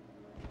granny.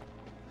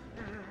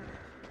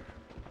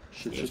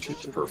 Shit, It's shit, shit,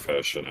 just shit.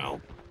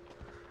 professional.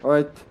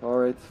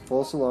 Alright.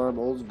 False alarm,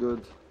 all's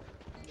good.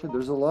 Shit,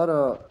 there's a lot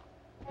of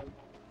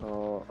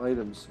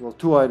items. Well,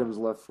 2 items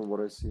left from what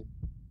I see.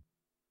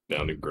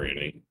 Down to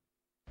granny.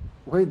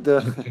 Wait,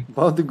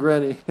 about the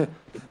granny.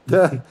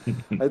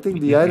 I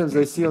think the items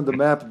I see on the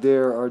map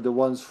there are the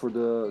ones for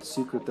the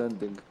secret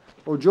ending.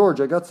 Oh,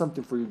 George, I got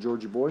something for you,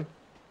 Georgie boy.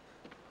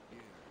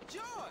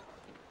 George!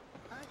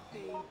 I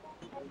think.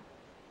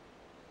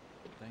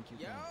 Thank you.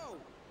 Yo!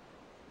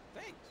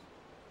 Thanks.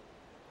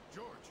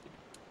 George.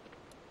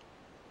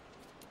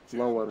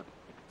 Flower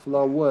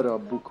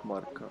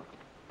bookmarker.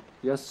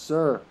 Yes,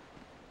 sir.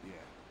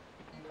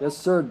 Yes,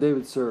 sir,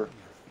 David, sir.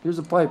 Here's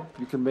a pipe.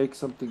 You can make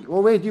something. Oh,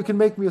 wait, you can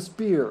make me a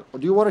spear. Or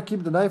do you want to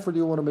keep the knife or do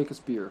you want to make a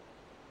spear?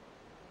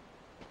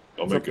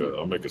 I'll make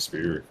a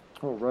spear.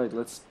 All right,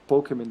 let's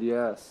poke him in the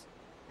ass.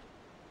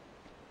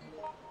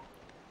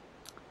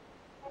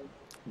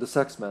 The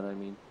sex man, I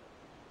mean.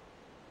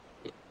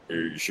 Are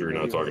you sure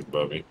you're not talking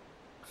about me?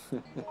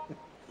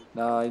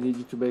 Nah, I need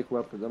you to make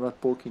weapons. I'm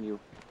not poking you.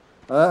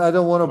 I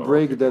don't want to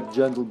break that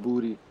gentle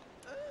booty.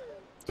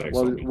 Thanks,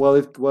 Well,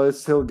 it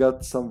still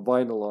got some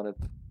vinyl on it.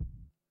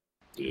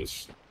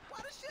 Yes. Why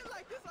does shit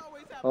like this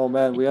always happen? Oh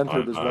man, we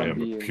entered this I one am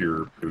being. a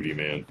pure booty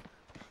man.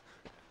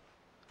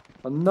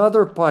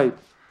 Another pipe.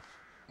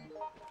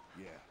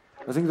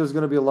 I think there's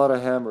gonna be a lot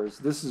of hammers.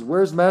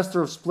 Where's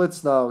Master of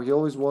Splits now? He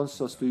always wants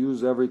us to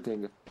use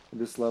everything in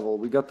this level.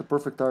 We got the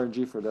perfect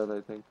RNG for that, I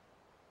think.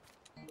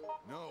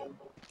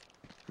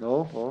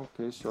 No? Oh,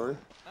 okay, sorry.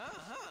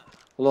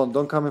 Hold on,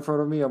 don't come in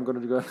front of me. I'm gonna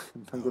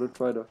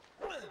try to.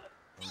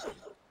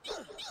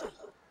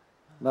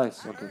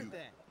 Nice, okay.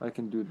 I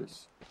can do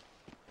this.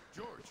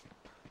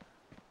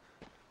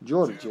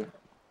 George. Yeah.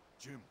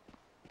 Jim.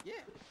 Yeah.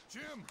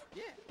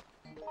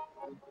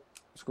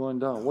 What's going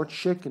down? What's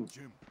shaking?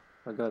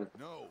 I got it.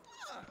 No.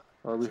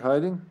 Are we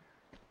hiding?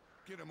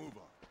 Get a move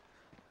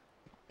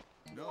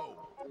on. No.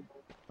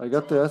 I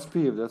got the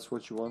SP if that's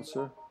what you want,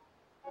 sir.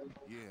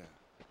 Yeah.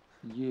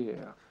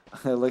 Yeah.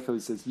 I like how he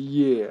says,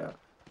 yeah.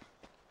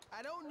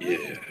 I don't know.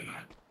 Yeah.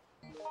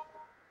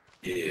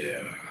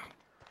 Yeah.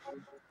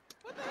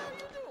 What the hell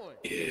are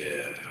you doing?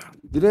 Yeah.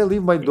 Did I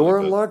leave my door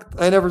unlocked?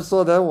 I never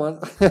saw that one.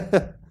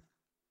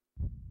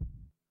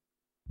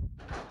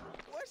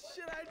 What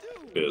should I do?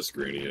 Best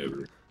granny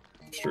ever.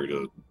 Straight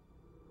up.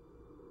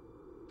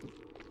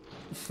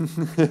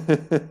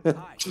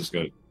 She's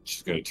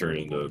gonna turn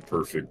into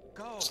perfect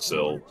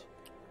cell.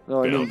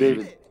 No, I mean Bounty.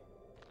 David.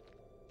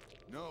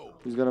 No.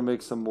 He's gonna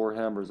make some more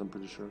hammers, I'm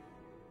pretty sure.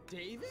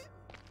 David?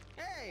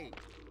 Hey!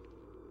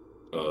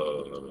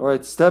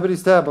 Alright, stabbity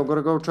stab. I'm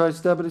gonna go try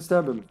stabbity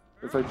stab him.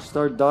 If I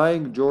start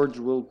dying, George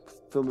will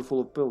fill me full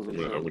of pills. I'm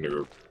sure. I'm gonna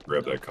go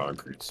grab that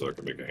concrete so I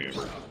can make a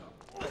hammer.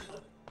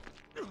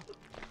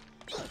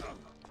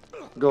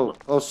 Go.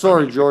 Oh,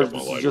 sorry, pick George. up my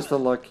This is lighter. just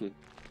unlucky.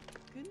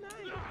 Good night.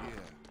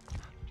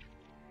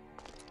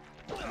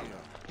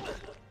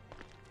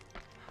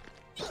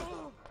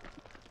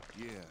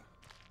 Yeah.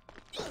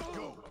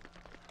 Go.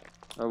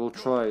 I will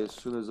try as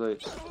soon as I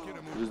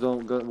just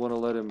don't want to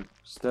let him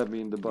stab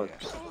me in the butt.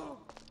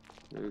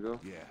 There you go.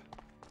 Yeah.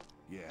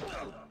 Yeah.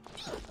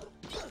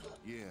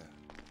 Yeah.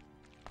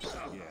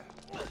 Yeah.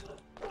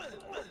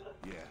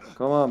 Yeah.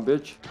 Come on,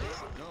 bitch.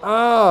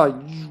 Ah,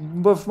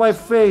 with my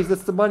face.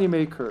 That's the money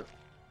maker.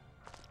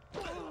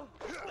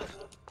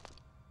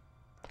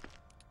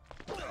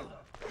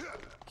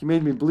 He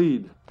made me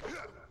bleed.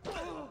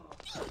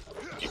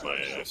 Eat my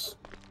ass.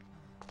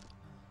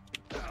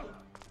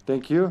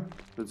 Thank you.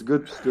 That's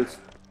good. That's...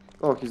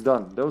 Oh, he's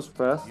done. That was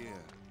fast. Yeah.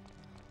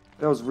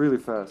 That was really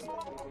fast. I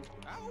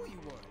owe you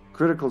one.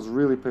 Criticals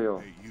really pay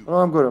off. Oh,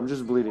 I'm good. I'm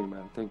just bleeding,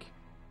 man. Thank you.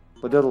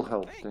 But that'll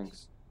help.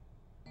 Thanks.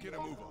 Get a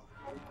move on.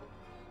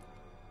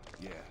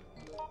 Yeah.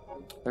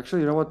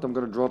 Actually, you know what? I'm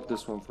gonna drop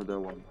this one for that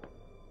one.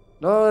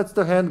 No, that's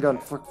the handgun.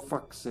 For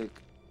fuck's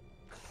sake.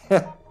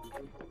 Yeah.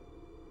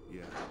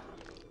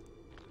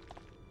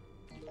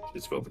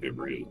 It's about to get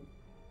real.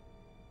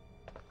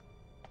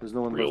 There's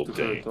no one Real left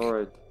to hurt. dank.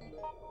 Alright.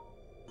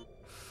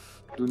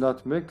 Do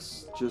not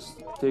mix.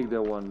 Just take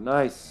that one.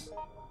 Nice.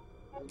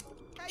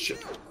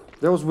 Shit.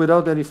 That was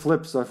without any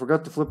flips. I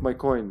forgot to flip my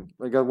coin.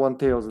 I got 1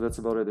 tails and that's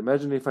about it.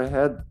 Imagine if I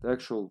had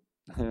actual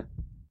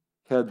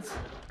heads.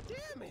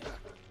 Damn it.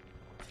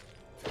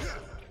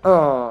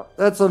 Oh,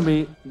 that's on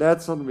me.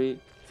 That's on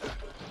me.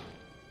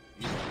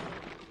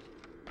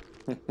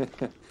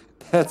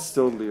 That's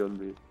totally on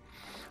me.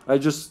 I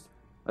just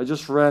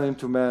ran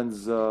into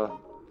man's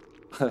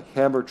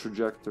Hammer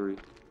trajectory.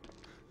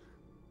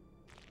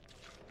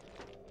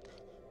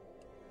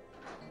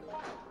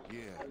 Yeah.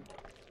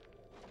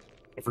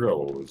 I forgot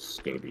what was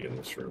gonna be in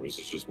this room. Is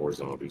this just more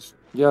zombies?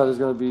 Yeah, there's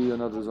gonna be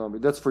another zombie.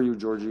 That's for you,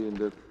 Georgie, in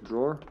the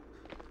drawer.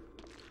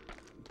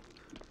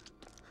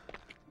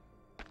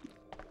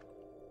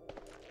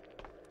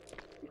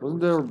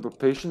 Wasn't there a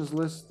patience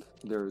list?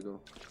 There we go.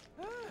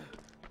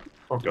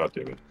 Oh god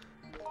damn it.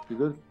 You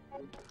good?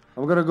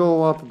 I'm gonna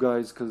go up,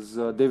 guys, because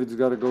David's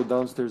gotta go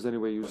downstairs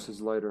anyway, use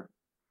his lighter.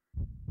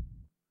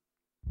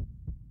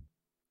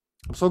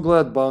 I'm so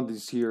glad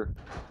Bounty's here.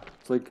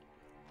 It's like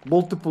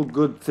multiple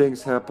good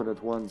things happen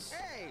at once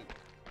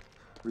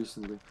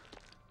recently.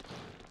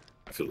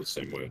 I feel the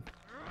same way.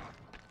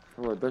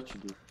 Oh, I bet you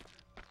do.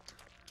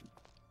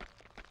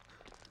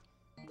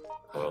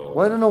 Well,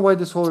 I don't know why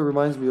this hallway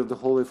reminds me of the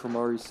hallway from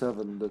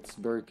RE7 that's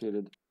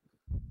barricaded.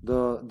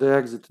 The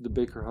exit to the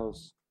Baker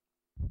house.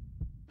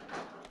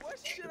 What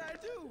should I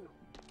do?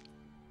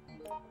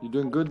 You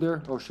doing good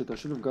there? Oh shit, I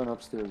should have gone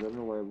upstairs. I don't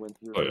know why I went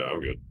here. Oh yeah,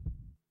 I'm good.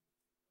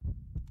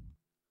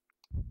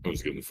 I'm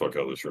just getting the fuck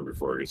out of this room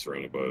before I get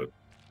surrounded by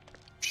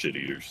shit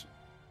eaters.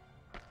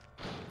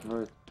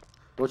 Alright.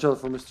 Watch out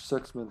for Mr.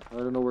 Sexman. I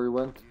don't know where he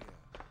went.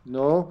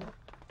 No?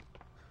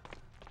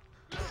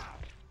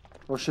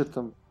 Oh shit,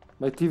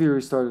 my TV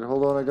restarted.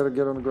 Hold on, I gotta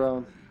get on the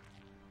ground.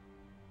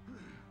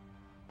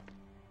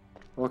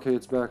 Okay,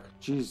 it's back.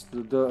 Jeez,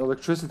 the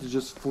electricity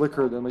just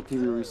flickered and my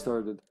TV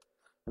restarted.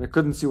 And I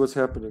couldn't see what's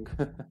happening.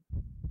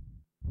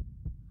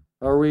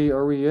 Are we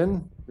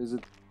in? Is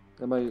it...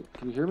 can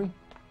you hear me?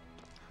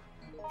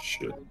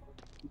 Shit.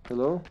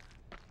 Hello?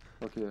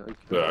 Okay,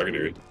 Yeah, I can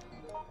hear you.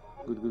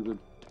 Good.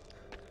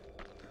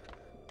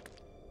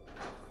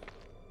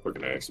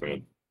 Fucking axe,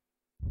 man.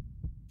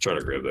 Trying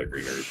to grab that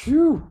green herb.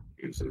 Phew!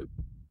 Use it.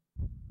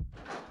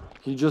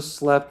 He just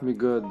slapped me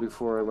good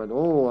before I went,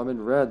 oh, I'm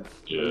in red.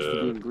 I used to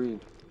be Yeah. in green.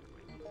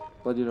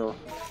 But you know,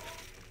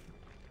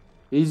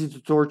 easy to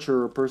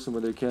torture a person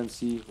when they can't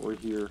see or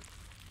hear.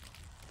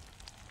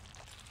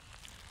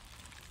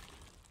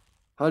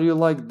 How do you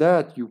like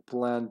that, you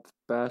plant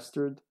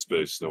bastard?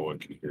 Space, no one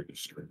can hear you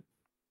scream.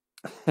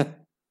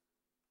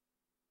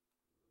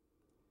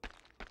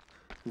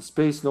 In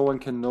space, no one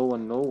can know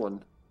one, no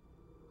one.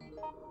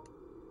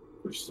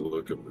 We're still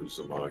looking for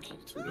Uzumaki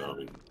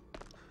Tsunami.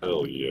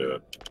 Hell yeah.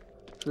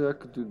 Yeah, I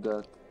could do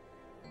that.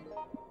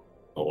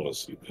 I want to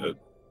see that.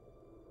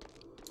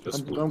 Yes,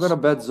 I'm gonna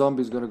bet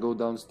Zombie's gonna go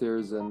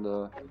downstairs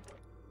and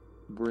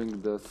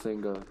bring the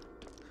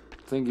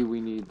thingy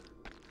we need.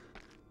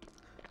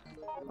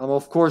 I'm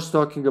of course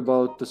talking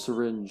about the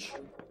syringe.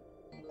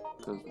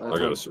 I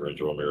got a syringe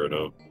on me right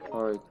now.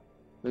 Alright.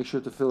 Make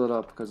sure to fill it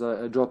up, because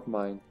I dropped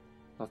mine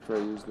after I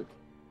used it.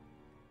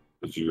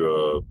 Did you,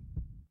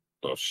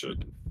 oh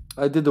shit.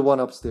 I did the one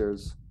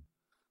upstairs.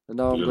 And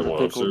now I'm You did the gonna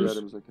one take all the upstairs?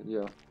 items I can.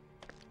 Yeah.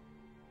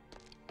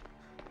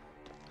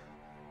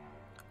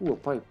 Ooh, a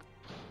pipe.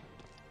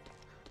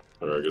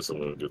 Alright, I guess I'm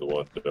gonna do the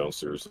one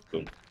downstairs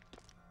then.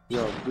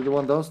 Yeah, do the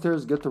one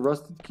downstairs, get the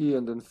rusted key,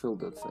 and then fill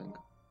that thing.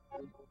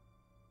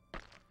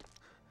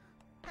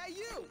 Hey,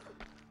 you!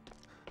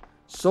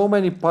 So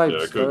many pipes, Yeah,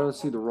 I I could- don't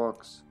see the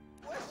rocks.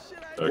 What should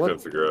I What? couldn't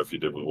figure out if you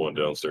did with one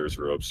downstairs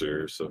or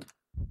upstairs, so.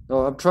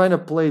 No, I'm trying to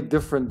play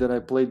different than I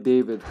played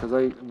David, because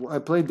I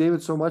play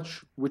David so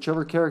much,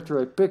 whichever character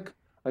I pick,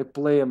 I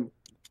play him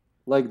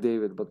like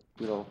David, but,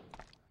 you know,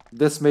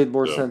 this made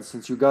more Yeah. sense,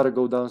 since you gotta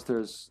go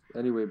downstairs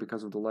anyway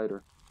because of the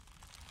lighter.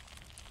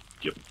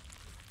 Yep.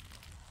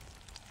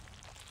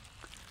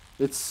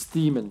 It's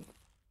steaming.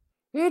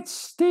 It's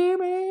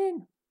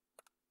steaming!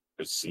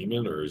 It's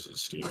semen or is it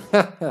steam?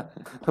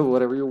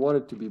 Whatever you want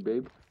it to be,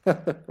 babe.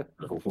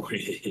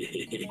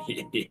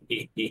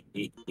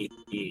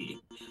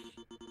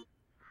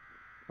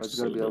 It's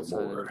gonna Say be no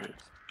outside more. anyways.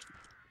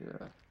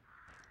 Yeah.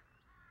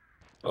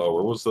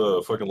 Where was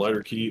the fucking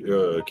lighter key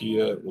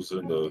at? Was it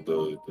in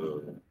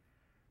the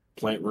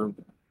plant room?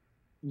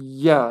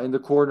 Yeah, in the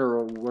corner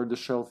of where the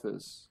shelf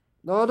is.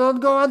 No, don't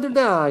go under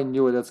there. I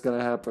knew it. That's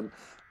gonna happen.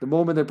 The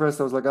moment I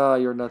pressed, I was like, ah,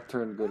 you're not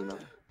turned good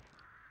enough.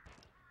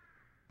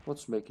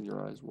 What's making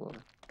your eyes water?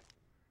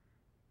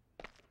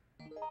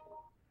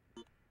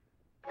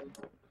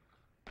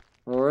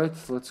 Alright,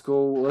 let's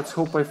go. Let's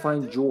hope I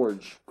find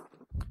George.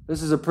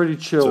 This is a pretty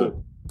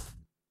chill.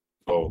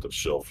 Oh, the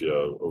shelf, yeah,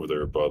 over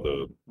there by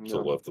to Yeah.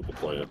 the left of the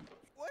plant.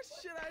 What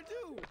should I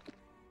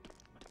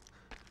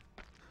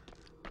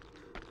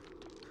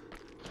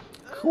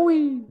do?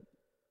 Whee!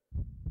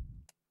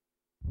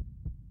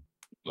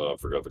 I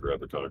forgot to grab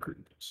the concrete.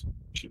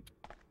 Shoot.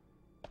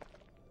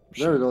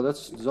 There we go.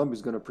 That's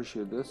Zombie's gonna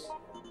appreciate this.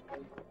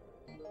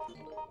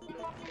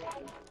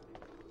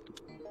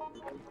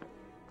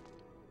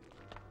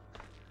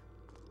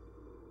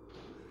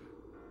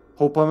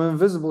 Hope I'm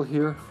invisible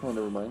here. Oh,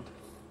 never mind.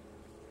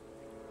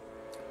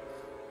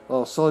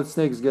 Oh, Solid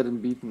Snake is getting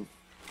beaten.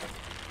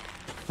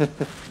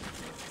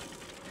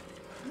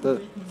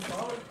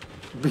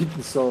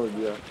 Beaten Solid,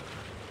 yeah.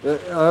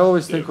 I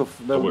always think Yeah,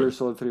 of Metal would. Gear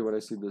Solid 3 when I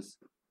see this.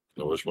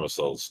 I wish my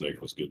Solid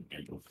Snake was good.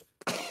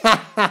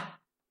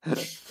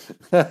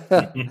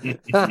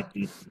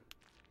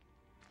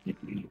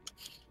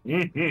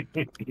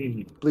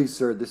 Please,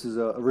 sir, this is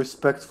a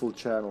respectful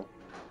channel.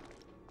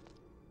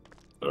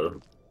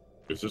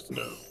 It's just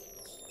no.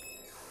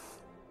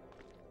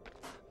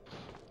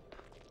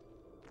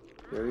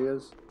 There he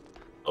is.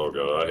 Oh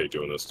god, I hate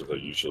doing this stuff. I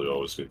usually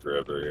always get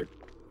grabbed right here.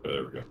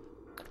 There we go.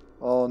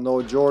 Oh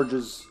no, George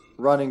is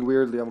running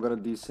weirdly. I'm gonna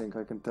desync,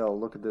 I can tell.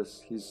 Look at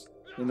this. He's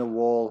in a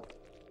wall.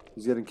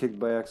 He's getting kicked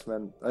by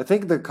X-Men. I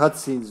think the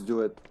cutscenes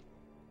do it.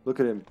 Look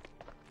at him.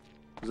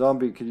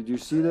 Zombie, do you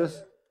see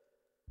this?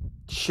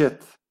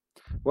 Shit.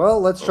 Well,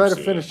 let's try to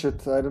finish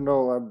it. I don't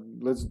know.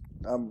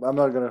 I'm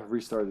not gonna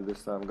restart it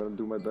this time. I'm gonna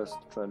do my best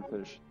to try and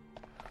finish it.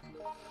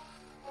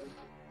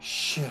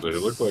 Shit.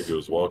 It looked like he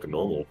was walking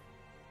normal.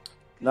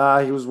 Nah,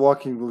 he was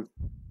walking.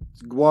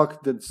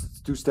 Walk the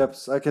 2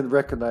 steps. I can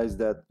recognize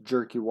that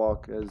jerky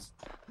walk as.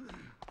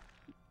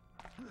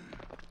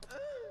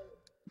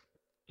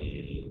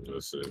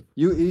 Let's see.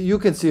 You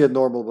can see it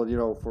normal, but you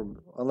know,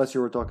 unless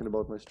you were talking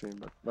about my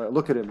stream. But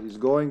look at him. He's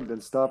going,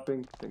 then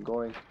stopping, then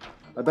going.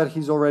 I bet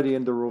he's already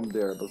in the room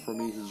there, but for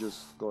me, he's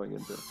just going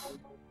in there.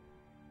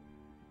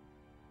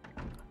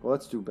 Well,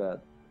 that's too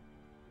bad.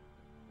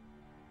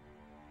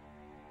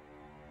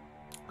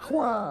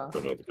 Don't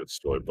have to get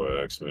swiped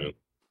by X-Man.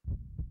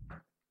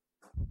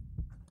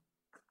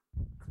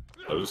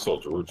 I just saw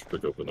George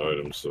pick up an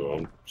item, so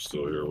I'm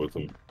still here with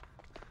him.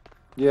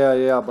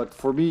 Yeah, but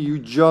for me, you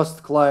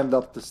just climbed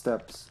up the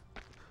steps.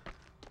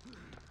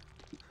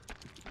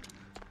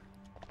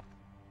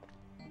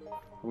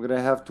 I'm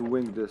gonna have to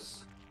wing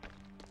this.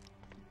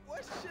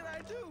 What should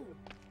I do?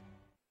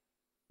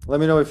 Let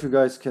me know if you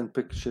guys can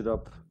pick shit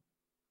up.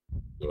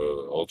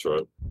 I'll try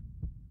it.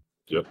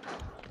 Yep.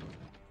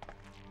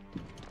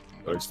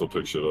 I can still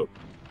pick shit up.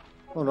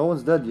 Oh, no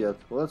one's dead yet.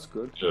 Well, that's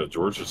good. Yeah,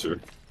 George is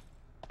here.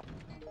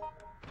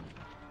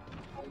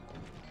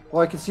 Oh,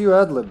 I can see you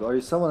ad-lib. Are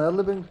you someone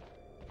ad-libbing?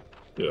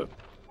 Yeah.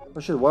 Oh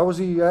shit, why was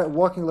he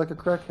walking like a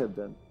crackhead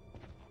then?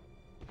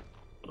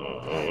 I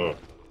don't know.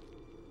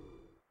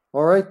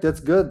 Alright, that's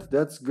good.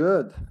 That's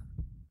good.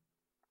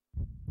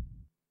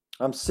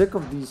 I'm sick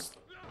of these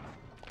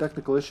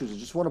technical issues. I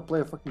just want to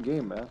play a fucking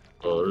game, man.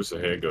 Oh, there's a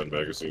handgun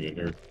magazine in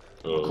here.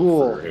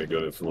 Cool. For a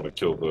handgun if you want to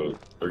kill the...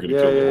 Or you're gonna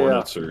kill the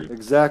hornets or...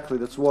 Exactly,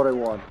 that's what I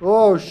want.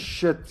 Oh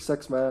shit,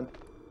 sex man.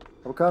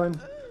 I'm coming.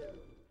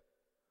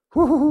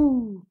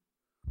 Woohoo!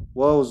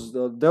 Well,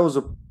 that was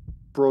a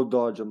pro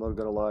dodge, I'm not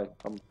gonna lie.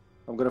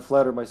 I'm gonna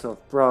flatter myself.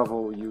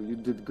 Bravo, you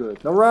did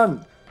good. Now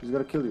run! He's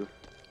gonna kill you.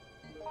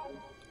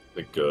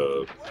 I think,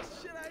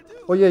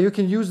 Oh yeah, you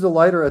can use the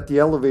lighter at the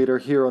elevator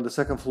here on the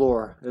 2nd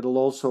floor. It'll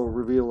also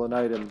reveal an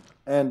item.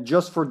 And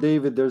just for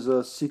David, there's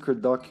a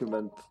secret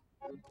document.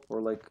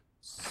 Or like,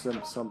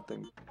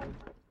 something.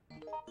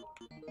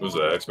 was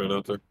the X-Man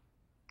out there?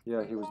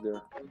 Yeah, he was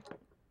there.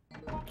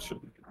 Shit.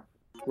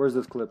 Where's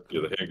this clip?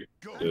 Yeah, the handgun.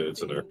 Yeah,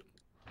 it's in there.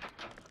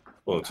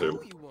 On the table.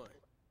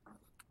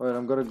 Alright,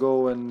 I'm gonna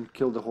go and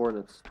kill the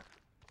hornets.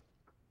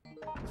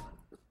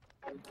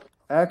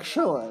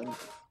 Excellent!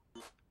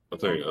 I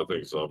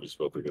think Zombie's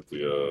about to get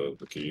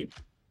the key.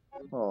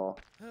 Oh.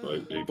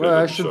 Like, Well,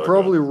 I should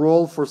probably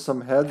roll for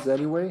some heads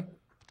anyway.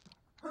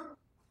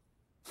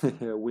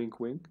 Wink,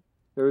 wink.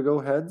 There we go,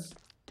 heads.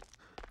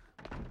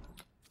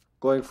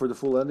 Going for the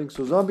full ending.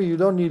 So, Zombie, you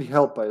don't need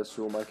help, I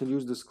assume. I can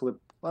use this clip.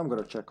 I'm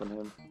gonna check on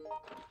him.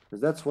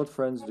 Because that's what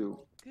friends do.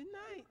 Good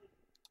night.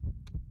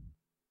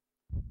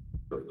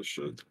 The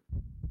shit.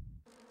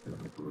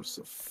 Where's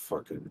the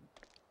fucking...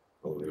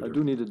 I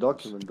do need a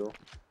document, though.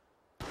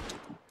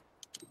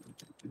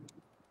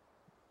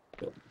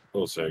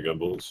 Oh, handgun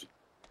bullets.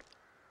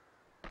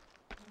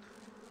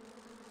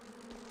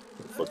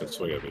 Fucking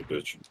swing at me,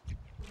 bitch.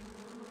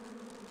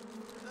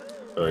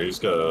 Alright,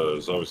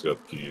 Zombie's got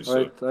the keys.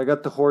 Alright, I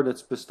got the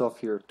hornets pissed off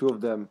here. 2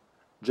 of them.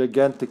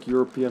 Gigantic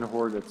European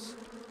hornets.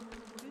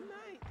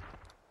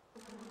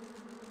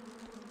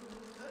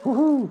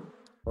 Woohoo!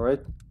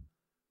 Alright.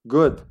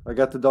 Good. I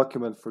got the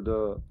document for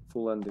the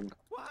full ending.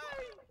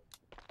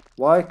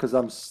 Why? Because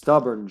I'm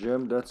stubborn,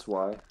 Jim. That's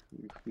why.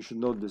 You should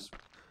know this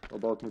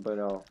about me by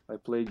now. I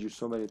played you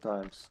so many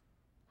times.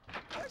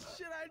 What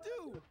should I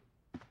do?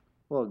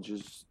 Well,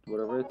 just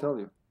whatever I tell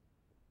you.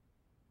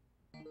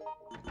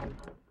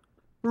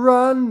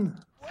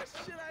 Run! What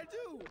should I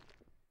do?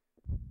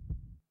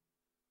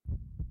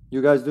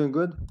 You guys doing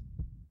good?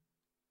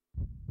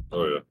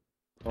 Oh, yeah.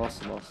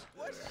 Awesome, awesome.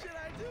 What should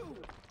I do?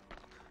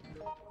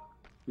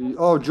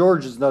 Oh,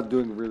 George is not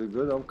doing really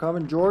good. I'm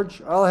coming,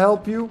 George. I'll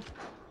help you.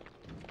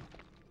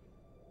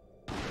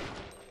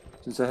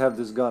 Since I have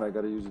this gun, I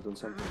gotta use it on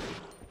something.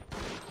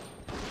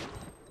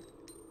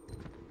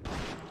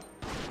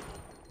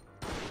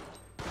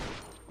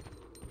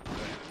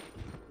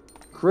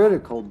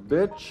 Critical,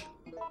 bitch.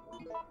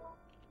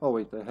 Oh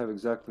wait, I have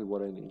exactly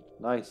what I need.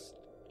 Nice.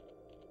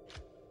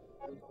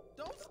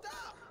 Don't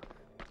stop.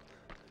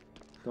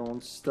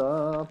 Don't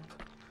stop.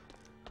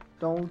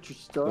 Don't you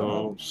stop.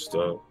 Don't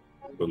stop.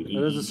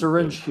 There's a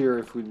syringe here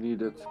if we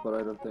need it, but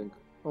I don't think.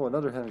 Oh,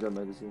 another handgun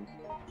magazine.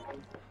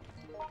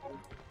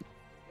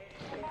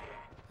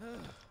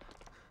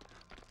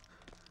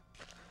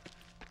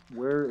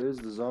 Where is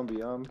the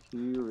zombie? I'm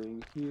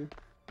hearing here.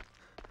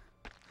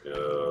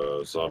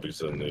 Yeah,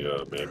 zombies in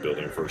the main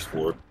building, first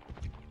floor.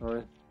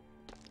 Alright.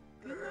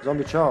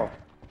 ZombieChow.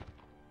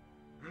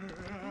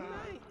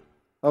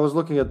 I was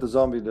looking at the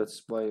zombie that's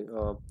by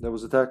that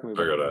was attacking me.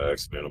 I got an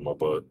X-Man on my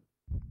butt.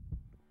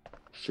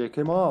 Shake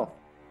him off.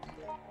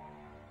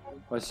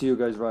 I see you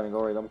guys running.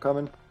 Alright, I'm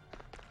coming.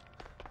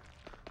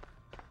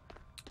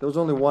 There was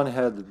only one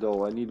head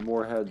though. I need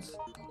more heads.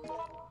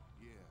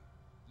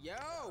 Yo!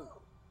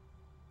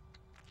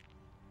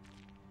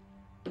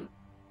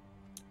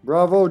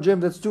 Bravo, Jim.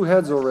 That's 2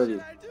 heads already.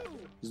 What should I do?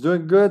 He's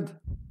doing good.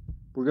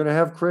 We're gonna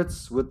have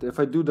crits. With if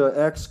I do the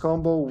X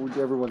combo,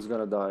 everyone's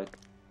gonna die.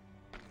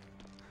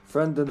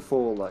 Friend and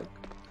foe alike.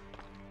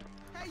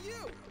 Hey,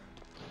 you!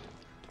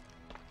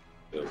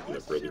 Yeah,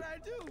 What brother. should I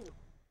do?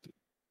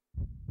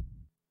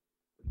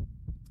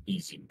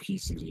 Easy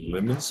peasy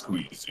lemon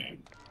squeezy.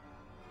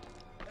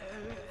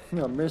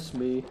 You miss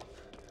me.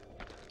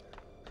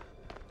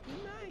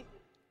 Good night.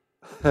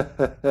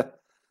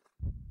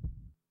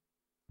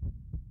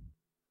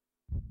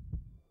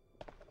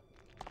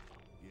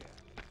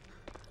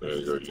 There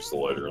you go, use the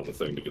lighter on the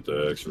thing to get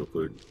the X real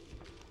quick.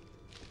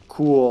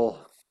 Cool.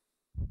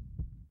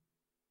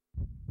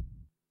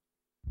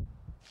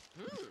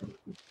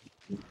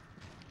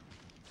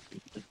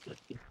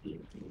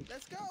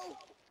 Let's go.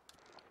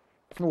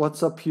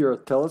 What's up here? A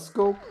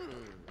telescope?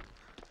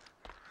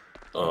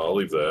 I'll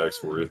leave the X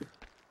for you.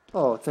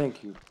 Oh,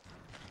 thank you.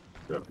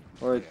 Yeah.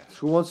 Alright,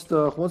 who wants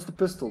the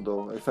pistol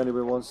though? If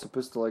anybody wants the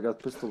pistol, I got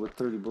pistol with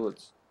 30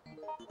 bullets.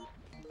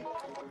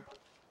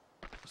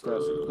 What's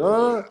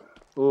that?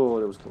 Oh,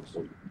 that was close.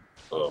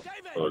 Oh,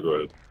 go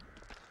ahead.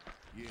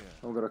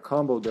 I'm gonna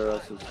combo their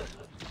asses.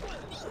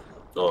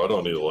 Oh, I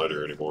don't need a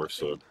lighter anymore,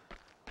 so.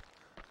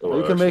 Oh,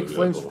 You can make actually,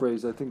 flame yeah,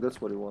 sprays, I think that's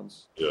what he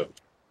wants. Yeah.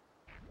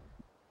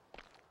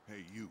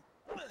 Hey, you.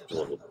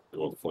 You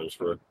want the flame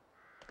spray?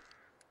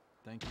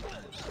 Thank you.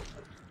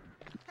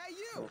 Hey,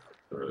 you!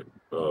 Alright.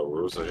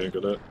 Where was the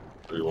handgun at?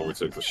 Or you want me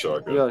to take the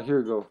shotgun? Yeah, here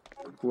you go.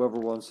 Whoever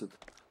wants it.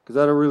 Because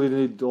I don't really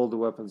need all the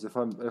weapons. If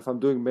I'm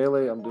doing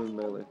melee, I'm doing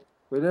melee.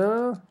 Wait,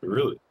 no.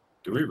 Really?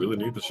 Do we really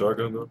need the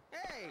shotgun though?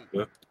 Hey!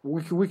 Yeah.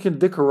 We can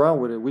dick around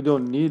with it. We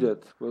don't need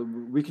it.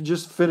 We can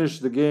just finish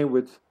the game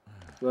with,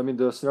 I mean,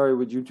 the scenario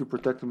with you two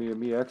protecting me and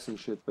me Xing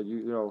shit. But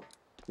you know,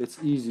 it's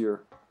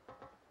easier.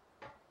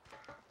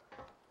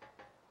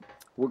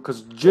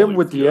 Because Jim Only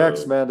with the the,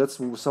 X, man, that's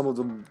some of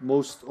the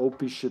most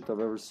OP shit I've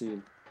ever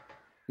seen.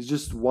 He's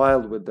just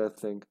wild with that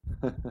thing.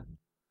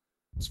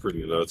 It's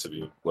pretty nuts if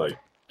you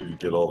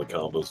get all the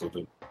combos with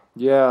it.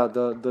 Yeah,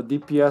 the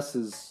DPS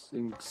is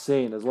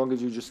insane as long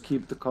as you just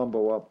keep the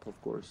combo up, of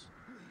course.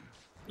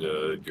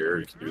 Yeah,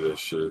 Gary can do that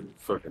shit.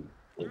 Fucking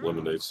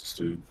eliminates this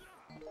dude.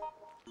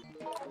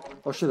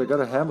 Oh shit, I got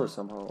a hammer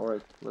somehow.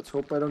 Alright, let's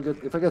hope I don't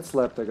get... If I get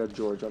slapped, I got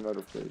George. I'm not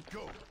afraid.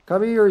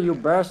 Come here, you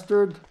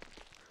bastard!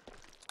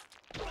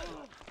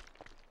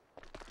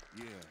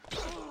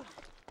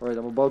 Alright,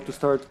 I'm about to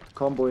start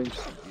comboing.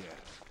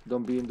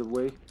 Don't be in the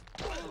way.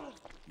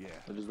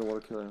 I just don't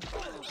want to kill him.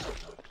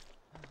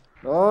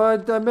 Oh, I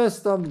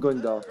missed. I'm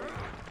going down.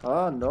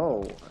 Ah,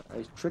 no.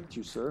 I tricked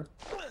you, sir.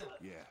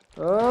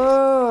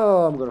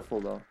 Oh, I'm gonna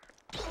fall down.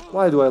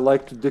 Why do I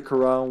like to dick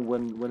around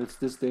when it's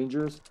this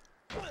dangerous?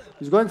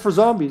 He's going for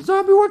zombie.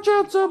 Zombie, watch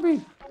out,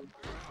 zombie!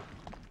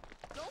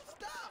 Don't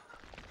stop!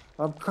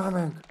 I'm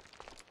coming.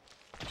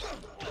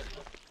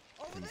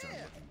 Over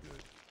there!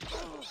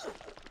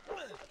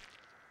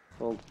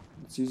 Well,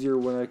 it's easier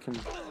when I can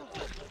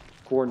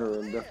corner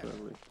him,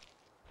 definitely.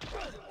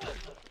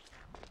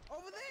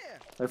 Over there!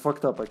 I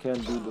fucked up. I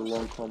can't do the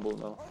long combo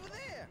now. Over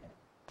there!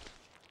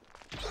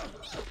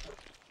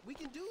 We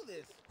can do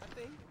this, I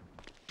think.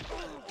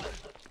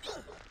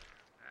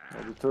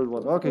 Oh, the third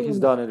one. Okay, he's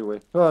done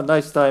anyway. Oh,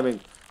 nice timing.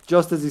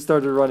 Just as he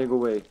started running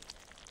away.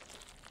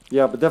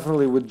 Yeah, but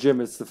definitely with Jim,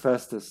 it's the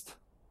fastest.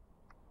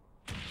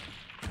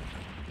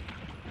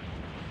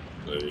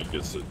 He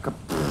gets it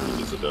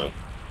done.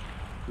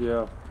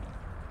 Yeah.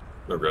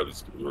 I'll grab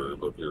this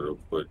herb up here real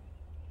quick.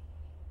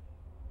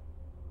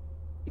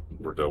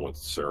 We're done with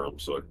the serum,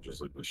 so I can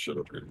just leave this shit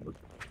up here.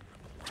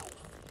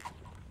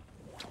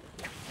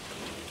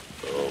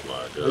 Oh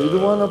my god. Are you the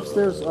one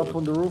upstairs, up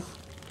on the roof?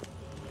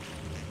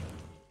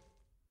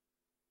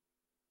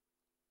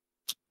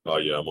 Oh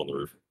yeah, I'm on the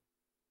roof.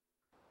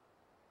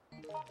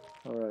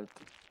 Alright.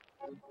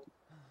 I'm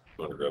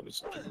gonna grab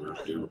this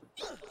herb too.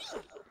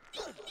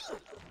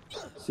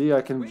 See,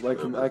 I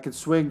can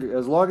swing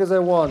as long as I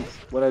want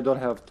when I don't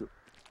have to.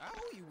 I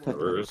owe you one.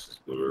 Where is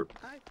the herb?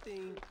 I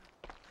think.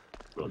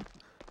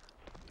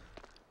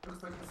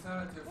 Looks like a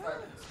sedative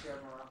effect in this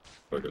camera.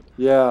 Fuck it.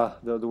 Yeah,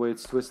 the way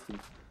it's twisted.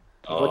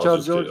 Watch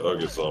out, George. I'll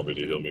get zombie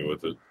to heal me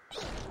with it.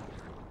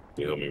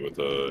 Heal me with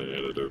the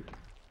antidote.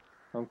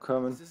 I'm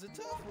coming. This is a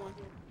tough one.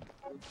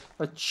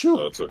 Achoo!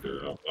 Oh, it's okay.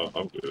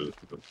 I'm good.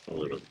 I'm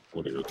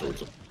gonna go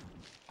towards him.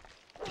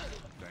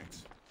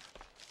 Thanks.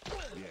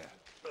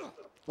 Yeah.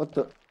 What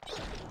the?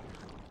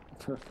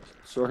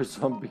 Sorry,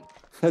 zombie.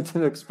 I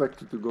didn't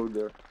expect you to go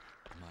there.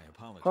 My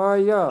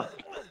apologize. Hiya!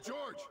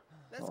 George!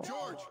 That's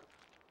George!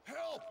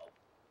 Help!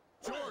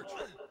 George!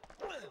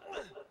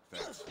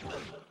 Thanks.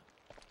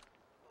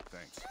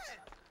 Thanks.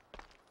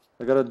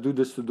 I gotta do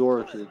this to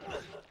Dorothy.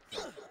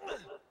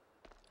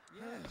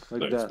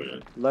 Like Thanks, that.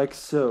 man. Like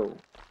so.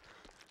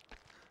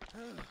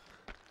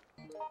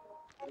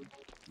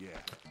 Yeah.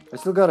 I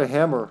still got a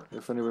hammer,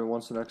 if anyone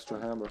wants an extra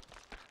hammer.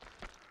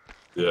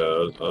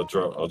 Yeah, I'll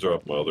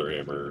drop my other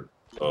hammer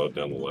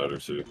down the ladder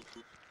too.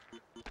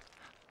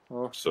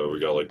 Oh, So we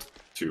got like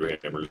 2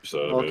 hammers.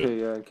 okay,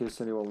 yeah, in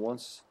case anyone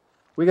wants.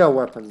 We got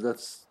weapons,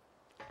 that's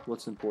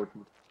what's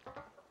important.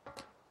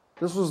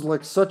 This was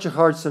like such a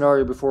hard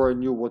scenario before I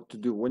knew what to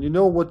do. When you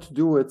know what to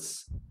do,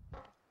 it's...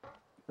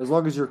 As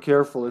long as you're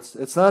careful,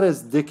 it's not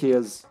as dicky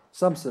as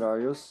some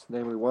scenarios,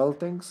 namely Wild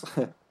Things.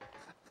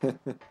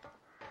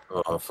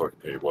 Oh, I fucking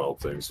hate Wild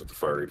Things with the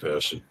fiery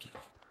passion.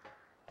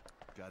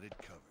 Got it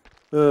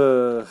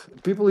covered.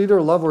 People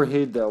either love or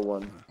hate that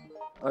one.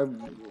 I'm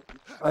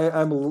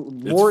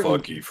more It's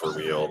fucky for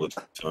me all the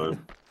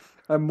time.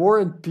 I'm more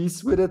in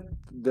peace with it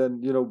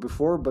than, you know,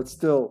 before, but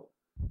still,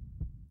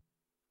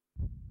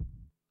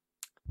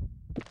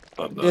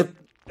 I'm not.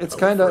 it's I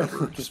kind will of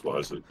forever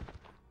despise it.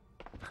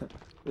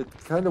 it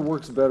kind of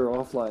works better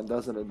offline,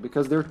 doesn't it?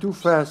 Because they're too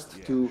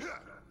fast to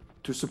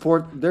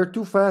support. They're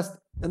too fast,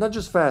 and not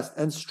just fast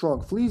and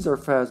strong. Fleas are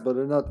fast, but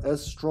they're not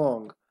as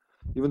strong.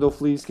 Even though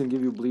fleas can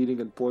give you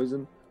bleeding and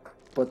poison,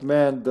 but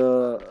man,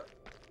 the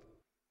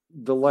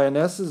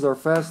lionesses are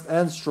fast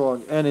and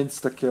strong and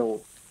insta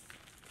kill,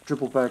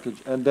 triple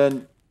package. And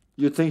then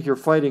you think you're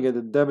fighting it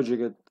and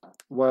damaging it,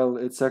 while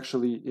it's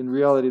actually in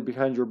reality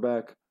behind your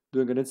back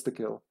doing an insta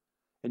kill,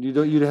 and you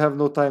have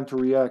no time to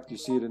react. You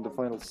see it in the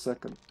final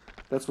second.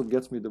 That's what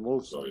gets me the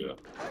most. Oh yeah.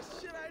 What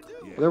should I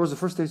do? Yeah. There was a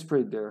first aid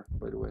spray there,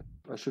 by the way.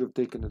 I should have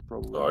taken it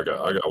probably. Oh, I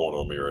got one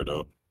on me right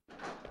now.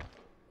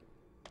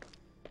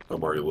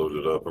 I'm already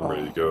loaded up. I'm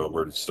ready to go. I'm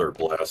ready to start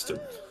blasting.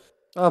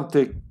 I'll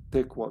take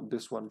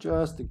this one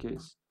just in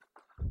case.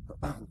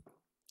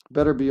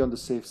 Better be on the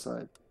safe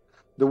side.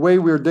 The way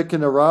we're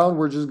dicking around,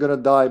 we're just gonna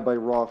die by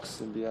rocks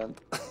in the end.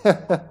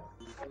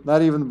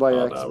 Not even by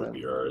Oh, X-Men. that would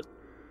be alright.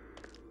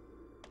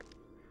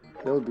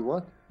 That would be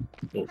what?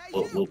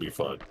 We'll be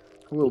fine.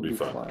 We'll be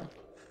fine.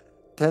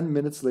 10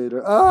 minutes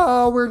later.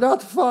 Oh, we're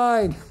not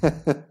fine.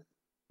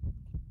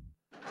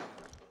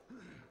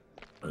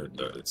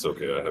 It's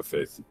okay. I have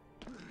faith.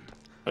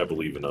 I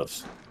believe in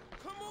us.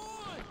 Come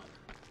on!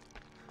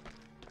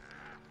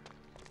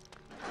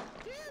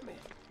 Damn it!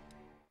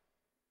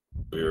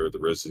 We are the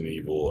Resident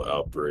Evil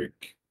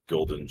Outbreak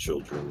Golden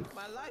Children.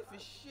 My life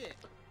is shit.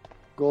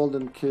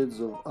 Golden Kids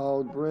of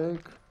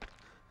Outbreak.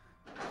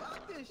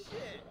 Fuck this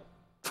shit.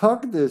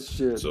 Fuck this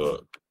shit.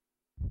 So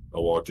I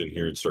walked in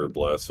here and started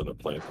blasting a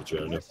plant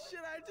vagina. What should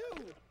I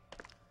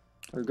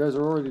do? You guys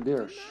are already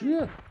there.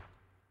 Shit.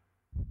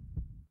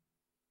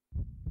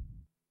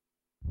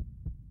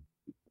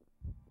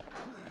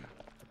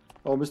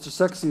 Oh, Mr.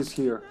 Sexy is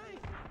here.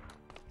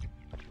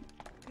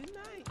 Good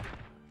night.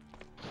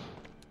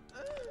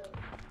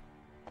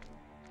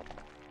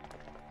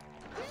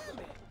 Damn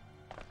it.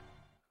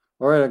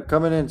 Alright, I'm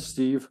coming in,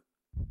 Steve.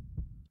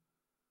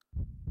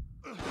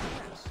 Hey!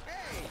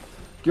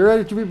 Get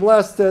ready to be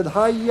blasted.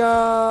 Hiya!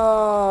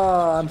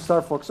 I'm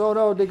Star Fox. Oh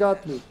no, they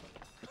got me.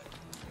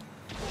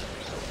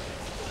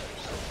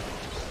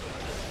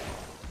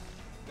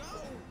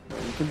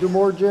 You can do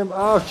more, Jim.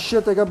 Oh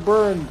shit, I got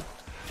burned.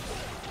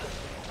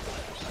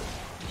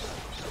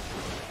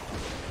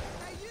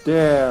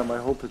 Damn, I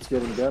hope it's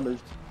getting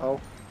damaged. Oh.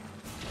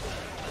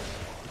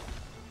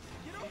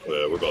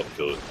 Yeah, we're about to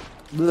kill it.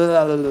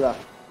 Blah, blah, blah.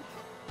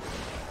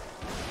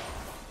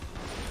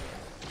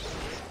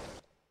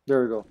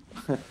 There we go.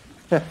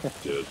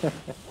 Good.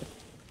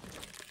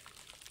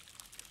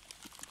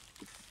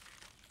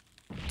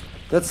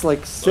 That's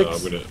like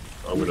 6.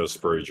 I'm gonna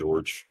spray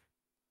George.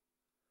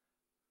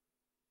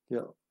 Yeah.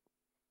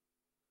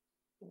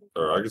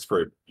 Or I can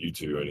spray you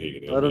two, and he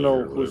can. I don't know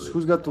or whatever.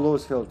 who's got the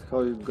lowest health. How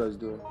are you guys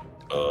doing?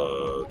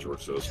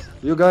 George says.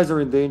 You guys are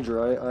in danger.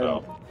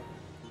 Oh.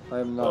 I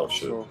am Oh, not.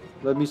 shit. So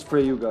let me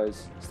spray you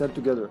guys. Stand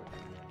together.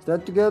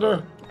 Stand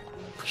together.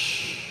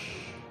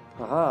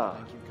 Haha.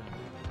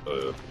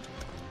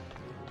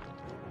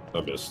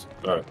 I missed.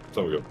 All right,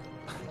 time to go.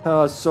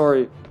 Ah,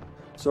 sorry.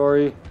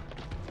 Sorry.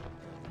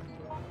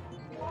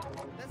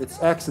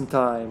 It's action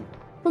time.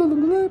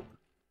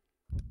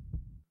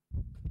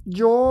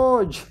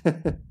 George!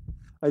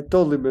 I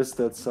totally missed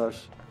that,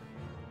 Sash.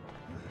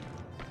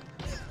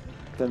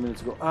 10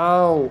 minutes ago.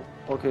 Ow!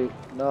 Okay,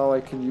 now I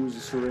can use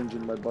the syringe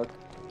in my butt.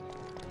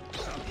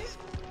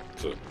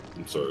 So,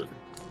 I'm sorry.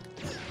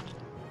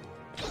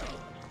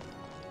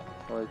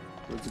 Alright,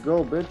 let's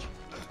go, bitch.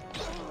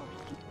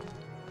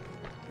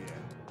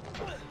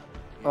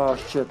 Oh,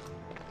 shit.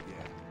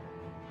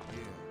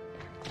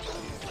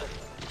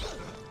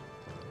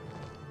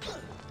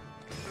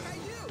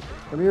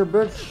 Come here,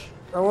 bitch.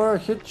 I wanna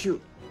hit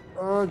you.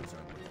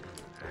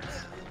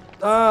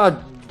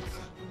 Ah!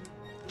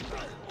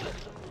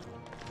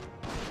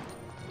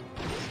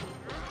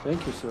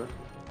 Thank you, sir.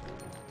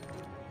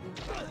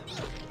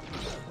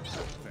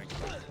 Thank you.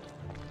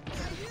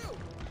 Hey, you!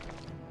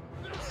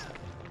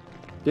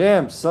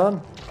 Damn,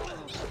 son.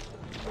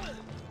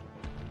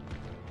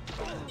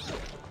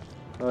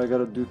 Oh, I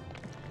gotta do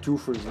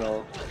twofers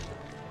now.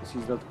 Because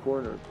he's not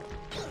cornered.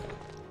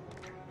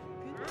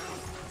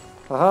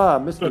 Haha,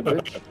 missed me,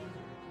 bitch.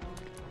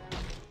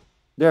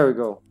 There we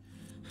go.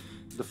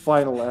 The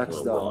final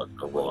axe down.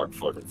 A rock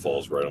fucking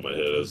falls right on my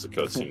head as the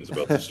cutscene is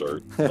about to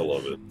start. I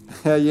love it.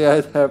 Yeah,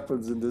 it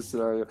happens in this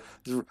scenario.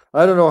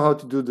 I don't know how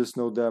to do this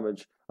no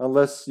damage.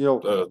 Unless, you know,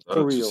 I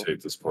for real. just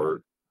hate this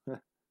part.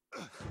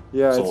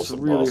 Yeah, It's it's almost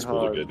really impossible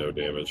hard. to get no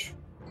damage.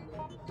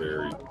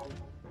 Very.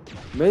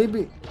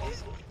 Maybe.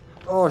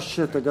 Oh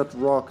shit, I got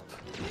rocked.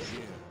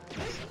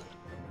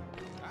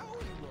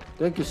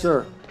 Thank you,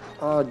 sir.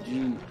 Ah,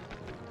 gee.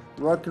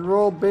 Rock and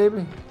roll,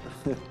 baby.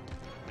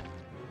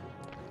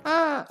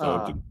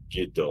 Time to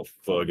get the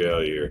fuck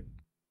out of here.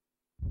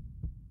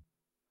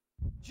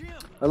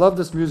 I love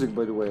this music,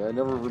 by the way. I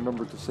never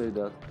remember to say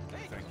that.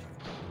 Thank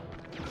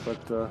you.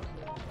 But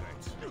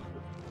Thanks.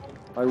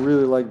 I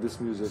really like this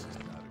music.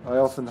 I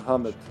often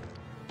hum it.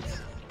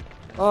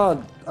 Ah,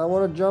 I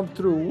want to jump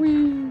through.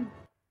 Whee!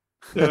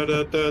 Da,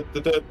 da, da, da,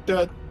 da,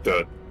 da,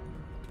 da.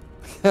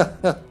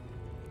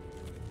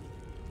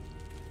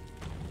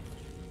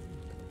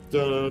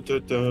 Da, da,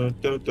 da,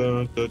 da, da,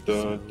 da,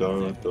 da,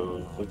 da, da.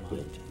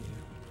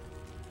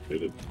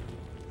 Hit it.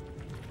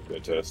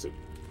 Fantastic.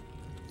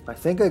 I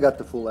think I got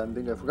the full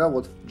ending. I forgot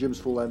what Jim's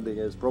full ending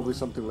is. Probably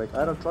something like,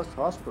 I don't trust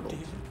hospitals.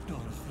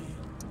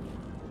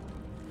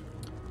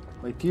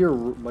 My dear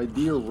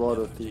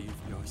Rodothy.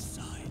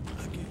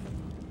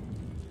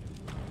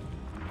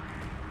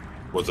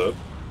 What's up?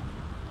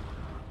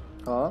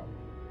 Huh?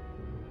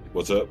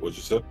 What's up? What'd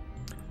you say?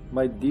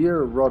 My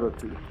dear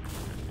Rodothy.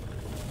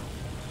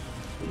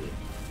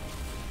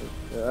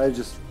 I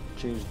just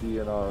changed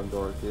DNR on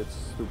Dorothy. It's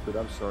stupid.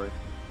 I'm sorry.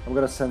 I'm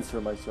gonna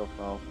censor myself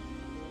now.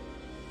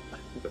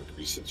 That could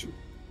be censored.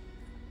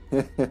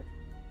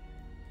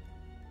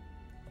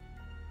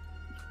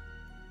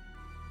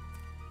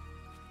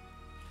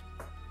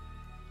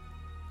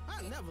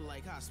 I never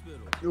like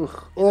hospitals.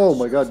 Ugh. Oh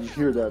my god, you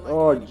hear that?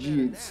 Oh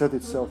gee, it set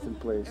itself in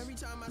place. Every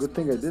time I Good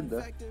smell thing I did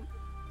that. disinfectant,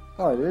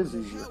 Oh, it is the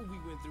easier. hell we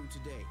went through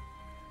today.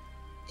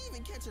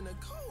 Even catching a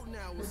cold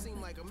now will seem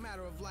like a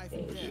matter of life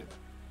and Oh, death. yeah.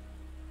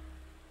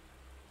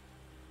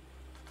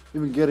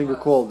 Even getting a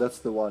cold, that's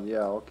the one.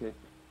 Yeah, okay.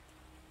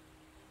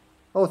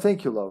 Oh,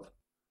 thank you, love.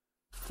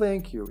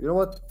 Thank you. You know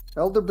what?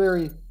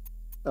 Elderberry.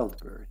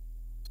 Elderberry.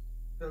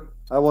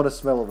 I want a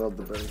smell of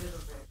elderberry.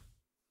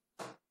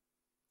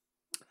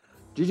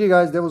 GG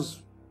guys, that was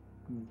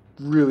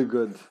really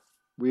good.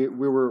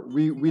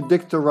 We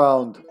dicked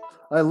around.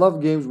 I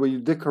love games where you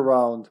dick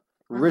around,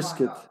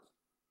 risk it.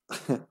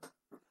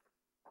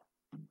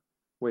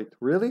 Wait,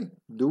 really?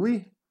 Do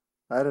we?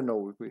 I don't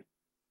know if we.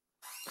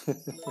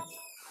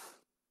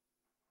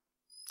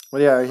 But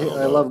yeah,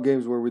 I love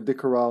games where we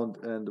dick around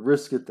and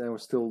risk it and we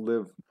still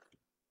live.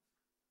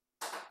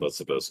 That's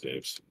the best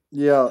games.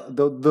 Yeah,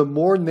 the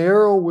more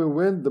narrow we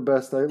win, the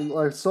best.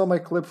 I saw my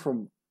clip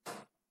from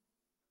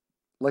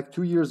like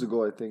 2 years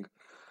ago, I think,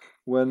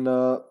 when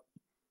I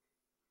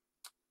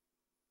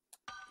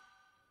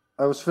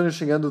was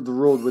finishing End of the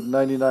Road with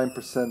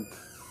 99%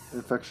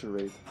 infection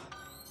rate.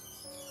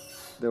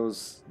 That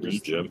was Were you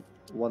just Jim?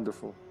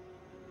 wonderful.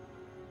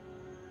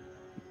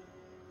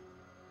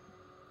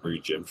 Were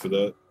you Jim for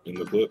that in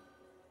the clip?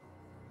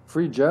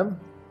 Free gem?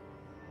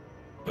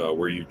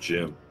 Were you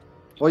Jim?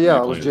 Oh yeah,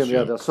 You I was playing as Jim.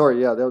 Yeah, Jim?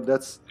 sorry. Yeah,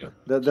 Yeah.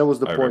 that was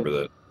the I point.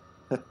 remember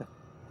that.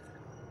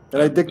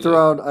 And I dicked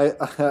around.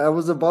 I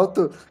was about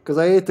to, because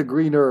I ate the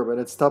green herb and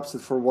it stops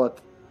it for what,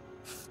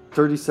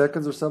 30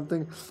 seconds or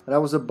something. And I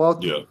was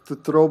about Yeah. to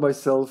throw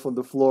myself on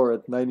the floor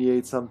at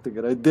 98 something,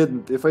 and I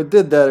didn't. If I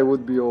did that, it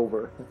would be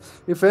over.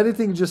 If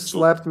anything just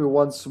slapped me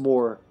once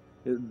more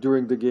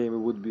during the game, it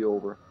would be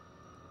over.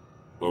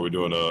 What are we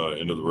doing?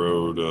 End of the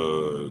road,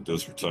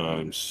 Desperate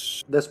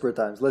Times. Desperate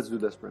times. Let's do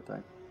desperate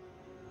times.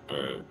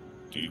 Alright.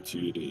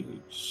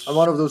 DTDs. I'm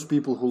one of those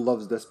people who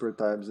loves desperate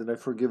times, and I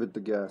forgive it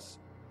the gas.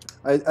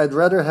 I'd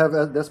rather have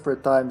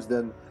desperate times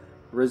than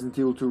Resident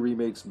Evil 2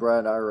 remakes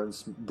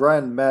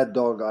Brian Mad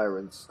Dog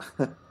Irons.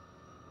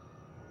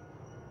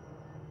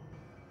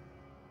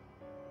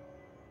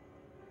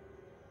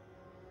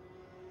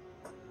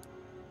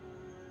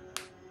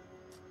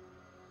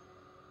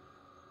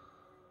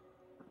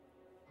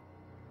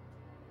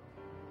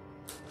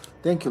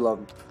 Thank you,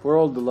 love, for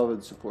all the love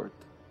and support.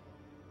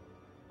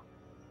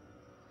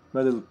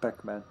 My little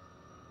Pac-Man.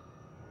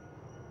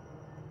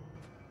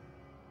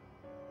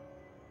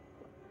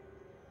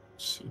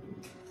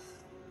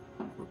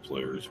 For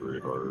players, very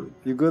hard.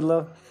 You good,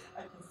 love?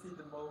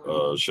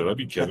 Should I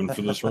be Kevin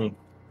for this run?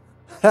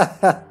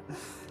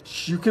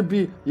 You could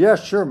be. Yeah,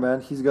 sure, man.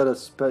 He's got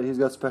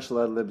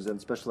special ad libs and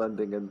special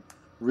ending and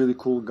really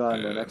cool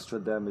gun and extra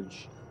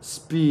damage,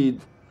 speed,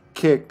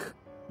 kick,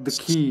 the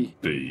key.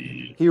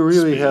 Speed. He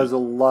really Speed. has a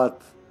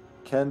lot.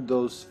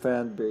 Kendo's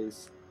fan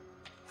base.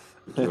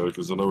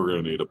 Because I know we're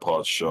gonna need a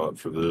pot shot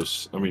for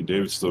this. I mean,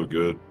 David's still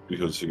good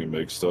because he can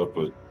make stuff,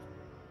 but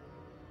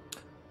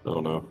I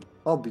don't know.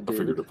 I'll be I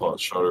figured David. a pot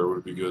shotter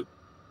would be good.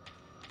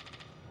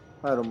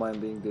 I don't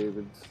mind being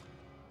David.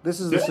 This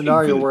is the Yeah, you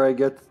scenario could- where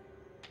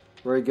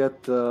I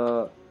get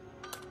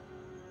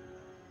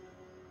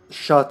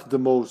shot the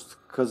most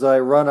because I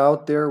run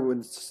out there when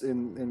it's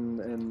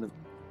in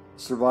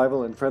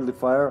survival and friendly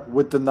fire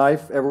with the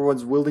knife.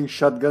 Everyone's wielding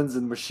shotguns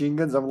and machine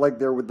guns. I'm like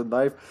there with the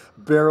knife.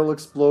 Barrel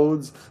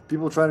explodes.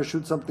 People trying to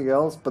shoot something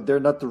else, but they're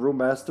not the room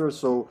master.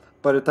 So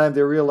by the time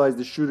they realize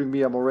they're shooting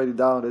me, I'm already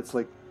down. It's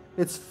like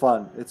it's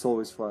fun. It's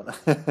always fun.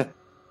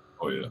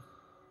 Oh yeah.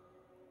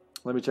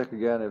 Let me check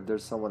again if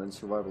there's someone in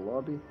survival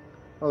lobby.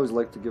 I always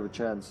like to give a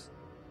chance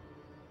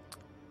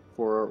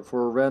for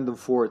a random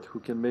fourth who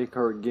can make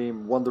our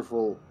game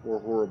wonderful or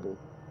horrible.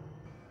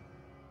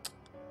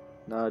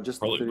 Nah, just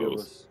Probably the three of both.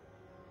 us.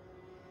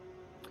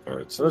 All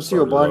right. I So don't see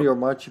start it Obani up. or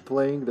Machi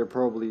playing. They're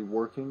probably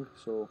working.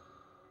 So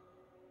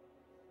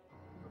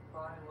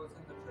Fine was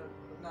in the chat,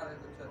 but not in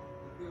the chat.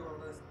 The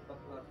viewer list, but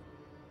left.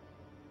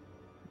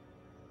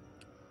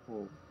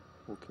 oh,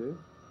 okay.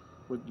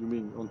 What do you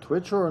mean on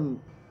Twitch or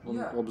on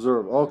Yeah.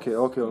 Observe? Okay,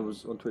 okay,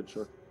 on Twitch.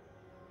 Sure.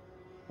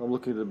 I'm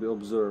looking to be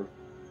Observe.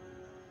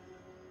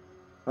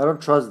 I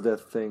don't trust that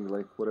thing,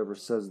 like whatever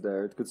says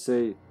there. It could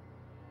say,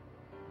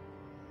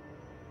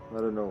 I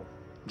don't know,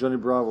 Johnny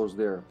Bravo's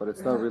there, but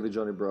it's not really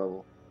Johnny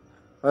Bravo.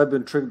 I've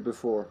been tricked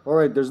before.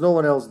 Alright, there's no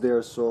one else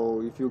there,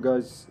 so if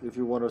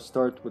you want to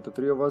start with the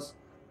three of us,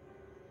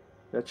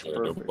 that's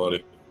perfect.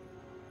 Nobody.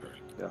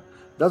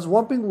 Does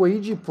Whomping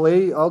Waiji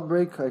play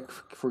Outbreak? I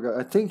forgot.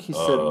 I think he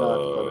said not,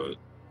 but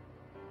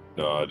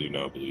No, I do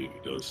not believe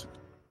he does.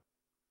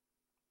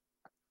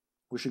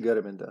 we should get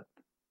him in that.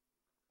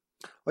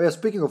 Oh yeah,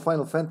 speaking of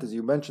Final Fantasy,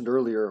 you mentioned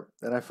earlier,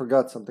 and I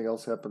forgot something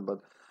else happened, but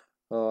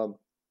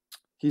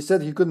he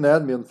said he couldn't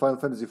add me on Final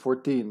Fantasy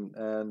 14,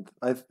 and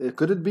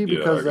could it be Yeah,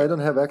 because I I don't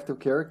have active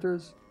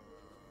characters?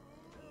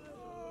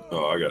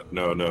 No, I got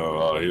no.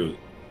 He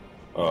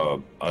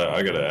was.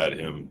 I gotta add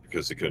him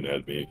because he couldn't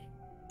add me.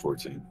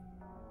 14.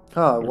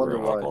 Huh, I Never wonder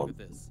hop why. on. Look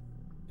at this.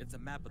 It's a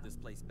map of this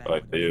place back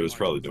I when it was part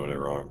probably of doing it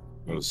wrong.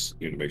 I was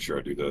need to make sure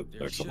I do that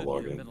There next time I should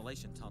log be a in.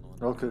 ventilation tunnel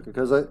in Okay, there.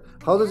 because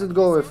how does it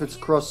go if it's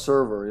cross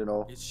server? You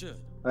know, It should.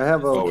 I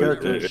have a Oh,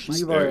 character it's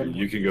Shiva, there. and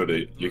You can go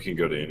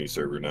to any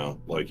server now.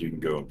 Like you can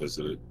go and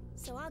visit it.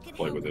 So I'll get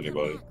Play help with and come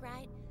anybody. back,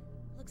 right?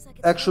 Looks like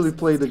it's actually close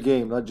play this the time.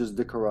 game, not just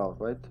dick around,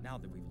 right? Now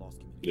that we've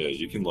lost Yeah,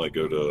 you can like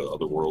go to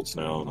other worlds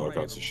now and all Alright,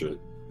 kinds of shit.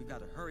 We've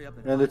got to hurry up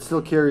And find it still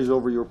a way. carries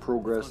over your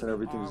progress and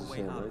everything's the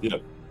same, right? Yeah.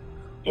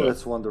 Oh, Yeah.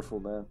 that's wonderful,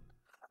 man.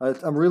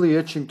 I'm really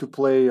itching to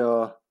play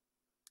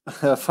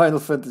Final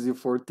Fantasy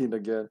 14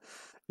 again.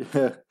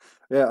 Yeah,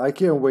 yeah, I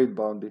can't wait,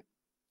 Boundy.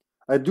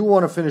 I do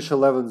want to finish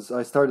 11s.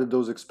 I started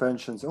those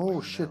expansions.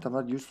 Oh shit, I'm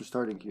not used to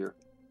starting here.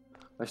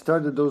 I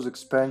started those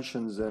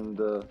expansions and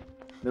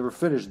never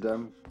finished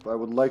them. I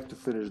would like to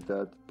finish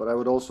that, but I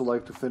would also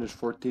like to finish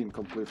 14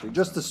 completely.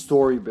 Just the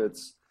story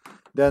bits.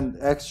 Then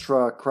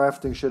extra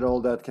crafting shit,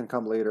 all that can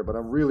come later. But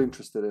I'm really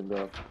interested in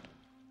the.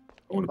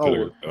 I want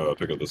Oh. to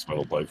pick up this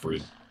metal pipe for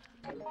you.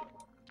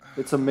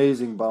 It's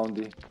amazing,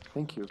 Boundy.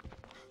 Thank you.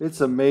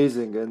 It's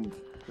amazing. And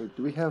wait,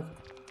 do we have?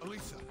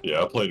 Elisa,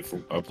 Yeah,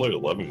 I played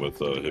 11 with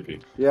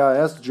Hippie. Yeah,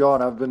 ask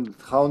John. I've been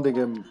hounding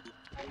him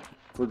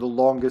for the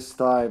longest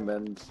time,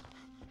 and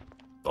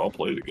I'll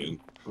play it again.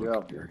 yeah.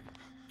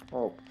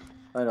 Oh,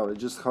 I know. It's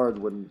just hard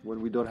when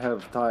we don't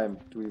have time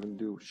to even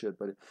do shit.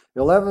 But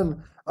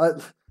 11,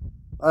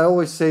 I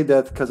always say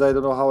that because I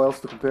don't know how else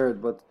to compare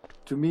it. But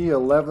to me,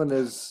 11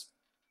 is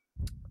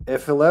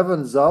if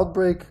 11 is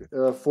Outbreak,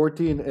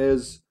 14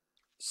 is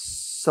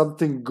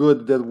something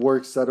good that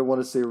works. I don't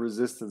want to say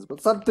Resistance,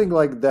 but something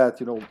like that.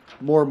 You know,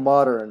 more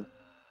modern.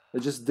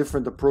 It's just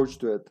different approach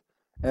to it.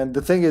 And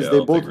the thing is, Yeah, I they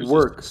don't think both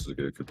work. Resistance is a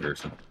good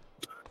comparison.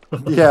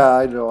 Yeah,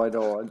 I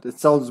know. It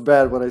sounds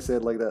bad when I say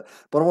it like that.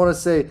 But I want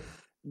to say,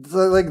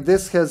 like,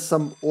 this has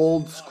some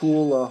old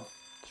school,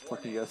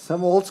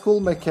 some old school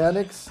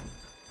mechanics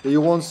that you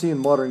won't see in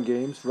modern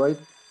games, right?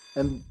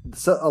 And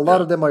a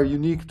lot of them are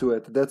unique to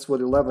it. That's what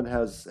 11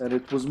 has. And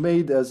it was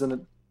made as a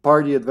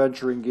party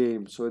adventuring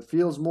game. So it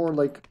feels more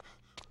like,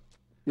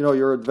 you know,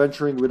 you're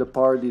adventuring with a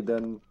party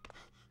than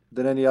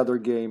any other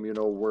game, you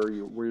know, where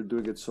you're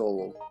doing it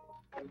solo.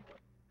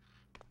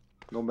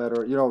 No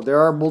matter, you know, there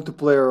are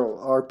multiplayer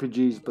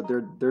RPGs, but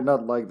they're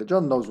not like that.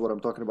 John knows what I'm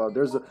talking about.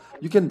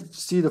 You can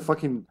see the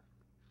fucking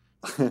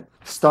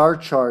star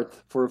chart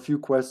for a few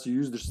quests. You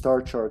use the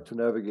star chart to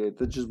navigate.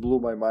 That just blew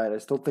my mind. I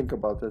still think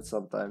about that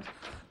sometimes.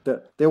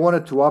 They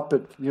wanted to up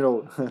it, you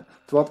know,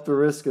 to up the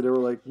risk, and they were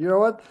like, you know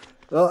what?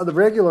 The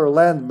regular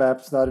land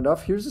map's not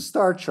enough. Here's a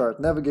star chart.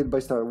 Navigate by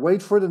star.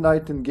 Wait for the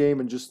night in game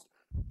and just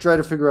try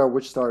to figure out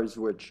which star is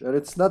which. And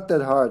it's not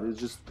that hard. It's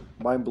just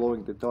mind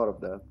blowing they thought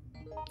of that.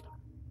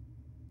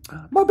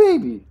 My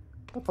baby!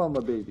 I found my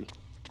baby.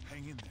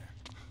 hang in there.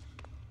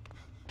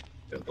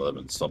 Yeah,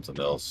 11's something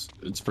else.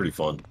 It's pretty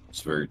fun.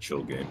 It's a very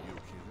chill game. You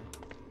okay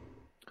there?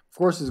 Of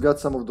course, it's got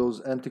some of those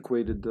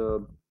antiquated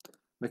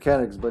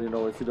mechanics, but you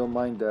know, if you don't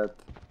mind that,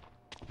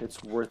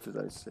 It's worth it,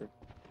 I say.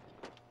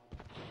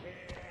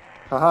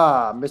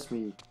 Haha, missed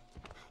me.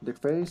 Dick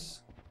face.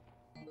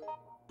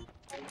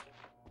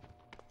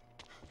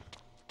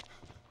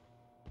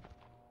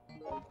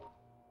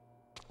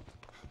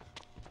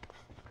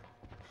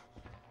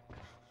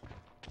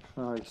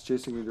 Oh, he's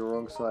chasing me the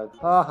wrong side.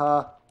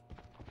 Haha.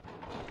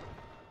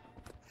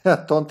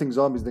 Taunting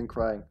zombies, then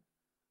crying.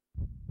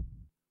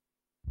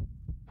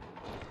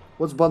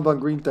 What's Bun Bun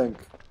Green Tank?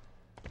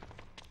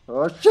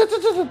 Oh shit!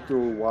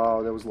 Oh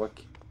wow, that was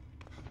lucky.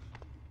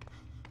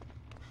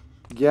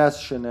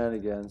 Gas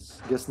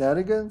shenanigans.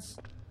 Gasnanigans?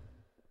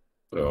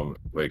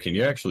 Wait, can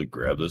you actually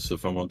grab this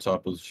if I'm on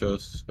top of the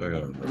chest? I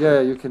gotta remember.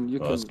 Yeah, you can.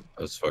 Oh,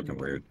 that's fucking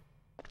weird.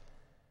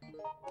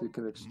 You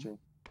can exchange.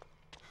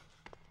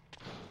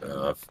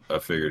 I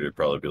figured it'd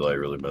probably be like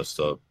really messed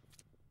up.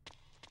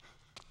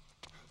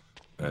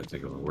 I didn't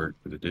think it would work,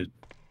 but it did.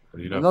 What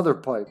do you know? Another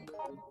pipe.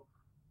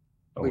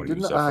 I Wait, wanna use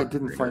didn't that I fucking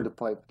didn't find greener. a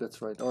pipe.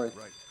 That's right. All right.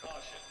 Right.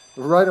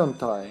 Right on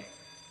time.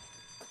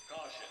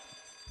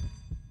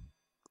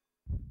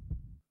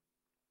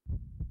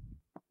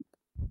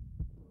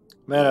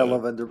 Man, I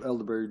love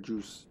elderberry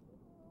juice.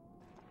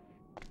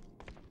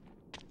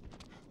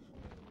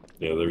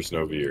 Yeah, there's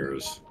no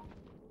Vieras.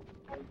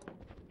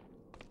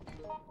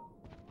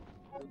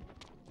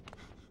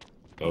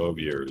 No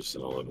Vieras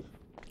in 11.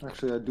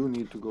 Actually, I do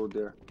need to go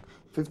there.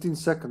 15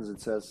 seconds,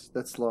 it says.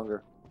 That's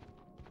longer.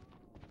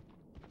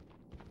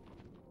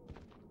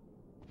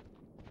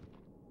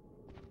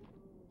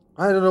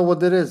 I don't know what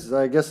that is.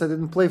 I guess I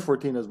didn't play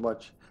 14 as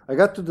much. I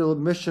got to the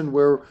mission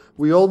where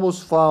we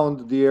almost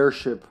found the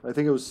airship. I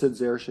think it was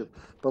Sid's airship.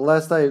 But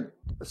last I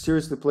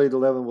seriously played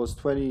 11 was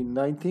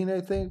 2019, I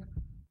think.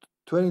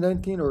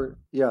 2019 or...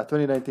 Yeah,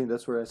 2019.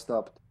 That's where I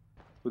stopped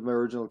with my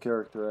original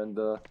character. And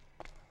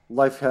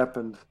life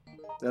happened.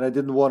 And I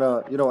didn't want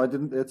to... You know, I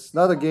didn't... It's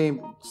not a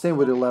game... Same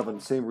with 11.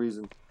 Same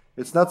reason.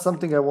 It's not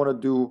something I want to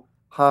do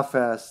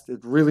half-assed.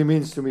 It really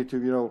means to me to,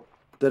 you know,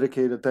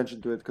 dedicate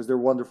attention to it because they're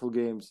wonderful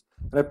games.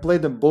 And I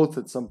played them both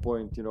at some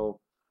point, you know.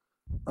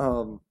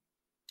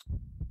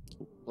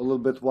 A little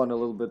bit one, a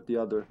little bit the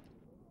other.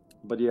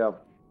 But yeah.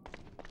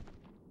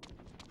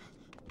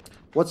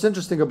 What's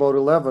interesting about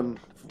 11,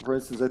 for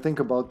instance, I think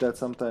about that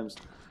sometimes.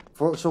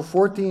 So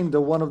 14,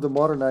 one of the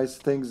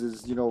modernized things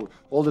is, you know,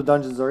 all the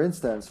dungeons are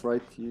instance,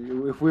 right?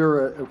 If we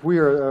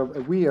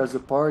as a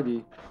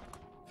party,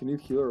 if you need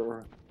healer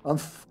or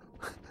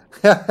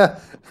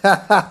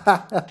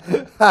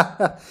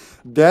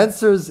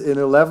dancers in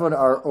 11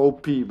 are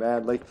OP,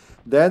 man. Like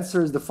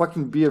dancer is the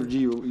fucking BFG.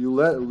 You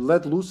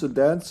let loose a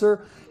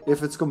dancer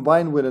if it's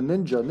combined with a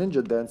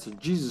ninja dancer.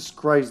 Jesus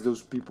Christ,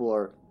 those people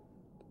are.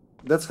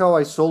 That's how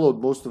I soloed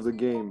most of the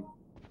game,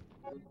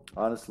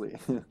 honestly,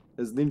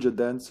 as ninja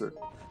dancer,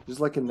 just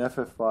like in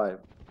FF5.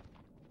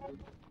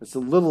 It's a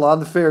little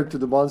unfair to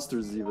the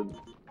monsters even.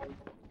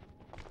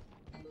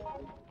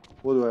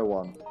 What do I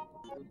want?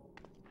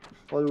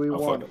 What do we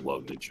want? I fucking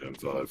love Ninja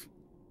M5.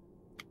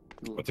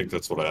 I think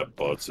that's what I have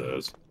Butts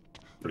as.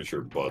 Pretty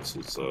sure Butts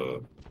is a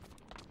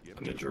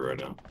ninja right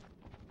now.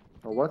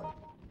 A what?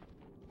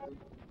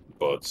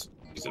 Butts.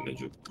 He's a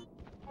ninja.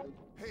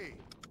 Hey.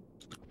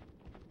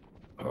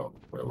 Oh,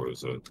 wait, what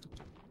is that?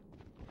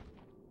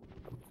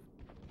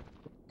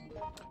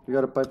 You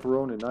got a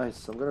pepperoni,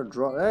 nice. I'm gonna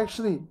draw.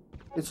 Actually,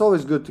 it's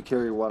always good to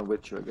carry one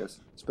with you, I guess.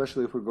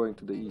 Especially if we're going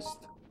to the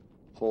east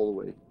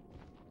hallway.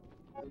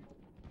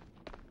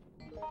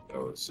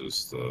 Oh, it's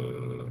just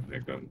the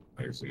handgun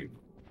magazine.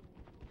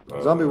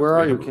 Zombie, where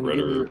are you? Can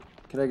you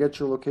can I get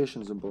your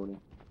location, Zamboni?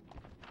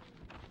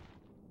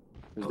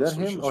 Is that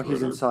him? Oh,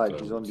 he's inside.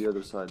 He's on the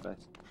other side.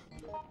 Nice.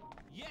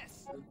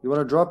 Yes. You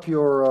want to drop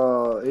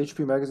your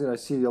HP magazine? I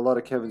see a lot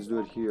of Kevins do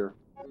it here.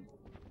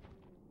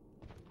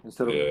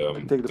 Instead of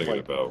I'm take the thinking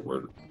fight. about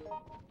where.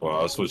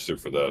 Well, I switched it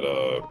for that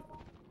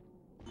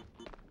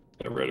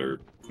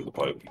redder for the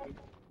pipe.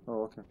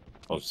 Oh, okay.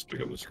 I'll just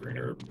pick up the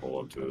screener and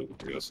hold on to it,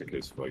 I guess, in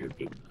case if I get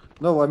bit.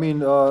 No, I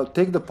mean,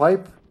 take the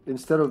pipe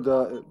instead of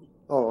the...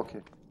 Oh,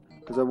 okay.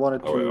 Because I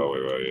wanted to... Oh,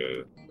 wait,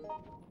 yeah.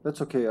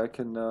 That's okay, I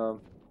can... Oh,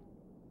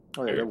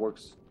 yeah, Here. that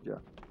works. Yeah.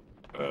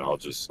 And I'll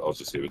just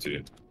give it to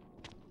you.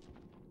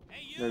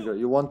 There you go.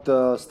 You want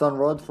the stun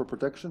rod for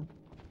protection?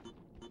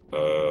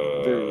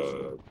 Very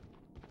useful.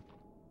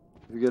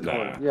 If you get Nah.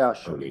 one. Yeah,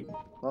 sure. Okay.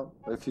 Well,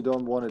 if you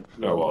don't want it,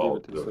 Oh, well,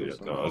 give it to yeah,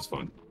 someone. no, that's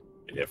fine.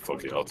 Yeah,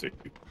 fuck it, I'll take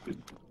it.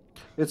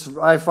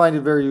 I find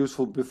it very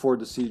useful before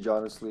the siege,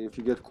 honestly, if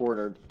you get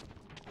cornered.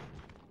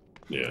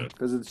 Yeah.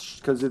 Because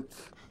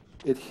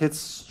it hits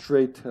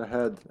straight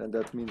ahead, and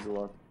that means a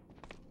lot.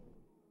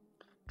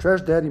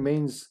 Trash Daddy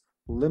mains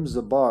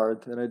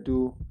Limzabard, and I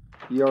do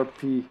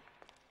ERP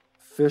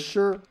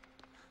Fisher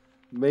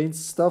main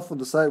stuff on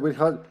the side. Wait,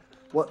 how?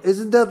 Well,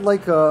 isn't that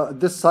like a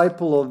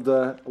disciple of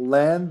the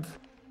land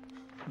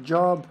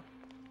job?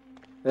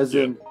 As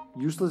in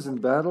useless in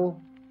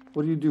battle?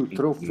 What do you do?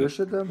 Throw fish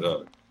at them?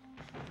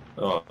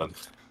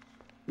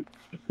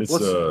 It's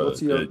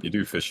What's you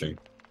do fishing.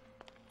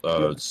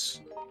 It's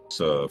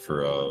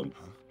for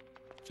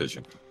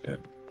fishing. Yeah,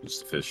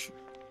 just fish.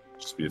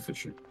 Just be a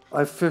fisher.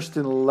 I fished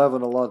in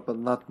 11 a lot, but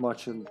not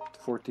much in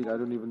 14. I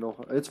don't even know.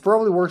 It's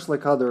probably works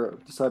like other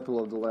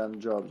Disciple of the Land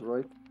jobs,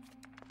 right?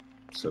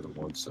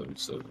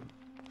 7177.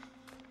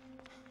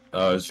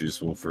 It's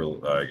useful for,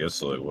 I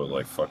guess, like, what,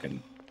 like,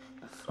 fucking,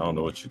 I don't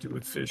know what you do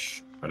with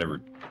fish. I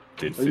never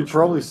did fish. You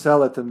probably really.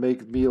 sell it and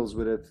make meals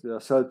with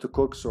it. Sell it to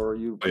cooks, or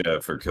you Yeah,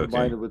 for cooking.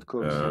 combine it with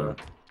cooks. Yeah.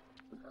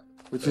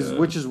 Which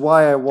uh, is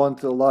why I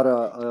want a lot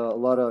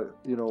of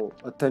you know,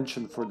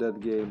 attention for that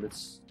game.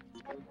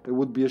 It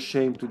would be a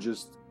shame to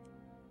just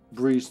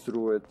breeze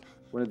through it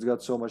when it's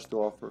got so much to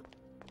offer.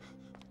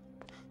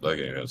 That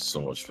game has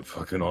so much to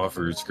fucking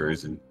offer. It's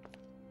crazy.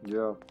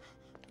 Yeah,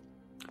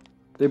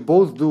 they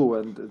both do,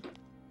 and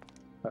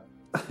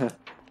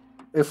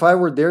if I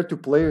were there to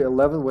play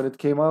 11 when it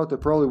came out, I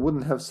probably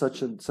wouldn't have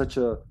such a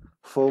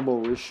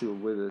FOMO issue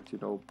with it, you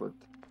know. But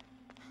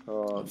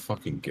I'm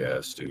fucking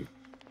gas, dude.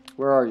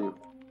 where are you?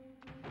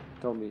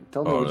 Tell me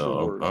Oh what your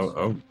no,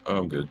 words.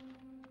 I'm good.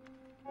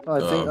 I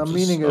think I'm I'm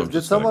meaning I'm is, did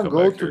just gonna someone come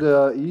go back to here.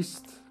 the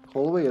east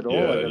hallway at all?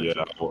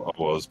 Yeah, I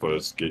was, but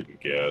it's getting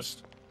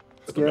gassed.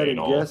 It's At the main getting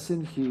hall. gas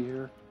in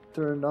here.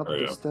 Turn up Oh,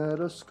 the yeah.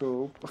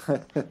 stethoscope.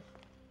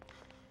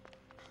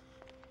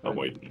 I'm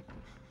waiting.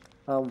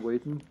 I'm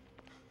waiting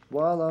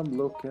while I'm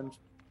looking,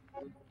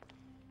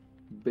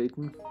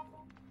 baiting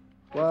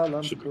while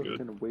I'm Should be good.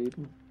 cooking,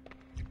 waiting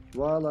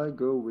while I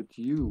go with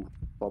you.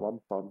 Bum.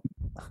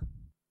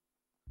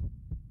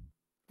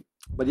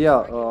 But yeah,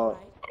 Oh,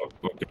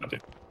 goddamn.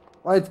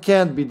 it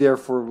can't be there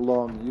for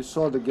long. You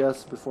saw the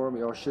gas before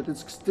me. Oh shit,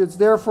 it's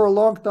there for a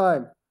long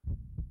time.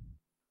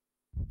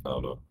 I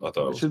don't know. I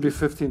thought It should be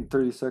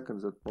 15-30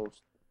 seconds at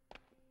most.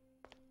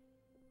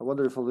 I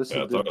wonder if Alyssa Yeah,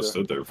 I did thought I that.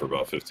 stood there for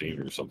about 15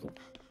 or something.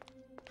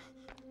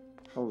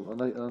 Oh,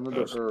 another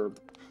Yes. herb.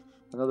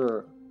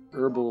 Another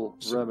herbal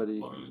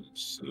remedy.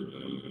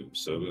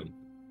 7.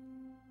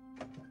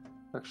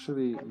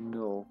 Actually,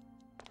 no.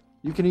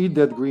 You can eat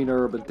that green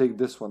herb and take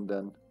this one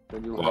then.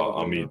 Then you'll Well,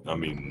 have I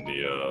mean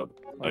the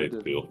night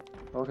did. field.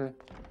 Okay.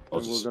 I'll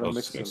Then just, we're gonna I'll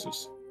mix just them.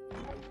 this.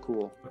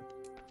 Cool.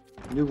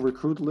 New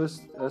recruit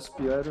list,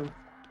 SP item.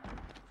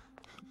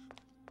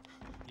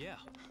 Yeah.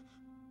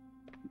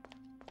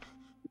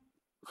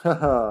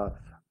 Haha.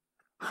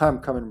 I'm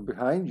coming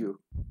behind you.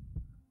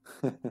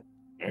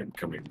 I'm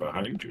coming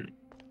behind you.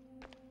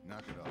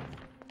 Knock it off.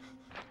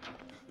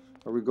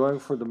 Are we going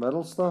for the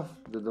metal stuff?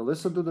 Did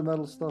Alyssa do the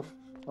metal stuff?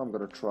 I'm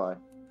gonna try.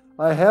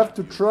 I have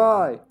to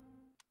try!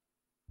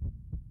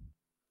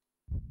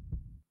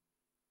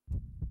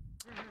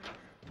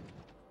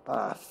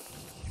 Ah.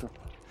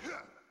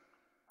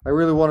 I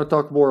really want to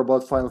talk more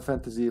about Final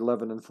Fantasy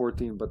 11 and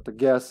 14, but the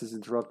gas is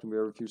interrupting me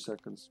every few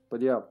seconds.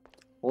 But yeah,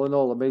 all in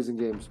all, amazing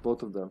games,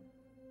 both of them.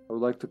 I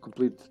would like to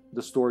complete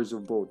the stories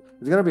of both.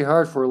 It's gonna be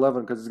hard for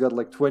 11 because it's got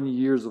like 20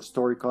 years of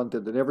story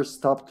content. They never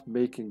stopped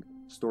making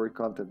story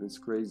content. It's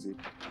crazy.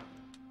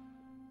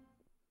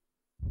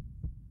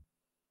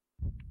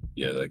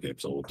 Yeah, that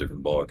game's a whole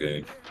different ball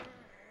game.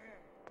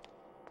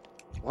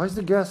 Why is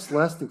the gas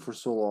lasting for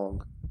so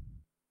long?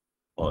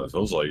 Well, it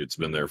feels like it's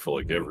been there for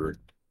like ever.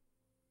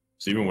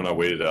 So even when I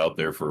waited out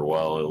there for a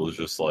while, it was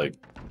just like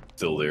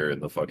still there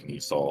in the fucking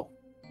stall.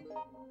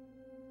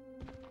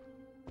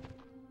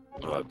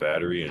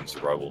 Battery and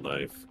survival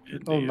knife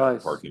in the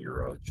nice. parking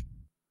garage.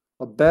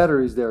 A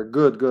battery's there.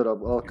 Good.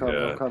 I'll come.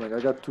 Yeah. I'm coming. I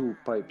got 2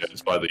 pipes. Yeah,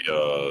 it's by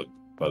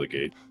the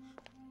gate.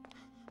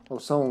 Oh,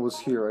 someone was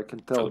here. I can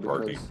tell the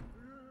parking. because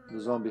the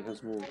zombie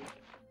has moved.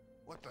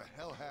 What the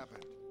hell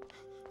happened?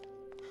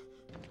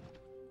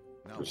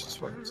 Now Where's this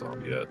what? fucking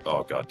zombie at?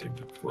 Oh goddamn!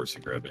 Of course he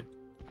grabbed me.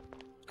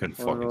 Couldn't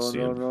Oh, fucking no, see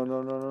him.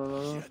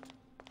 no.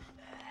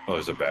 Oh,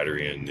 there's a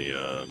battery in the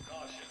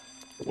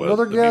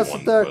Another the gas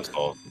B1 attack. West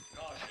Hall.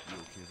 You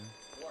okay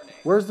there?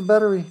 Where's the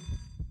battery?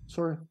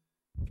 Sorry.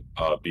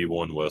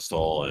 B1 West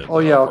Hall and Oh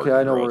yeah, okay. parking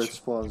I know where garage. it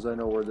spawns. I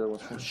know where that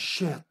was from.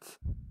 Shit.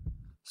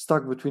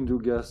 Stuck between 2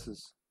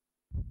 gases.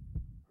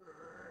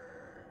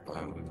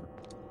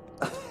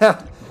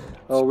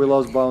 Oh, we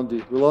lost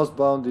Bounty. We lost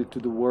Bounty to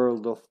the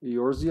world of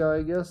Eorzea,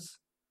 I guess.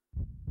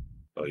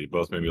 You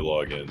both made me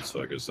log in,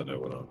 so I guess I know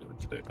what I'm doing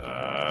today.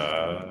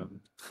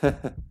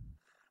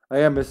 I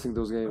am missing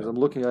those games. I'm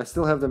looking. I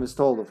still have them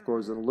installed, of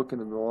course, and I'm looking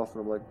at them off,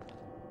 and I'm like,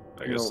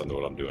 I guess I know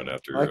what I'm doing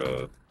after. You okay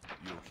there?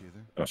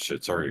 Oh shit!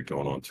 It's already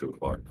going on 2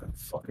 o'clock.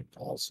 Fucking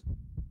balls.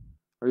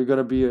 are you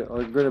gonna be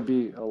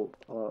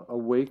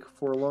awake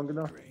for long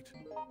enough? Great.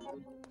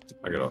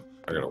 I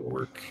gotta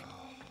work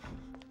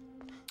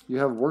You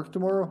have work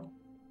tomorrow?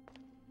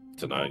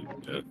 tonight.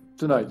 Yeah.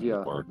 Tonight, yeah.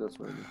 Tomorrow. That's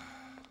what I mean.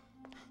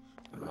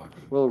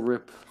 Well,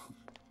 rip.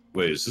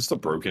 Wait, is this the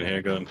broken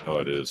handgun? Oh,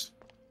 it is.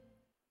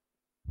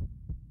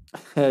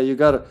 You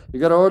got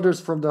orders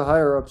from the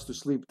higher ups to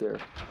sleep there.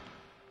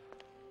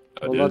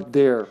 I Well, did. not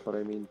there, but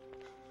I mean,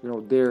 you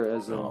know, there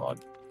as an Oh,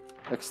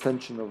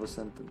 extension of a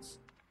sentence.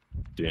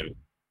 damn it.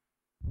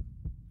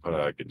 But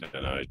I get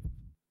denied.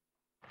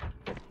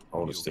 I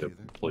want to stay up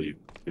and play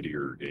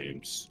video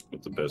games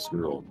with the best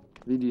girl.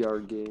 VDR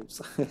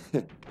games.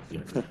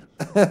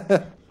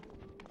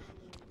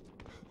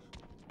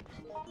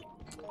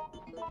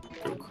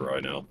 Go cry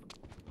now.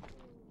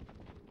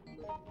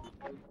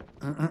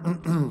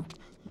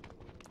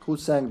 Who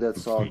sang that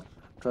song?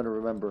 I'm trying to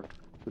remember.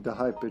 With the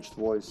high-pitched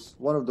voice.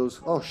 One of those...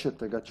 Oh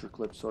shit, I got your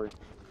clip, sorry.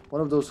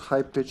 One of those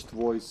high-pitched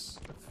voice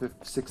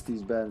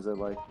 60s bands I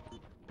like.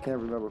 Can't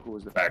remember who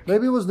was that.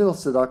 Maybe it was Neil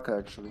Sedaka,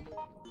 actually.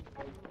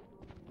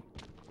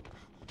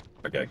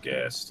 I got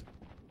gassed.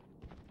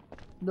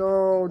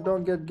 No,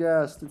 don't get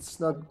gassed. It's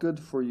not good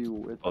for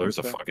you. Oh, there's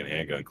a fucking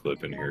handgun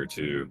clip in here,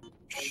 too.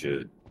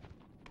 Shit.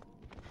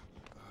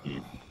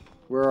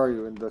 Where are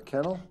you? In the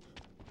kennel?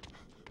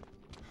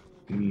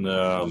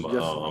 No,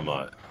 I'm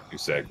not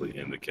exactly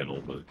in the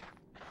kennel, but...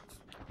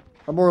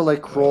 I'm more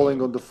like crawling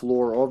on the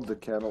floor of the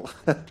kennel.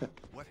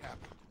 What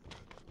happened?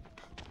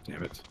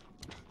 Damn it.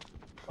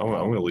 I'm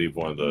gonna leave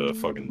one of the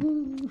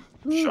fucking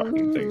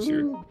shocking things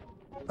here.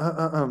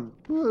 I'm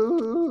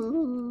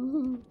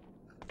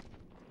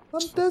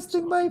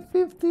testing my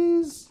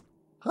 50s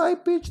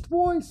high-pitched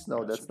voice.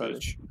 No, that's not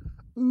it.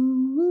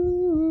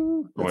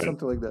 That's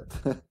something like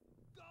that.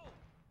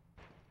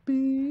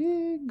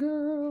 Big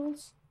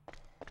girls.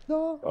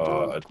 Don't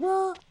cry.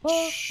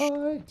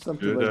 Something like that.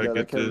 Should I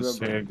get this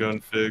handgun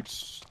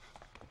fixed?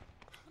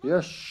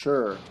 Yes,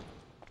 sure.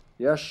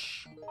 Yes.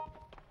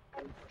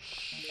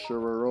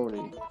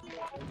 Sure-roni.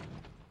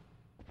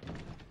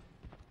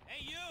 Hey,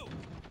 you!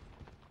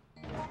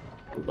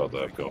 What about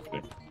that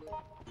company?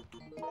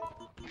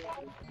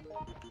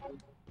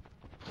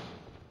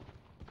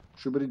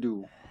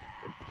 Shubity-doo.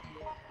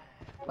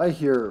 I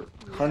hear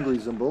hungry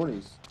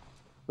Zambonis.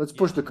 Let's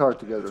push the car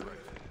together.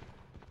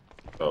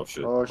 Oh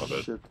shit. Oh My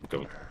bad. shit. I'm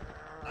coming.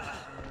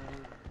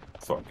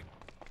 Fuck.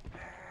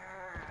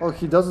 Oh,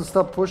 he doesn't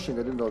stop pushing.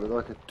 I didn't know that.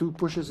 Okay, 2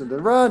 pushes and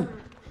then run!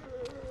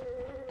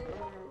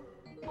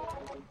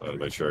 I had to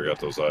make sure I got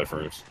those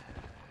iframes.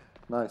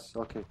 Nice.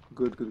 Okay.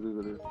 Good.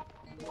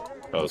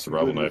 Oh, the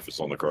survival knife is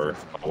on the car.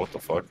 Oh, what the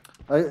fuck?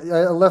 I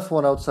left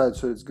one outside,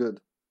 so it's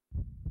good.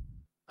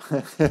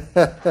 Fuck,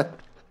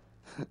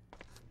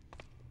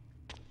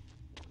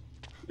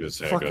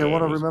 I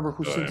want to remember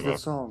who sings that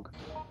song.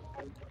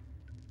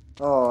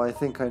 Oh, I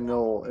think I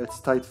know. It's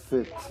Tight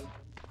Fit.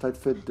 Tight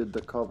Fit did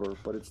the cover,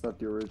 but it's not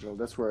the original.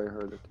 That's where I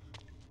heard it.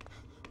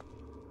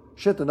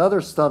 Shit,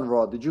 another stun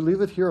rod. Did you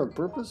leave it here on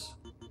purpose?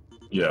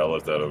 Yeah, I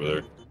left that over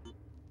there.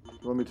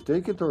 You want me to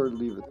take it or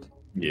leave it?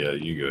 Yeah,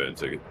 you go ahead and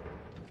take it.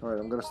 Alright,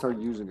 I'm gonna start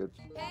using it.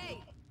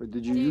 Hey, Wait,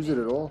 did you use it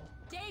at all?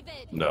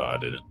 David. No, I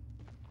didn't.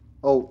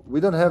 Oh, we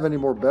don't have any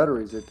more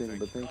batteries, I think,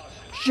 but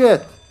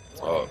Shit!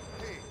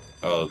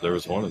 There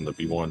was one in the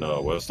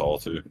B1 West Hall,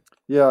 too.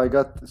 Yeah, I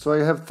got... So I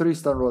have 3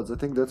 stun rods. I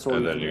think that's all.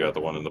 And then you got the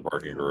one in the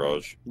parking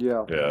garage.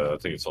 Yeah. Yeah, I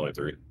think it's only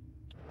 3.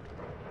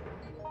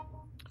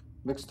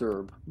 Mixed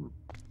herb.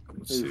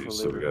 Let's see,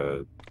 so we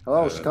got...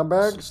 Hello,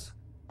 scumbags?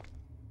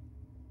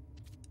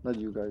 Not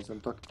you guys,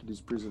 I'm talking to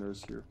these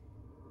prisoners here.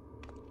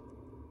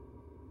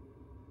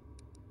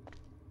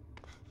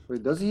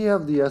 Wait, does he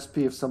have the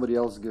SP if somebody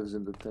else gives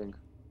him the thing?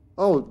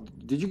 Oh,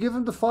 did you give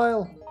him the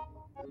file?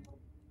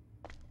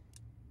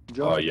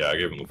 John? Oh, yeah, I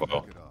gave him the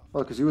file. Oh,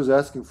 because he was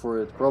asking for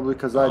it. Probably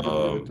because I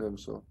didn't give it to him,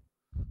 so...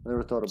 I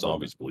never thought about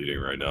Zombie's bleeding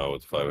right now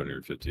with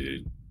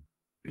 558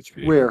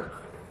 HP. Where?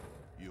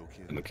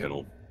 In the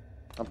kennel.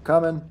 I'm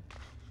coming.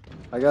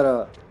 I got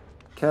a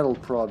cattle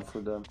prod for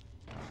them.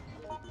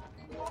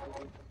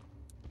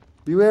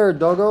 Beware,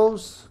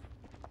 doggos!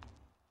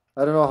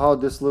 I don't know how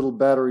this little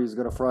battery is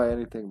gonna fry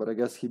anything, but I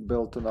guess he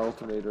built an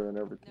alternator and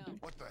everything.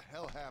 What the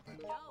hell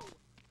happened?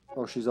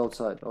 Oh, she's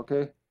outside.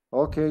 Okay.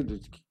 Okay,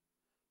 just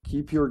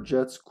keep your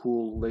jets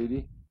cool,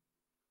 lady.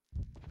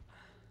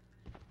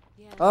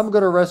 Yes. I'm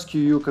gonna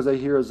rescue you because I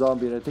hear a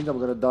zombie and I think I'm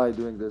gonna die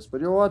doing this.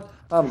 But you know what?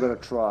 I'm gonna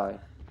try.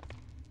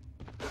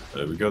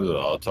 Hey, we go to the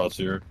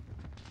autopsy here.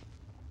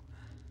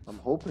 I'm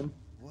hoping.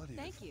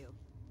 Thank you.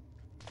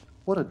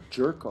 What a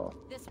jerk off.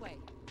 This way.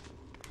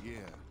 Yeah.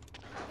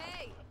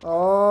 Hey.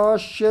 Oh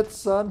shit,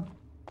 son.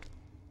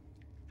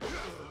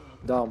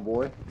 Down,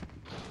 boy.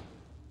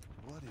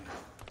 What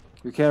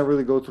if? You can't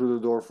really go through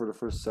the door for the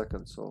first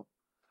second, so.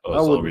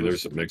 Oh, zombie,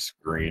 there's a mixed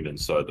green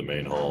inside the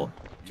main hall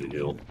to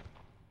heal.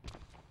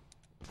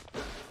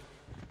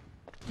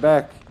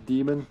 Back,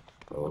 demon.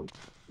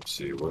 Let's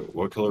see,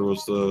 what color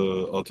was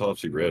the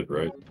autopsy? Red,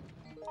 right?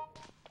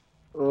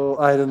 Oh,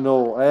 I don't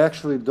know. I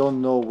actually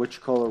don't know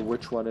which color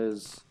which one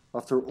is.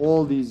 After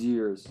all these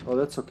years. Oh,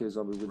 that's okay,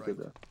 zombie. We did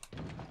that.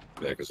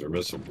 Yeah, because we're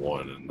missing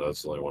one, and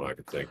that's the only one I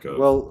could think of.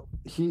 Well,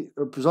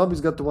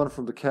 zombie's got the one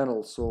from the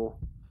kennel, so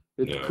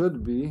it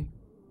could be.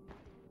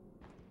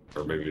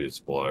 Or maybe it's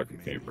black. I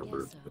can't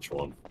remember which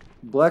one.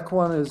 Black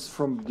one is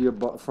from the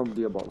above.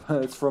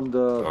 It's from the.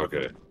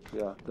 Okay.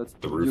 Yeah, that's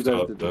the you guys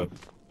rooftop. did that.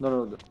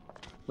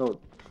 No.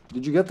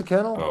 Did you get the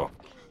kennel? Oh.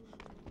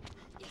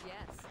 Yes.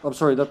 I'm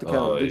sorry, not the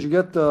kennel. Did you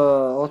get the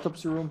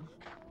autopsy room?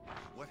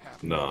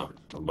 Nah,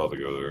 I'm about to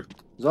go there.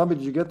 Zombie,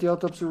 did you get the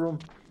autopsy room?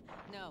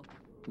 No.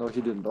 No, he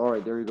didn't. All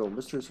right, there you go.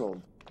 Mystery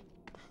solved.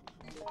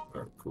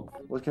 Alright, cool.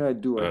 What can I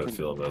do? I had a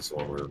feeling that's the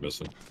one we were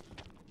missing.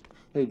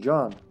 Hey,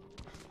 John.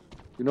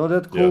 You know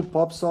that cool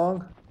pop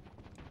song?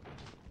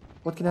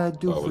 What can I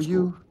do for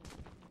you?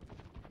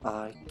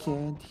 I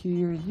can't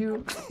hear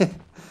you.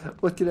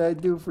 What can I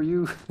do for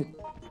you?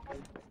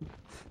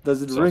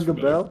 Does it Sounds ring a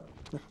familiar. bell?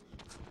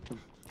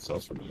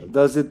 Sounds familiar.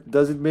 Does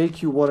it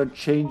make you want to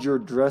change your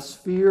dress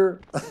sphere?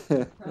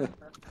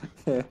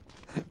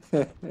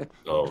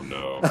 Oh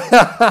no.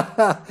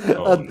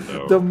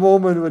 At the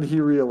moment when he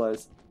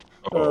realized.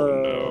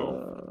 Oh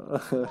no.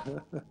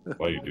 Uh,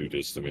 Why you do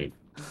this to me?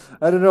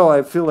 I don't know.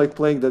 I feel like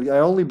playing that. I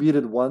only beat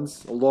it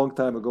once a long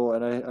time ago,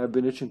 and I've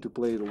been itching to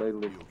play it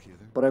lately. You okay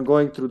there? But I'm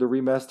going through the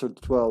remastered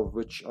 12,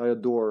 which I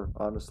adore,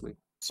 honestly.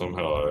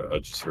 Somehow I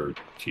just heard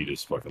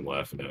Titus fucking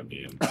laughing at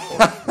me and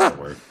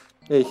somewhere.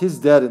 Hey, he's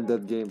dead in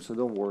that game, so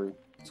don't worry.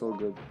 It's all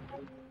good.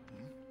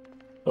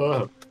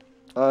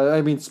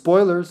 I mean,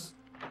 spoilers.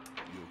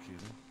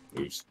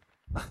 You okay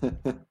there?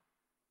 Oops.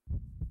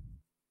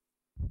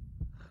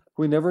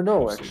 We never know,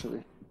 We'll see.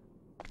 actually.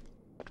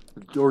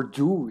 Or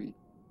do we?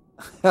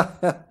 What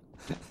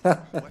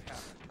happened?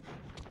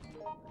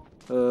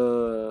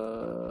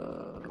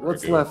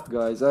 What's go. left,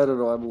 guys? I don't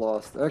know. I'm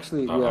lost.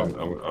 Actually, yeah. I'm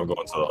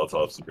going to the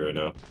autopsy right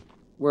now.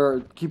 Where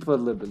keep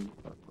on living.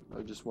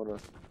 I just wanna.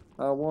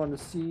 I wanna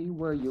see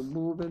where you're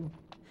moving.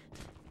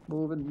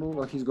 Move.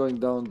 Oh, he's going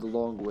down the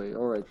long way.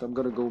 All right, I'm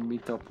gonna go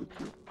meet up with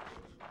you.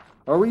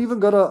 Are we even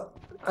gonna?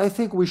 I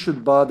think we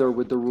should bother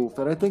with the roof,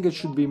 and I think it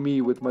should be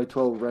me with my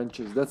 12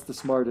 wrenches. That's the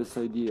smartest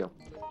idea,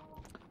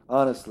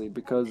 honestly,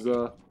 because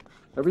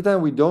every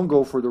time we don't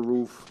go for the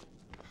roof,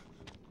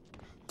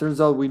 turns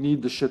out we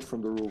need the shit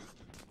from the roof.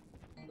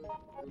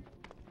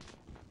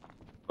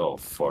 Oh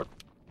fuck.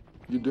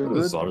 You doing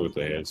The good? zombie with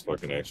the hands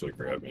fucking actually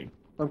grabbed me.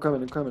 I'm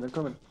coming.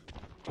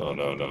 Oh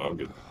no, I'm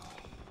good.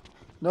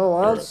 No,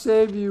 I'll Alright.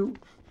 save you.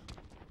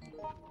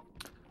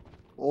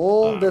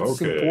 All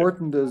that's okay.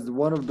 important is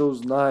one of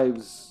those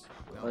knives.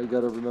 I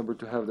gotta remember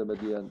to have them at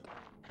the end.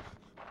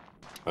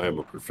 I am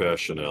a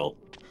professional.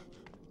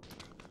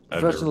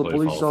 Professional I've never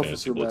played police Final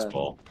officer, Fantasy man.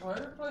 Blitzball. Why are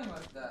you playing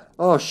like that?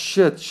 Oh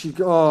shit!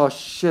 Oh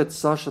shit!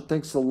 Sasha,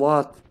 thanks a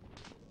lot.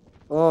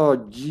 Oh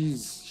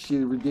jeez, she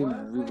Why redeemed.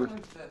 are you playing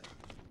like that?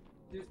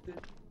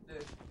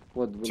 This.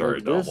 What? Sorry,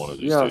 like Dom this? wanted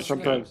to Yeah,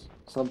 station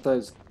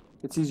sometimes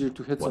it's easier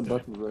to hit What some the-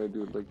 buttons when I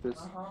do it like this.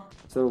 Uh-huh.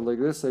 So like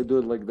this, I do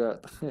it like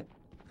that.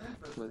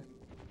 Interesting.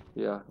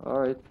 Yeah. All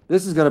right.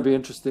 This is gonna be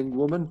interesting,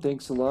 woman.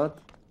 Thanks a lot.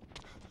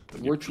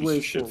 You Which piece way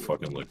of shit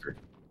forward? fucking liquor.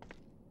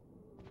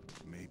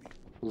 Maybe.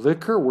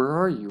 Liquor, where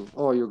are you?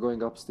 Oh, you're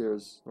going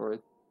upstairs. All right.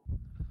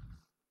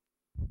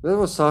 That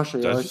was Sasha.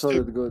 Did Yeah, I I just saw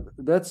take- that good.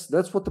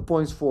 That's what the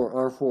points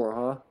are for,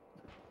 huh?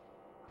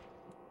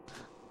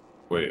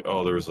 Wait,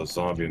 oh, there was a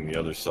zombie on the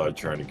other side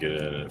trying to get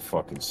in and it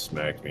fucking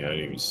smacked me. I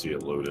didn't even see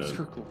it load in.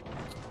 Circle.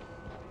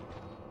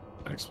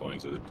 That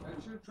explains it.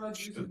 I should try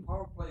Shit. using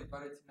power play,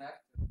 but it's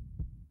inactive.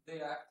 They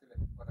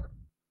activate, whatever.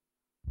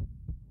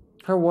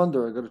 I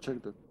wonder. I gotta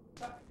check that.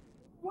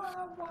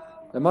 Wow.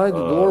 Am I the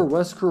Uh, door,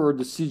 Wesker, or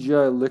the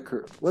CGI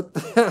liquor? What?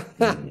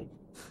 The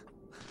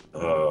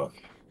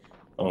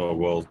Oh,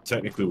 well,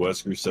 technically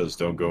Wesker says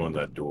don't go in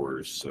that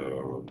door,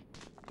 so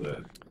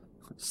that,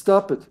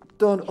 Stop it!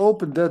 Don't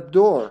open that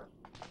door.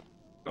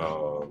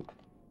 uh,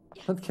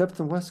 Not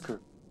Captain Wesker.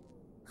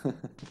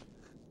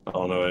 I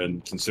don't know,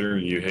 and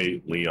considering you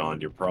hate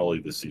Leon, you're probably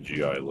the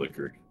CGI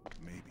liquor.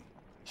 Maybe.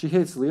 She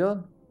hates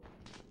Leon.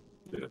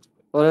 Yeah,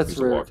 Oh, that's he's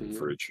a rare to walking hear.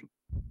 fridge.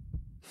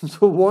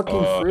 The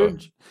walking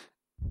fridge.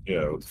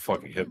 Yeah, with the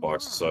fucking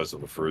hitbox the size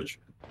of a fridge.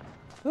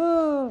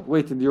 Ah,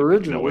 wait, in the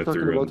original, I we're went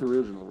talking through about the and-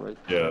 original, right?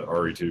 Yeah,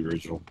 RE2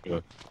 original. Yeah.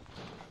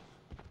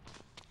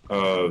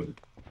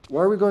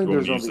 Why are we going You there,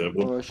 want me to use zombie?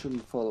 emblem? Oh, I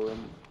shouldn't follow him.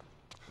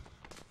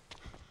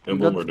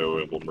 Emblem got- or no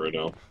emblem right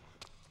now?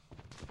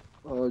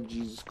 Oh,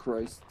 Jesus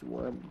Christ!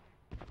 Why?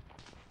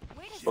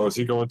 Oh, is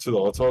he going to the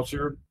autopsy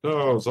room?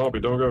 No, zombie,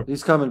 don't go.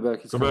 He's coming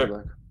back. He's Come coming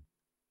back. back.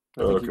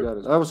 I think he Okay. got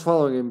it. I was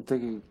following him,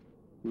 thinking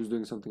he was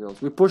doing something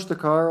else. We pushed the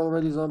car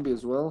already, zombie,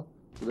 as well.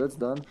 So that's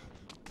done.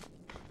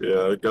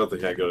 Yeah, I got the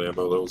handgun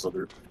ammo that was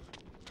under.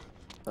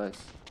 Nice.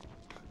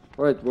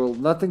 Alright, well,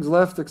 nothing's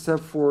left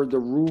except for the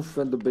roof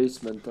and the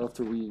basement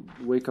after we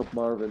wake up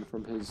Marvin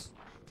from his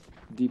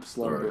deep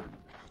slumber.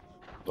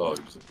 Oh,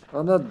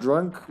 I'm not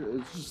drunk,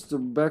 it's just a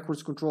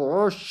backwards controller.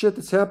 Oh shit,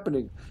 it's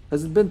happening.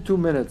 Has it been 2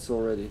 minutes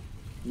already?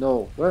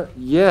 No. What?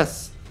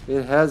 Yes,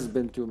 it has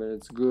been 2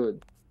 minutes.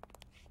 Good.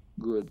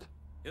 Good.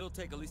 It'll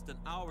take at least an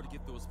hour to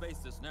get through a space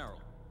this narrow.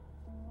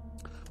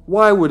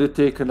 Why would it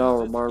take an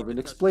hour, Marvin?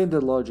 Explain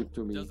that logic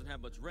to me. Doesn't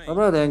have much range. I'm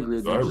not angry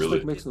at you, Oh, it just really?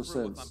 like makes no Get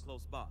through if I'm sense.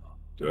 close by.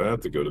 do I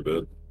have to go to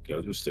bed? Can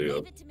I just stay up?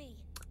 Leave it to me.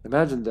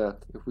 Imagine that,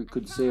 if we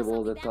could save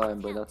all that time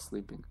by not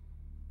sleeping.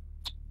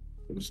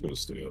 I'm just gonna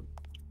stay up.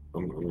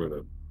 I'm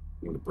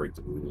gonna break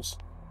the rules.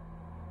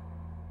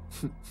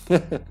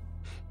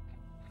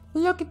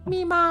 Look at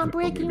me, Mom,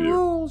 breaking be a-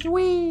 rules,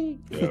 wee!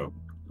 Yeah,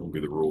 I'll be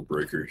the rule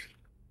breaker.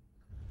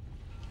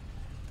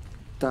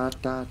 Da,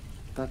 da,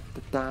 da,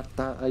 da, da,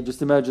 da. I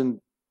just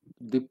imagine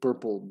Deep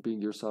Purple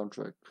being your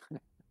soundtrack.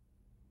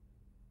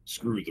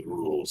 Screw the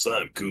rules.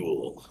 I'm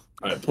cool.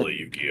 I play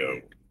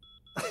Yu-Gi-Oh.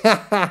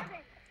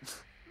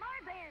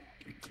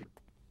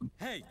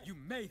 Hey, you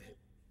made it.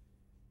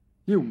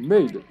 You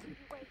made it.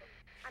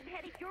 I'm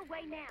headed your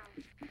doorway now.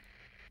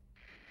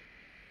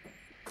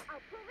 I'll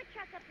pull the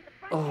truck up to the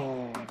front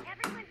Oh. and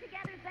everyone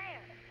together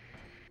there.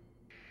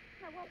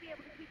 I won't be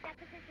able to keep that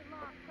position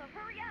long, so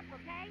hurry up,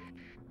 okay?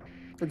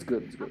 It's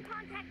good, it's I'll good.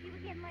 contact you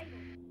again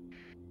later.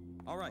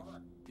 All right,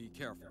 be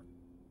careful.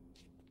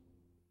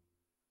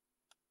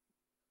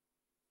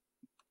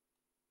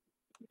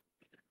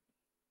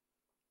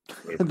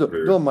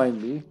 Don't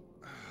mind me.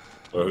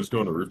 Who's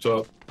going to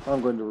rooftop?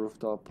 I'm going to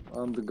rooftop.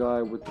 I'm the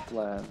guy with the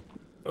plan,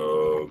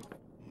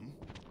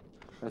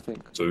 I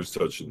think. So who's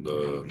touching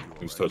the?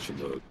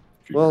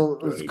 Well,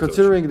 computer?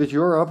 considering that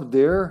you're up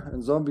there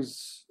and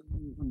zombies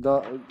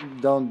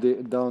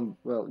down.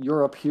 Well,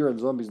 you're up here and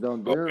zombies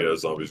down there. Oh, yeah,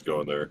 zombies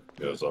going there.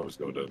 Yeah, zombies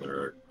going down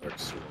there.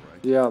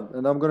 Yeah,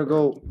 and I'm gonna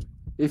go.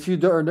 If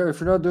you're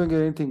not doing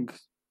anything,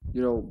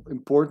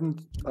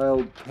 important,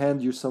 I'll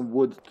hand you some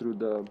wood through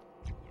the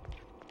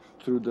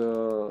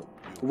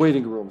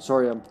waiting room.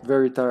 Sorry, I'm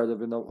very tired. I've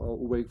been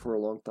awake for a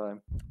long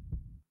time.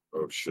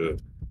 Oh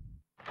shit.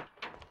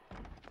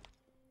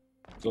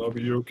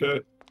 Zombie, you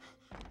okay?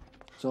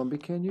 Zombie,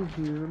 can you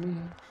hear me?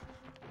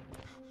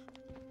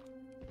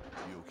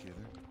 You okay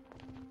there?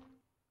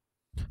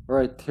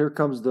 Alright, here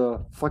comes the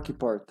fucky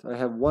part. I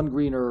have 1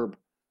 green herb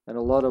and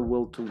a lot of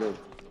will to live.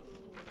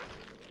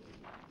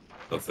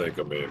 I think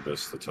I may have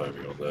missed the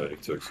timing on that. He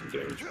took some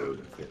damage, but I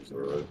think it's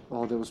alright.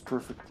 Oh, that was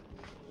perfect.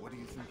 What are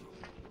you thinking?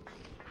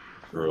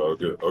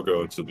 Alright, I'll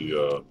go into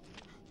the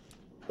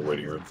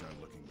waiting room. Things aren't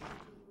looking good.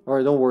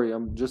 Alright, don't worry.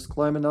 I'm just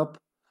climbing up.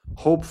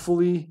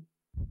 Hopefully,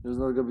 there's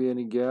not gonna be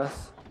any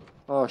gas.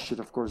 Oh shit,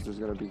 of course there's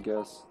gonna be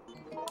gas.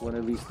 When I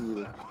least need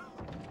it.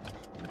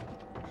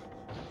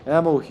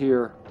 Ammo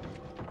here.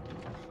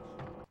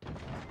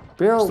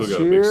 Barrels Still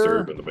got a big here.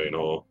 stirrup in the main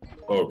hall.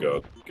 Oh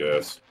god,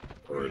 gas.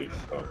 Already.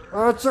 Oh.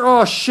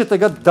 Oh shit, I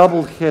got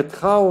double hit.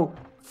 How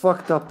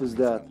fucked up is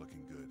that?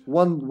 Looking good.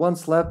 One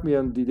slapped me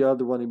and the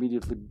other one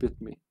immediately bit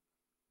me.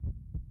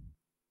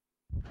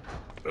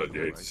 I'd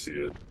hate to see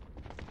it.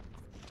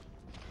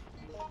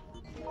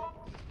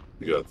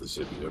 You got this,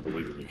 Hippy. I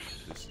believe in you.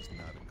 This is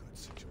not a good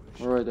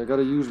situation. Alright, I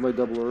gotta use my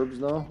double herbs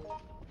now.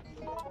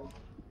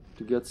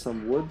 To get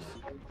some wood.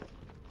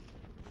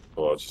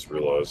 Oh, I just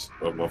realized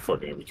my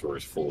fucking inventory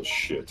is full of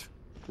shit.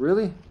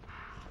 Really?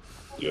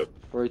 Yep.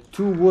 Alright,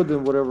 2 wood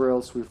and whatever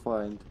else we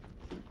find.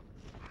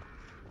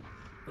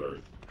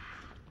 Alright.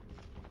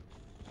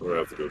 We're gonna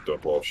have to go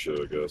dump off shit,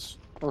 I guess.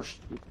 Oh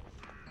shit.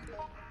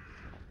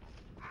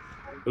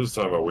 This is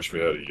time I wish we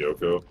had a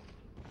Yoko.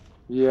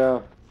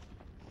 Yeah.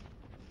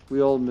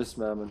 We all miss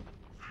Mammon.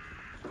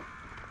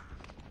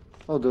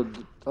 Oh,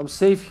 I'm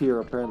safe here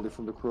apparently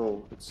from the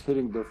crow. It's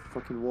hitting the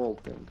fucking wall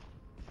thing.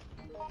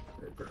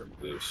 Grab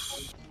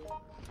this.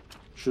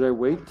 Should I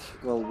wait?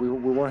 Well, we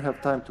won't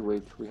have time to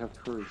wait. We have to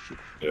hurry. Shit.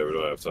 Yeah, we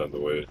don't have time to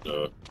wait.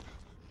 No.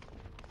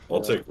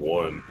 I'll take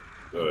 1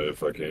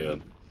 if I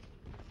can.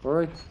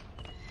 Alright.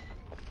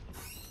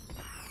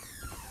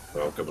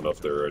 I'm coming up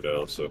there right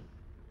now, so.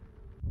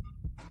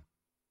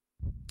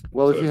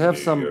 Well, if you have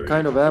Yeah, some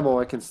kind of ammo,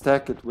 I can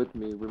stack it with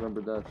me.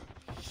 Remember that.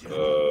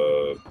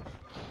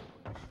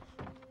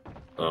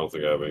 I don't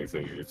think I have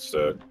anything you can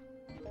stack.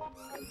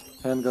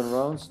 Handgun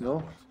rounds?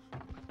 No?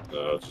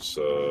 Just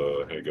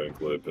handgun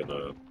clip and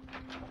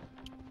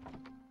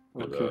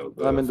Okay,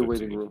 I'm in the 15.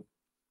 waiting room.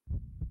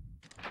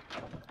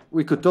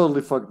 We could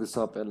totally fuck this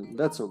up, and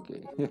that's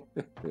okay.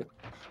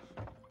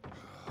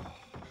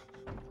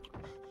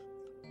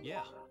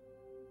 Yeah.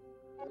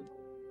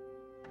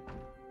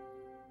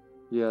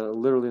 Yeah,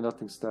 literally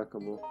nothing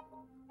stackable.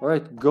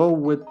 Alright, go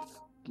with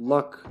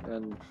luck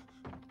and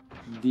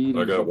deed.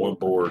 I got 1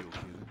 board.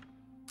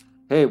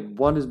 Hey,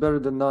 1 is better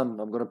than none.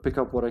 I'm gonna pick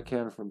up what I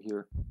can from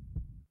here.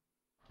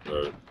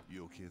 Alright.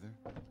 You okay there?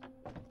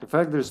 The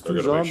fact there's 2 I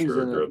gotta make zombies sure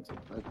I and grab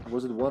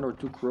was it 1 or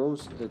 2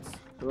 crows? It's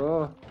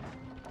Yeah,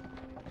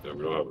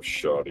 we don't have a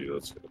shoddy.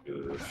 That's gonna be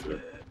the issue.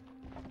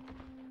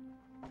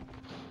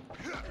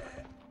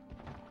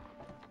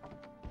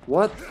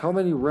 what? How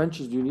many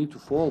wrenches do you need to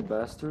fall,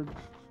 bastard?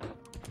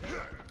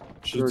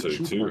 Should say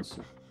cheap 2. ones.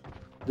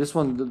 This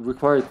one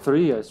required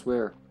 3, I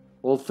swear.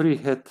 All 3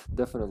 hit,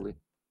 definitely.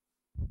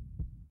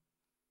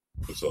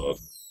 It's odd.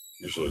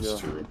 Usually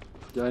it's Yeah. 2.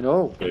 Yeah, I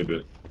know.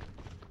 Maybe.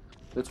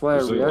 That's why I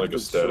Isn't it reacted like a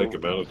static so...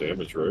 amount of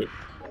damage, right?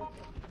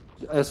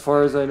 As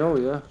far as I know,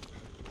 yeah.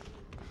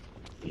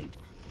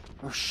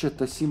 Oh shit,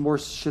 I see more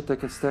shit I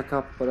can stack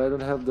up, but I don't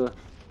have the...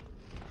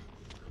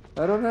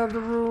 I don't have the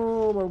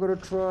room. I'm gonna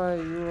try.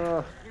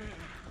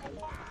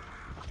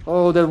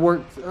 Oh, that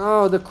worked.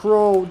 Oh, the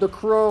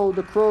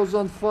crow's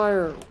on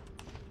fire.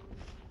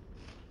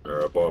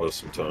 Alright, I bought us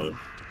some time.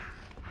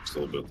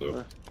 Still a bit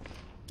though.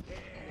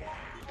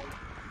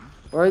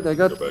 Alright, I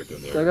got Go back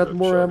in there, I got grab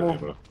more shotgun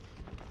ammo.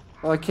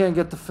 Oh, I can't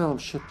get the film.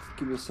 Shit,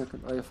 give me a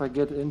second. If I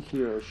get in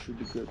here, I should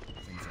be good.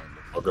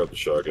 I'll grab the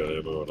shotgun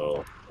ammo and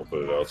I'll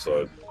put it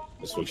outside.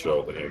 I'll switch it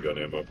out with the handgun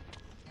ammo.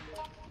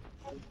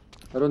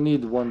 I don't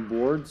need 1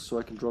 board, so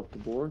I can drop the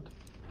board.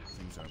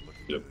 Things aren't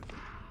looking Yep. good.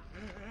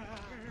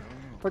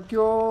 Fuck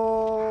you!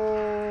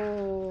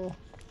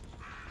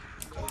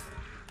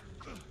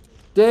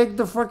 Take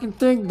the fucking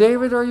thing,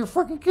 David. Are you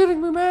fucking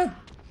kidding me, man?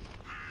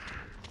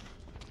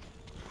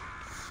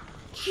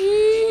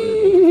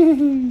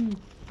 Gee.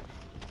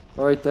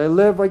 All right, I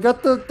live. I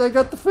got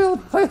the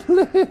film. I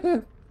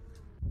live.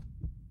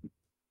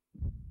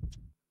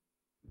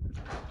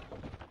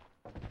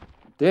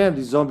 Damn,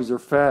 these zombies are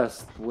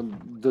fast. When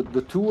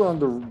the two on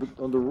the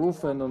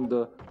roof and on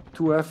the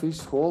 2F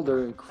East hall,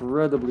 they're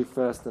incredibly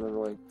fast and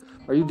annoying.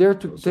 Are you there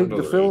to take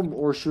the film,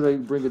 or should I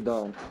bring it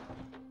down?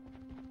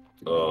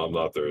 I'm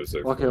not there.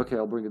 Okay,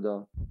 I'll bring it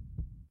down.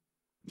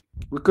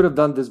 We could have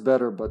done this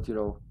better, but you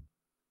know,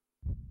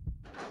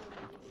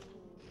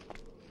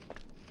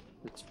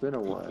 it's been a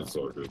while. It's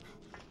all good.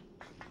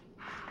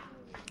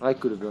 I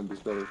could have done this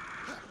better,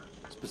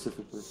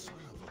 specifically.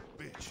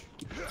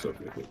 It's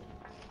okay.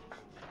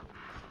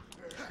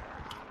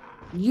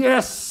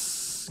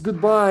 Yes!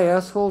 Goodbye,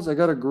 assholes. I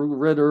got a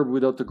red herb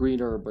without the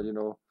green herb, but you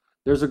know,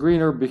 there's a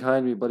green herb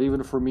behind me, but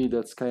even for me,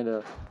 that's kind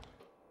of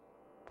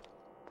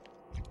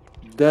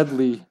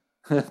deadly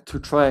to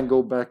try and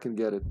go back and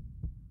get it.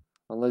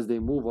 Unless they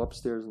move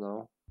upstairs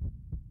now.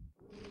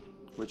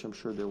 Which I'm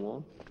sure they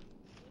won't.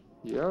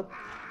 Yep.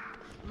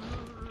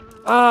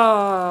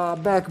 Ah!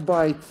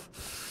 Backbite!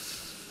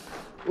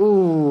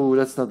 Ooh,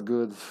 that's not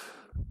good.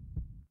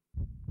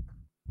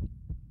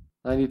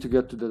 I need to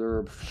get to that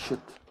herb. Shit.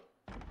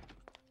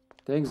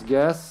 Thanks,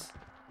 gas.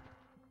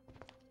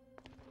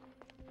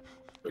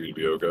 Are you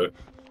gonna be okay?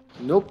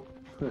 Nope.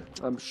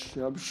 I'm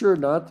sure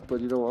not, but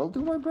you know, I'll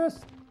do my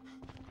best.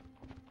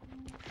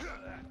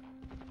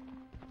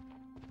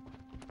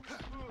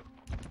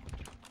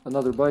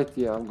 Another bite?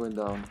 Yeah, I'm going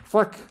down.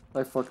 Fuck!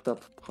 I fucked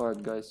up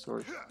hard, guys.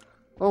 Sorry.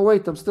 Oh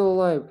wait, I'm still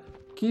alive.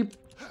 Keep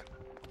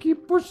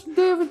pushing,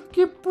 David.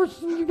 Keep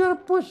pushing. You gotta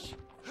push.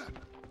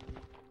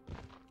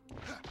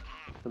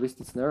 At least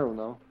it's narrow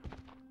now.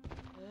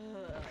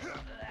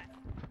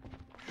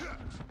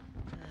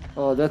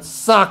 Oh, that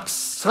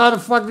sucks! How the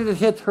fuck did it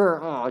hit her?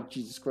 Oh,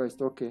 Jesus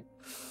Christ. Okay.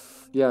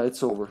 Yeah,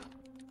 it's over.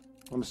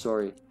 I'm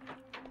sorry.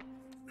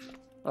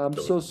 I'm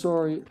so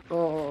sorry.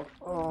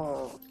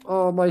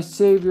 Oh, my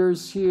savior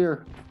is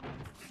here.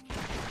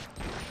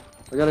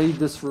 I gotta eat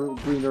this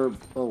green herb.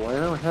 Oh, I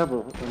don't have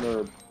an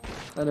herb.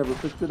 I never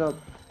picked it up.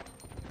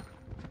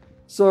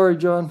 Sorry,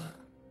 John.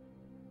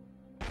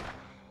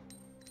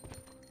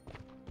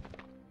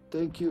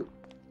 Thank you,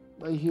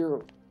 my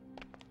hero.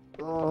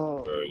 Oh.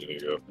 Alright, here you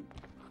go.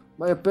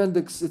 My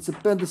appendix, it's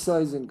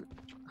appendicizing.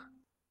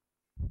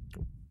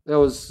 That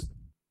was,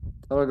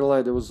 I'm not gonna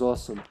lie, that was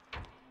awesome.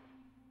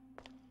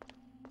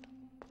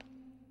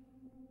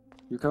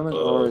 You coming?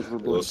 Alright, we're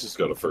both. Let's just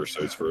got a first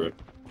aid spray.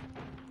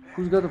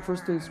 Who's got the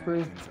first aid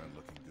spray?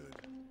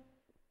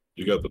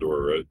 You got the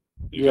door, right?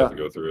 You Yeah. got to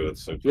go through it at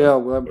the same time. Yeah,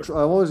 well, I'm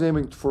always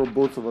aiming for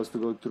both of us to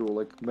go through,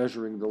 like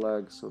measuring the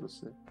lag, so to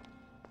say.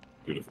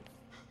 Beautiful.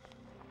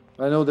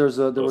 I know there was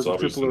a obviously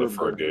triple the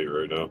front herb. gate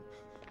right now.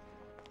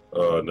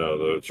 No,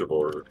 the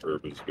triple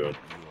herb is gone.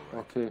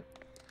 Okay.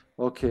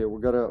 Okay,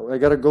 I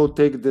gotta go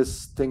take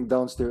this thing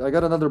downstairs. I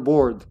got another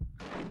board.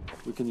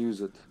 We can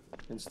use it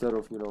instead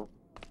of, you know.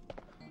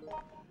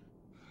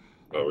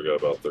 Oh, we got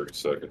about 30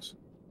 seconds.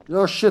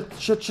 Oh shit.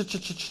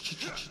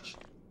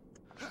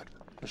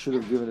 I should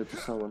have given it to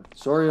someone.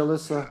 Sorry,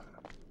 Alyssa.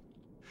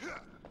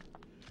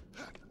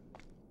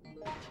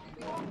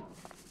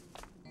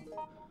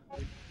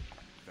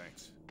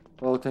 Thanks.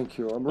 Oh, thank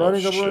you. I'm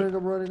running. shit.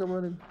 I'm running.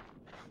 Knock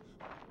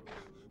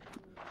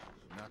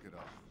it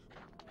off.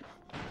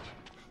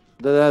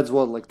 That adds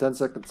what, like 10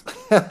 seconds?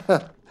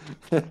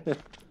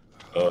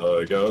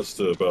 It got us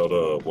to about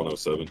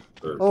 107.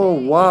 Or Oh,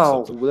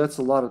 wow. something. Well, that's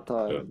a lot of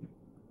time. Yeah.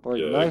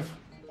 Alright, Yeah. knife.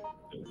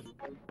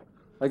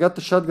 I got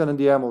the shotgun and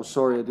the ammo.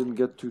 Sorry, I didn't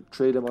get to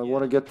trade them. I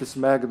want to get this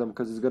Magnum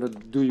because it's gonna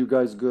do you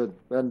guys good,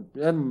 and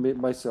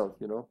myself,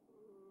 you know,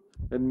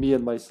 and me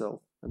and myself,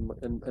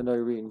 and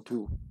Irene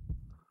too.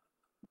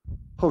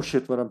 Oh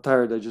shit! When I'm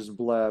tired, I just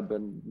blab,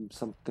 and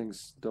some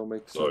things don't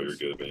make sense. Oh, you're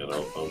good, man.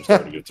 I'm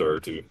starting to get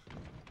tired too.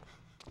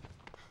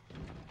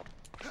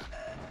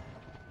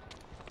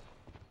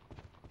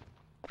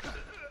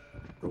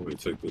 Let me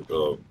take the.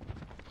 Oh.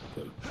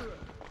 Okay.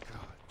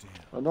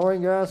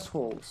 Annoying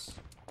assholes.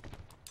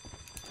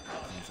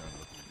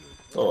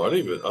 Oh,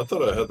 I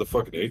thought I had the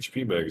fucking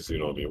HP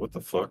magazine on me. What the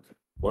fuck?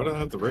 Why did I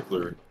have the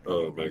regular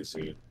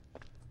magazine?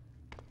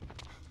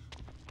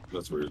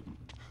 That's weird.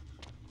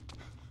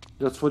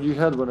 That's what you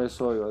had when I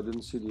saw you. I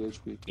didn't see the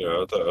HP.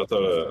 Yeah, I thought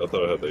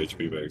I had the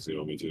HP magazine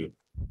on me too.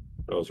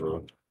 I was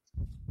wrong.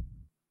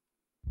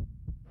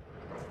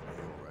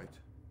 Right.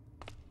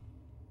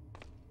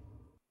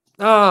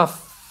 Ah,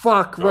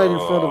 fuck! Right in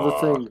front of the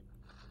thing.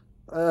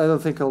 I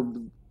don't think I'll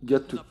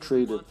get to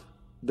trade it.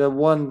 That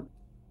one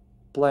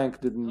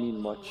plank didn't mean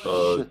much.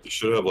 Shit. You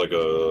should have like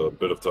a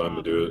bit of time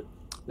to do it.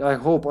 I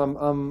hope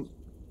I'm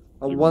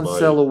You one might.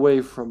 cell away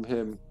from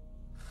him.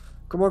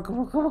 Come on!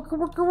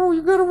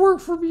 You gotta work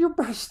for me, you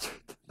bastard!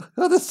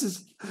 this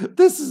is.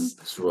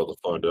 It's well to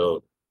find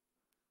out.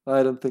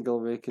 I don't think I'll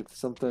make it.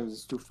 Sometimes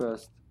it's too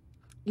fast.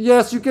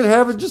 Yes, you can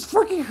have it. Just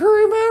fucking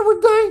hurry, man.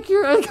 We're dying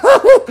here. I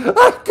got it.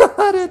 I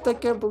got it. I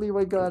can't believe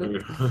I got it.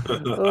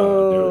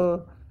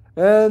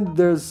 And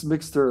there's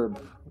mixed herb.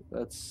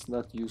 That's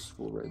not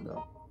useful right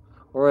now.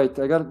 All right,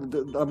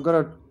 I'm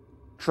gonna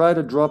try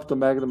to drop the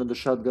magnum and the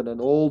shotgun and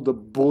all the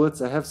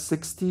bullets. I have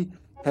 60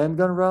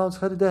 handgun rounds.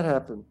 How did that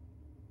happen?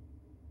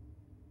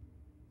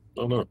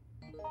 Oh no.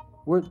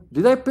 Where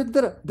did I pick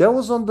that up? That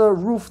was on the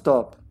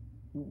rooftop.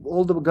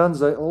 All the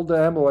guns, all the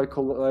ammo I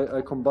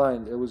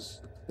combined.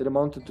 It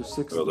amounted to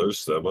 60. Oh,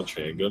 there's that much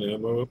handgun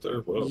ammo up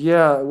there? Wow.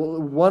 Yeah,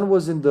 well, one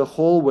was in the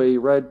hallway,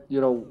 right?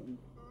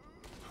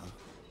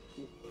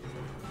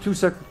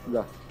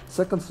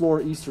 Second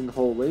floor eastern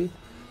hallway,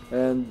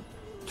 and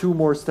 2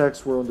 more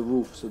stacks were on the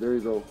roof. So there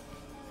you go.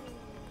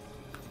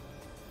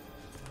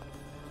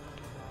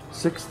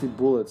 60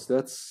 bullets.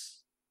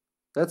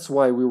 That's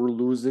why we were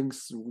losing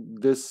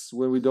this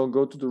when we don't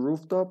go to the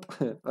rooftop.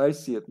 I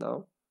see it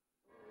now.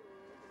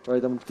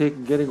 Right, I'm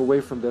getting away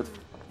from that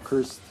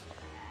cursed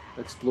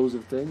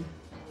explosive thing.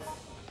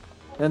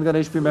 Handgun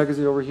HP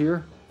magazine over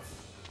here.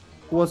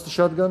 Who wants the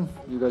shotgun?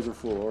 You guys are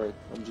full. Alright,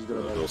 I'm just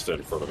gonna... Don't stand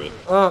in front of me.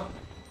 Ah!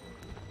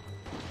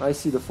 I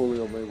see the fully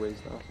on my ways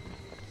now.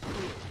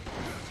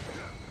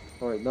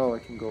 Alright, now I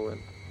can go in.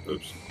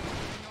 Oops.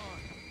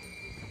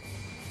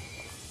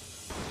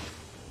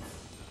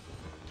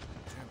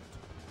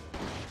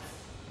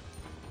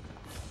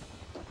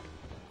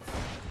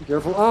 Be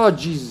careful. Oh,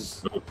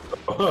 Jesus!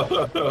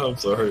 I'm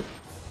sorry.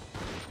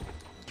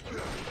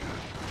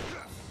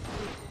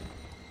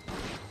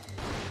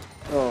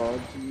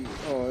 Oh, geez.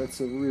 Oh, that's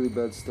a really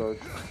bad start.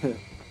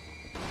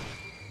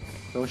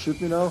 Don't shoot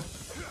me now.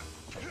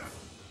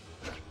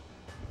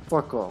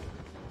 Fuck off.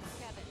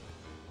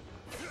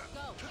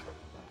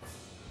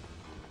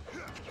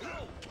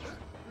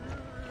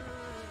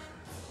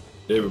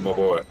 David, my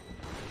boy.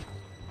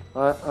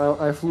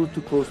 I flew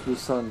too close to the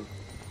sun.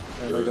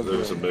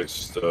 There's a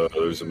mixed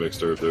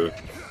herb there.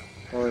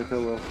 Alright, I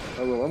will.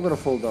 I'm gonna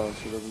fall down,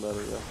 so it doesn't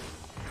matter,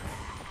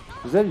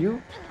 yeah. Is that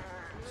you?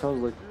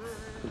 Sounds like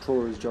the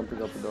controller is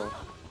jumping up and down.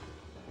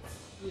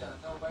 Yeah,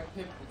 no, my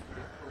hip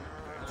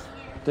is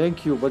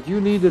Thank you, but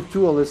you need it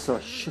too, Alyssa.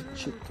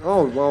 Shit.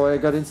 Oh, wow, I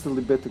got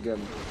instantly bit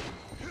again.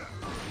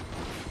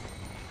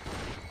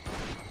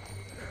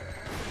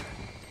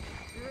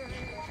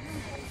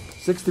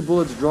 $60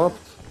 bullets dropped.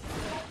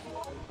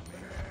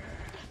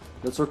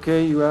 That's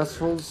okay, you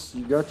assholes.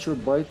 You got your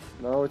bite.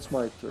 Now it's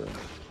my turn.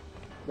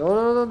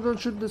 No, don't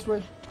shoot this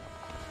way.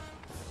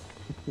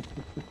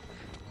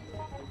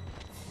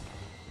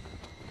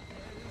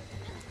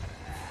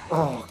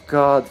 Oh,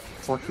 God.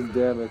 Fucking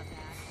damn it.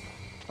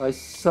 I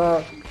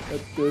suck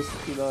at this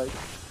tonight.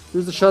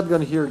 There's a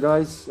shotgun here,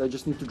 guys. I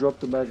just need to drop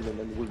the magnum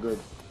and we're good.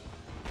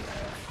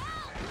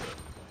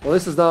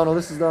 Alyssa's down.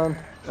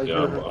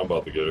 Yeah, I'm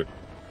about to get her.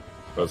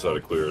 That's how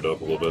to clear it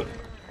up a little bit.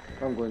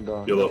 I'm going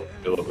down. Get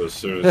up as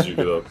soon as you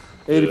get up.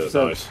 80%.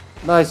 Yeah, nice.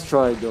 Nice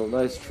try, though.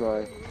 Nice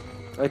try.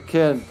 I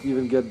can't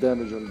even get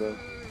damage on them.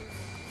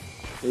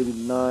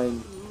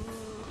 89.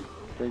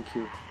 Thank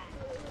you.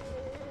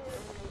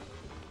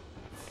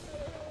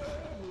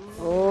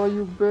 Oh,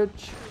 you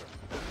bitch.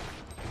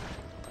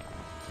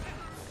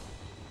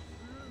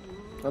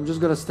 I'm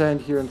just gonna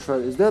stand here and try.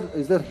 Is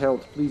that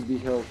health? Please be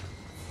health.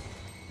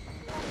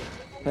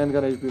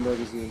 Handgun HP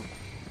magazine.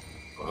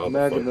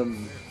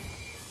 Magnum.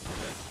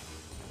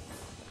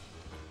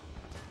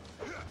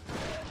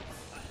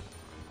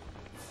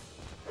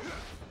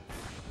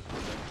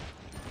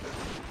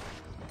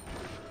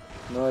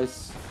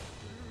 Nice.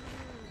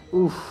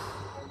 Oof.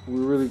 We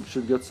really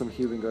should get some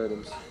healing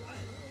items.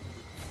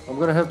 I'm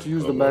gonna have to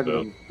use the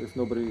magnum if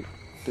nobody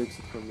takes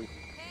it from me.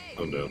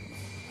 I'm down.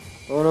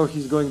 Oh no,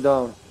 he's going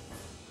down.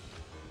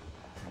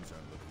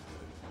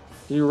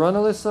 Can you run,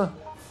 Alyssa?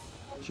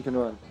 She can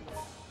run.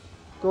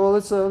 Go,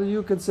 Alyssa,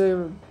 you can save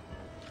him.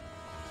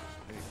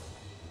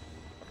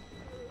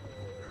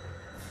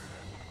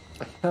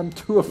 I'm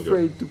too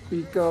afraid to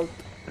peek out.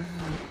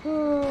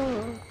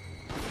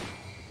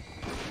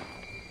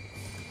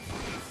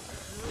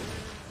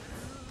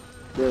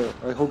 There,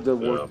 I hope that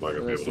worked. I'm not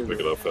gonna be able to pick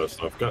it up fast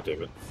enough. God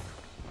damn it.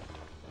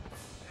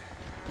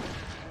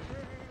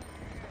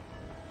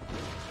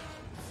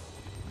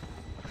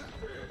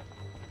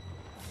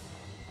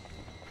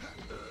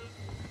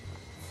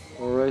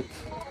 Alright.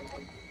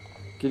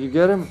 Can you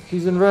get him?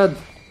 He's in red.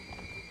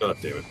 God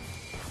damn it.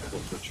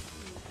 Don't touch.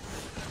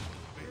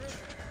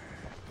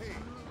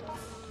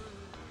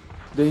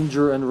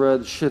 Danger and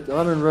red. Shit,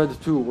 I'm in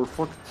red too. We're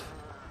fucked.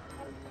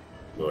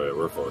 Oh yeah,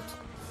 we're fucked.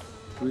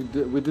 We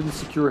didn't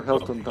secure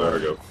health on time. There we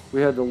go.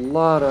 We had a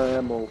lot of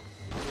ammo,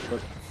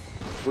 but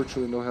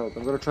virtually no health.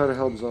 I'm gonna try to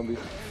help Zombie.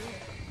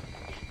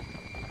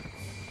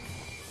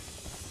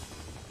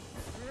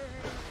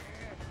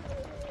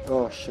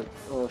 Oh shit.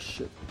 Oh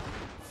shit.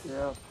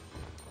 Yeah.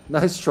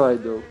 Nice try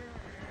though.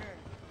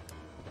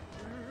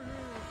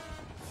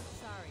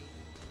 Sorry.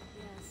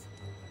 Yes.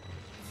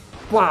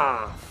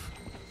 Wow!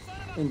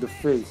 In the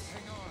face.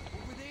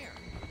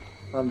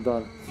 I'm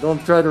done.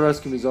 Don't try to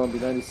rescue me, Zombie.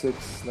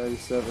 96,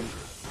 97.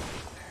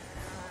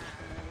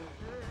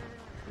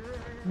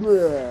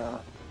 Yeah.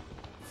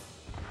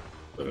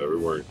 We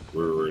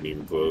weren't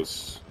even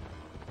close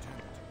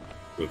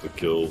with the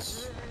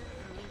kills.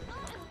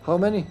 How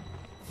many?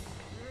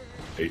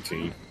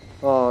 18.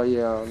 Oh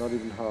yeah, not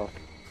even half.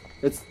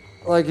 It's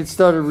like it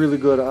started really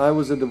good. I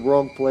was in the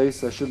wrong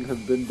place. I shouldn't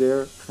have been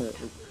there,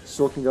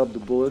 soaking up the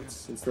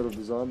bullets instead of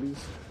the zombies,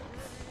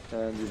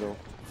 and you know,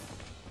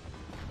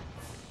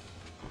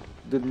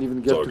 didn't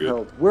even get all to good.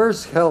 health.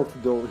 Where's health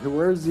though?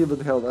 Where's even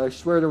health? I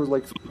swear there was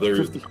like 50.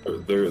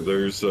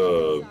 There's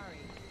a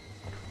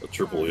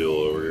triple heal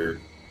over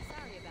here.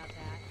 Sorry about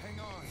that. Hang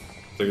on.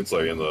 I think it's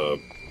like in the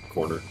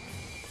corner.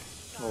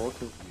 Oh,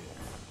 okay.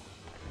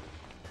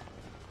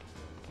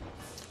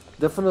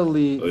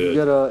 Definitely, Oh,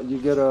 yeah. you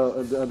get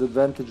an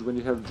advantage when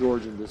you have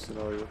George in this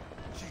scenario.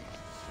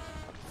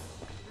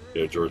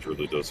 Yeah, George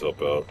really does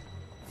help out.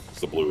 It's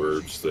the blue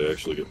herbs, they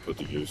actually get put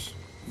to use.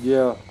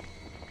 Yeah.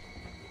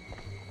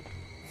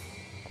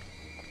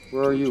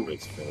 Where are George you?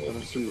 makes a I lot don't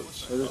of see you.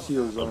 difference. I don't see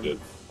your I'm zombie. dead.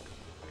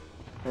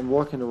 I'm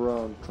walking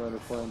around trying to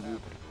find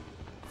you.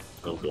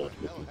 I'm going.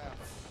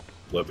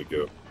 Let me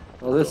go.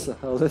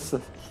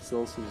 Alyssa is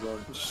also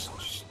zombie.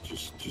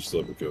 Just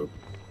let me go.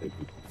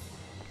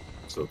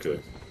 It's okay.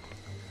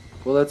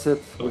 Well, that's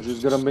it. We're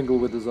just gonna mingle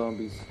with the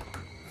zombies.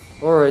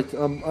 All right.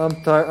 I'm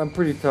tired. I'm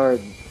pretty tired.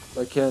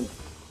 I can't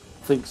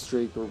think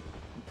straight or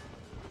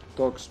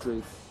talk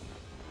straight.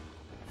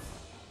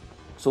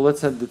 So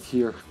let's end it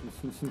here.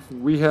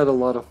 We had a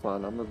lot of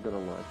fun. I'm not gonna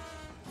lie.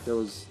 There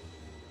was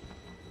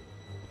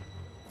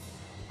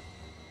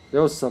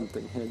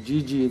something.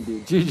 GG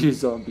indeed. GG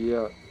zombie.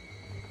 Yeah.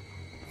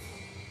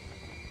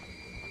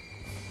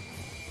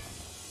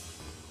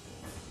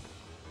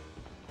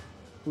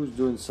 Who's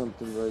doing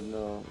something right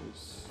now?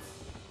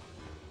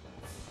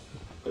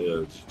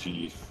 Yeah,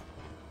 GG.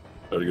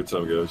 Had a good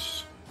time,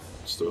 guys.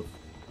 Stuff.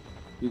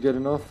 You get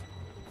enough?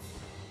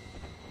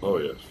 Oh,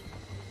 yeah.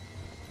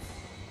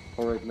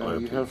 Alright, I man.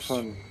 am You have pleased.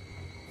 fun.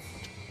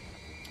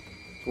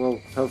 Well,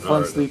 have fun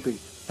Alright, then. sleeping.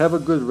 Have a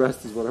good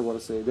rest is what I want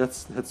to say.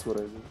 That's what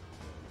I mean.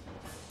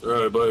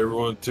 Alright, bye,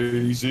 everyone. Take it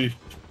easy.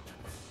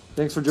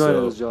 Thanks for joining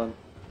So- us, John.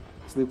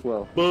 Sleep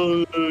well.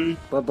 Bye.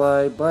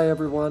 Bye-bye. Bye,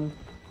 everyone.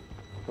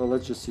 Well,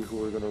 let's just see who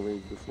we're gonna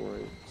raid before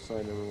I sign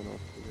everyone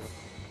off. Yeah.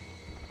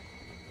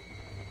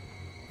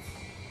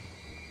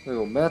 There you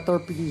go. Matt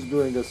RPG is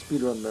doing a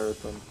speedrun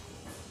marathon.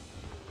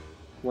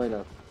 Why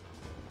not?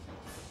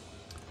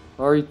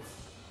 Alright.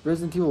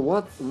 Resident Evil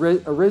what?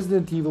 A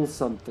Resident Evil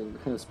something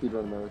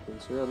speedrun marathon.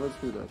 So yeah, let's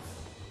do that.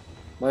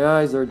 My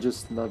eyes are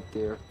just not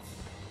there.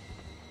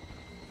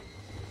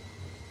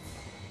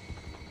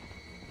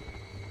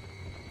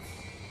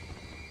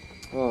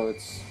 Oh,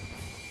 it's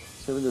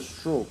having a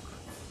stroke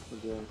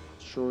again.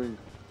 It's showing.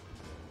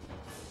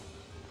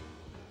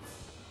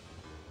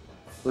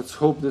 Let's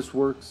hope this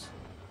works.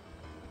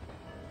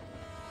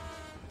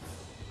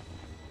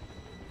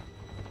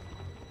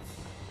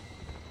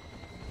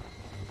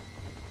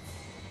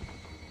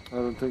 I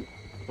don't think.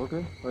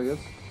 Okay, I guess.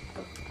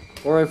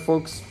 Alright,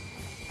 folks.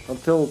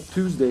 Until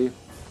Tuesday,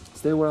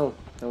 stay well,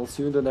 and I'll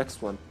see you in the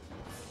next one.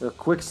 A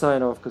quick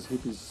sign off because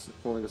Hippie's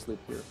falling asleep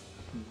here.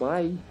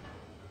 Bye.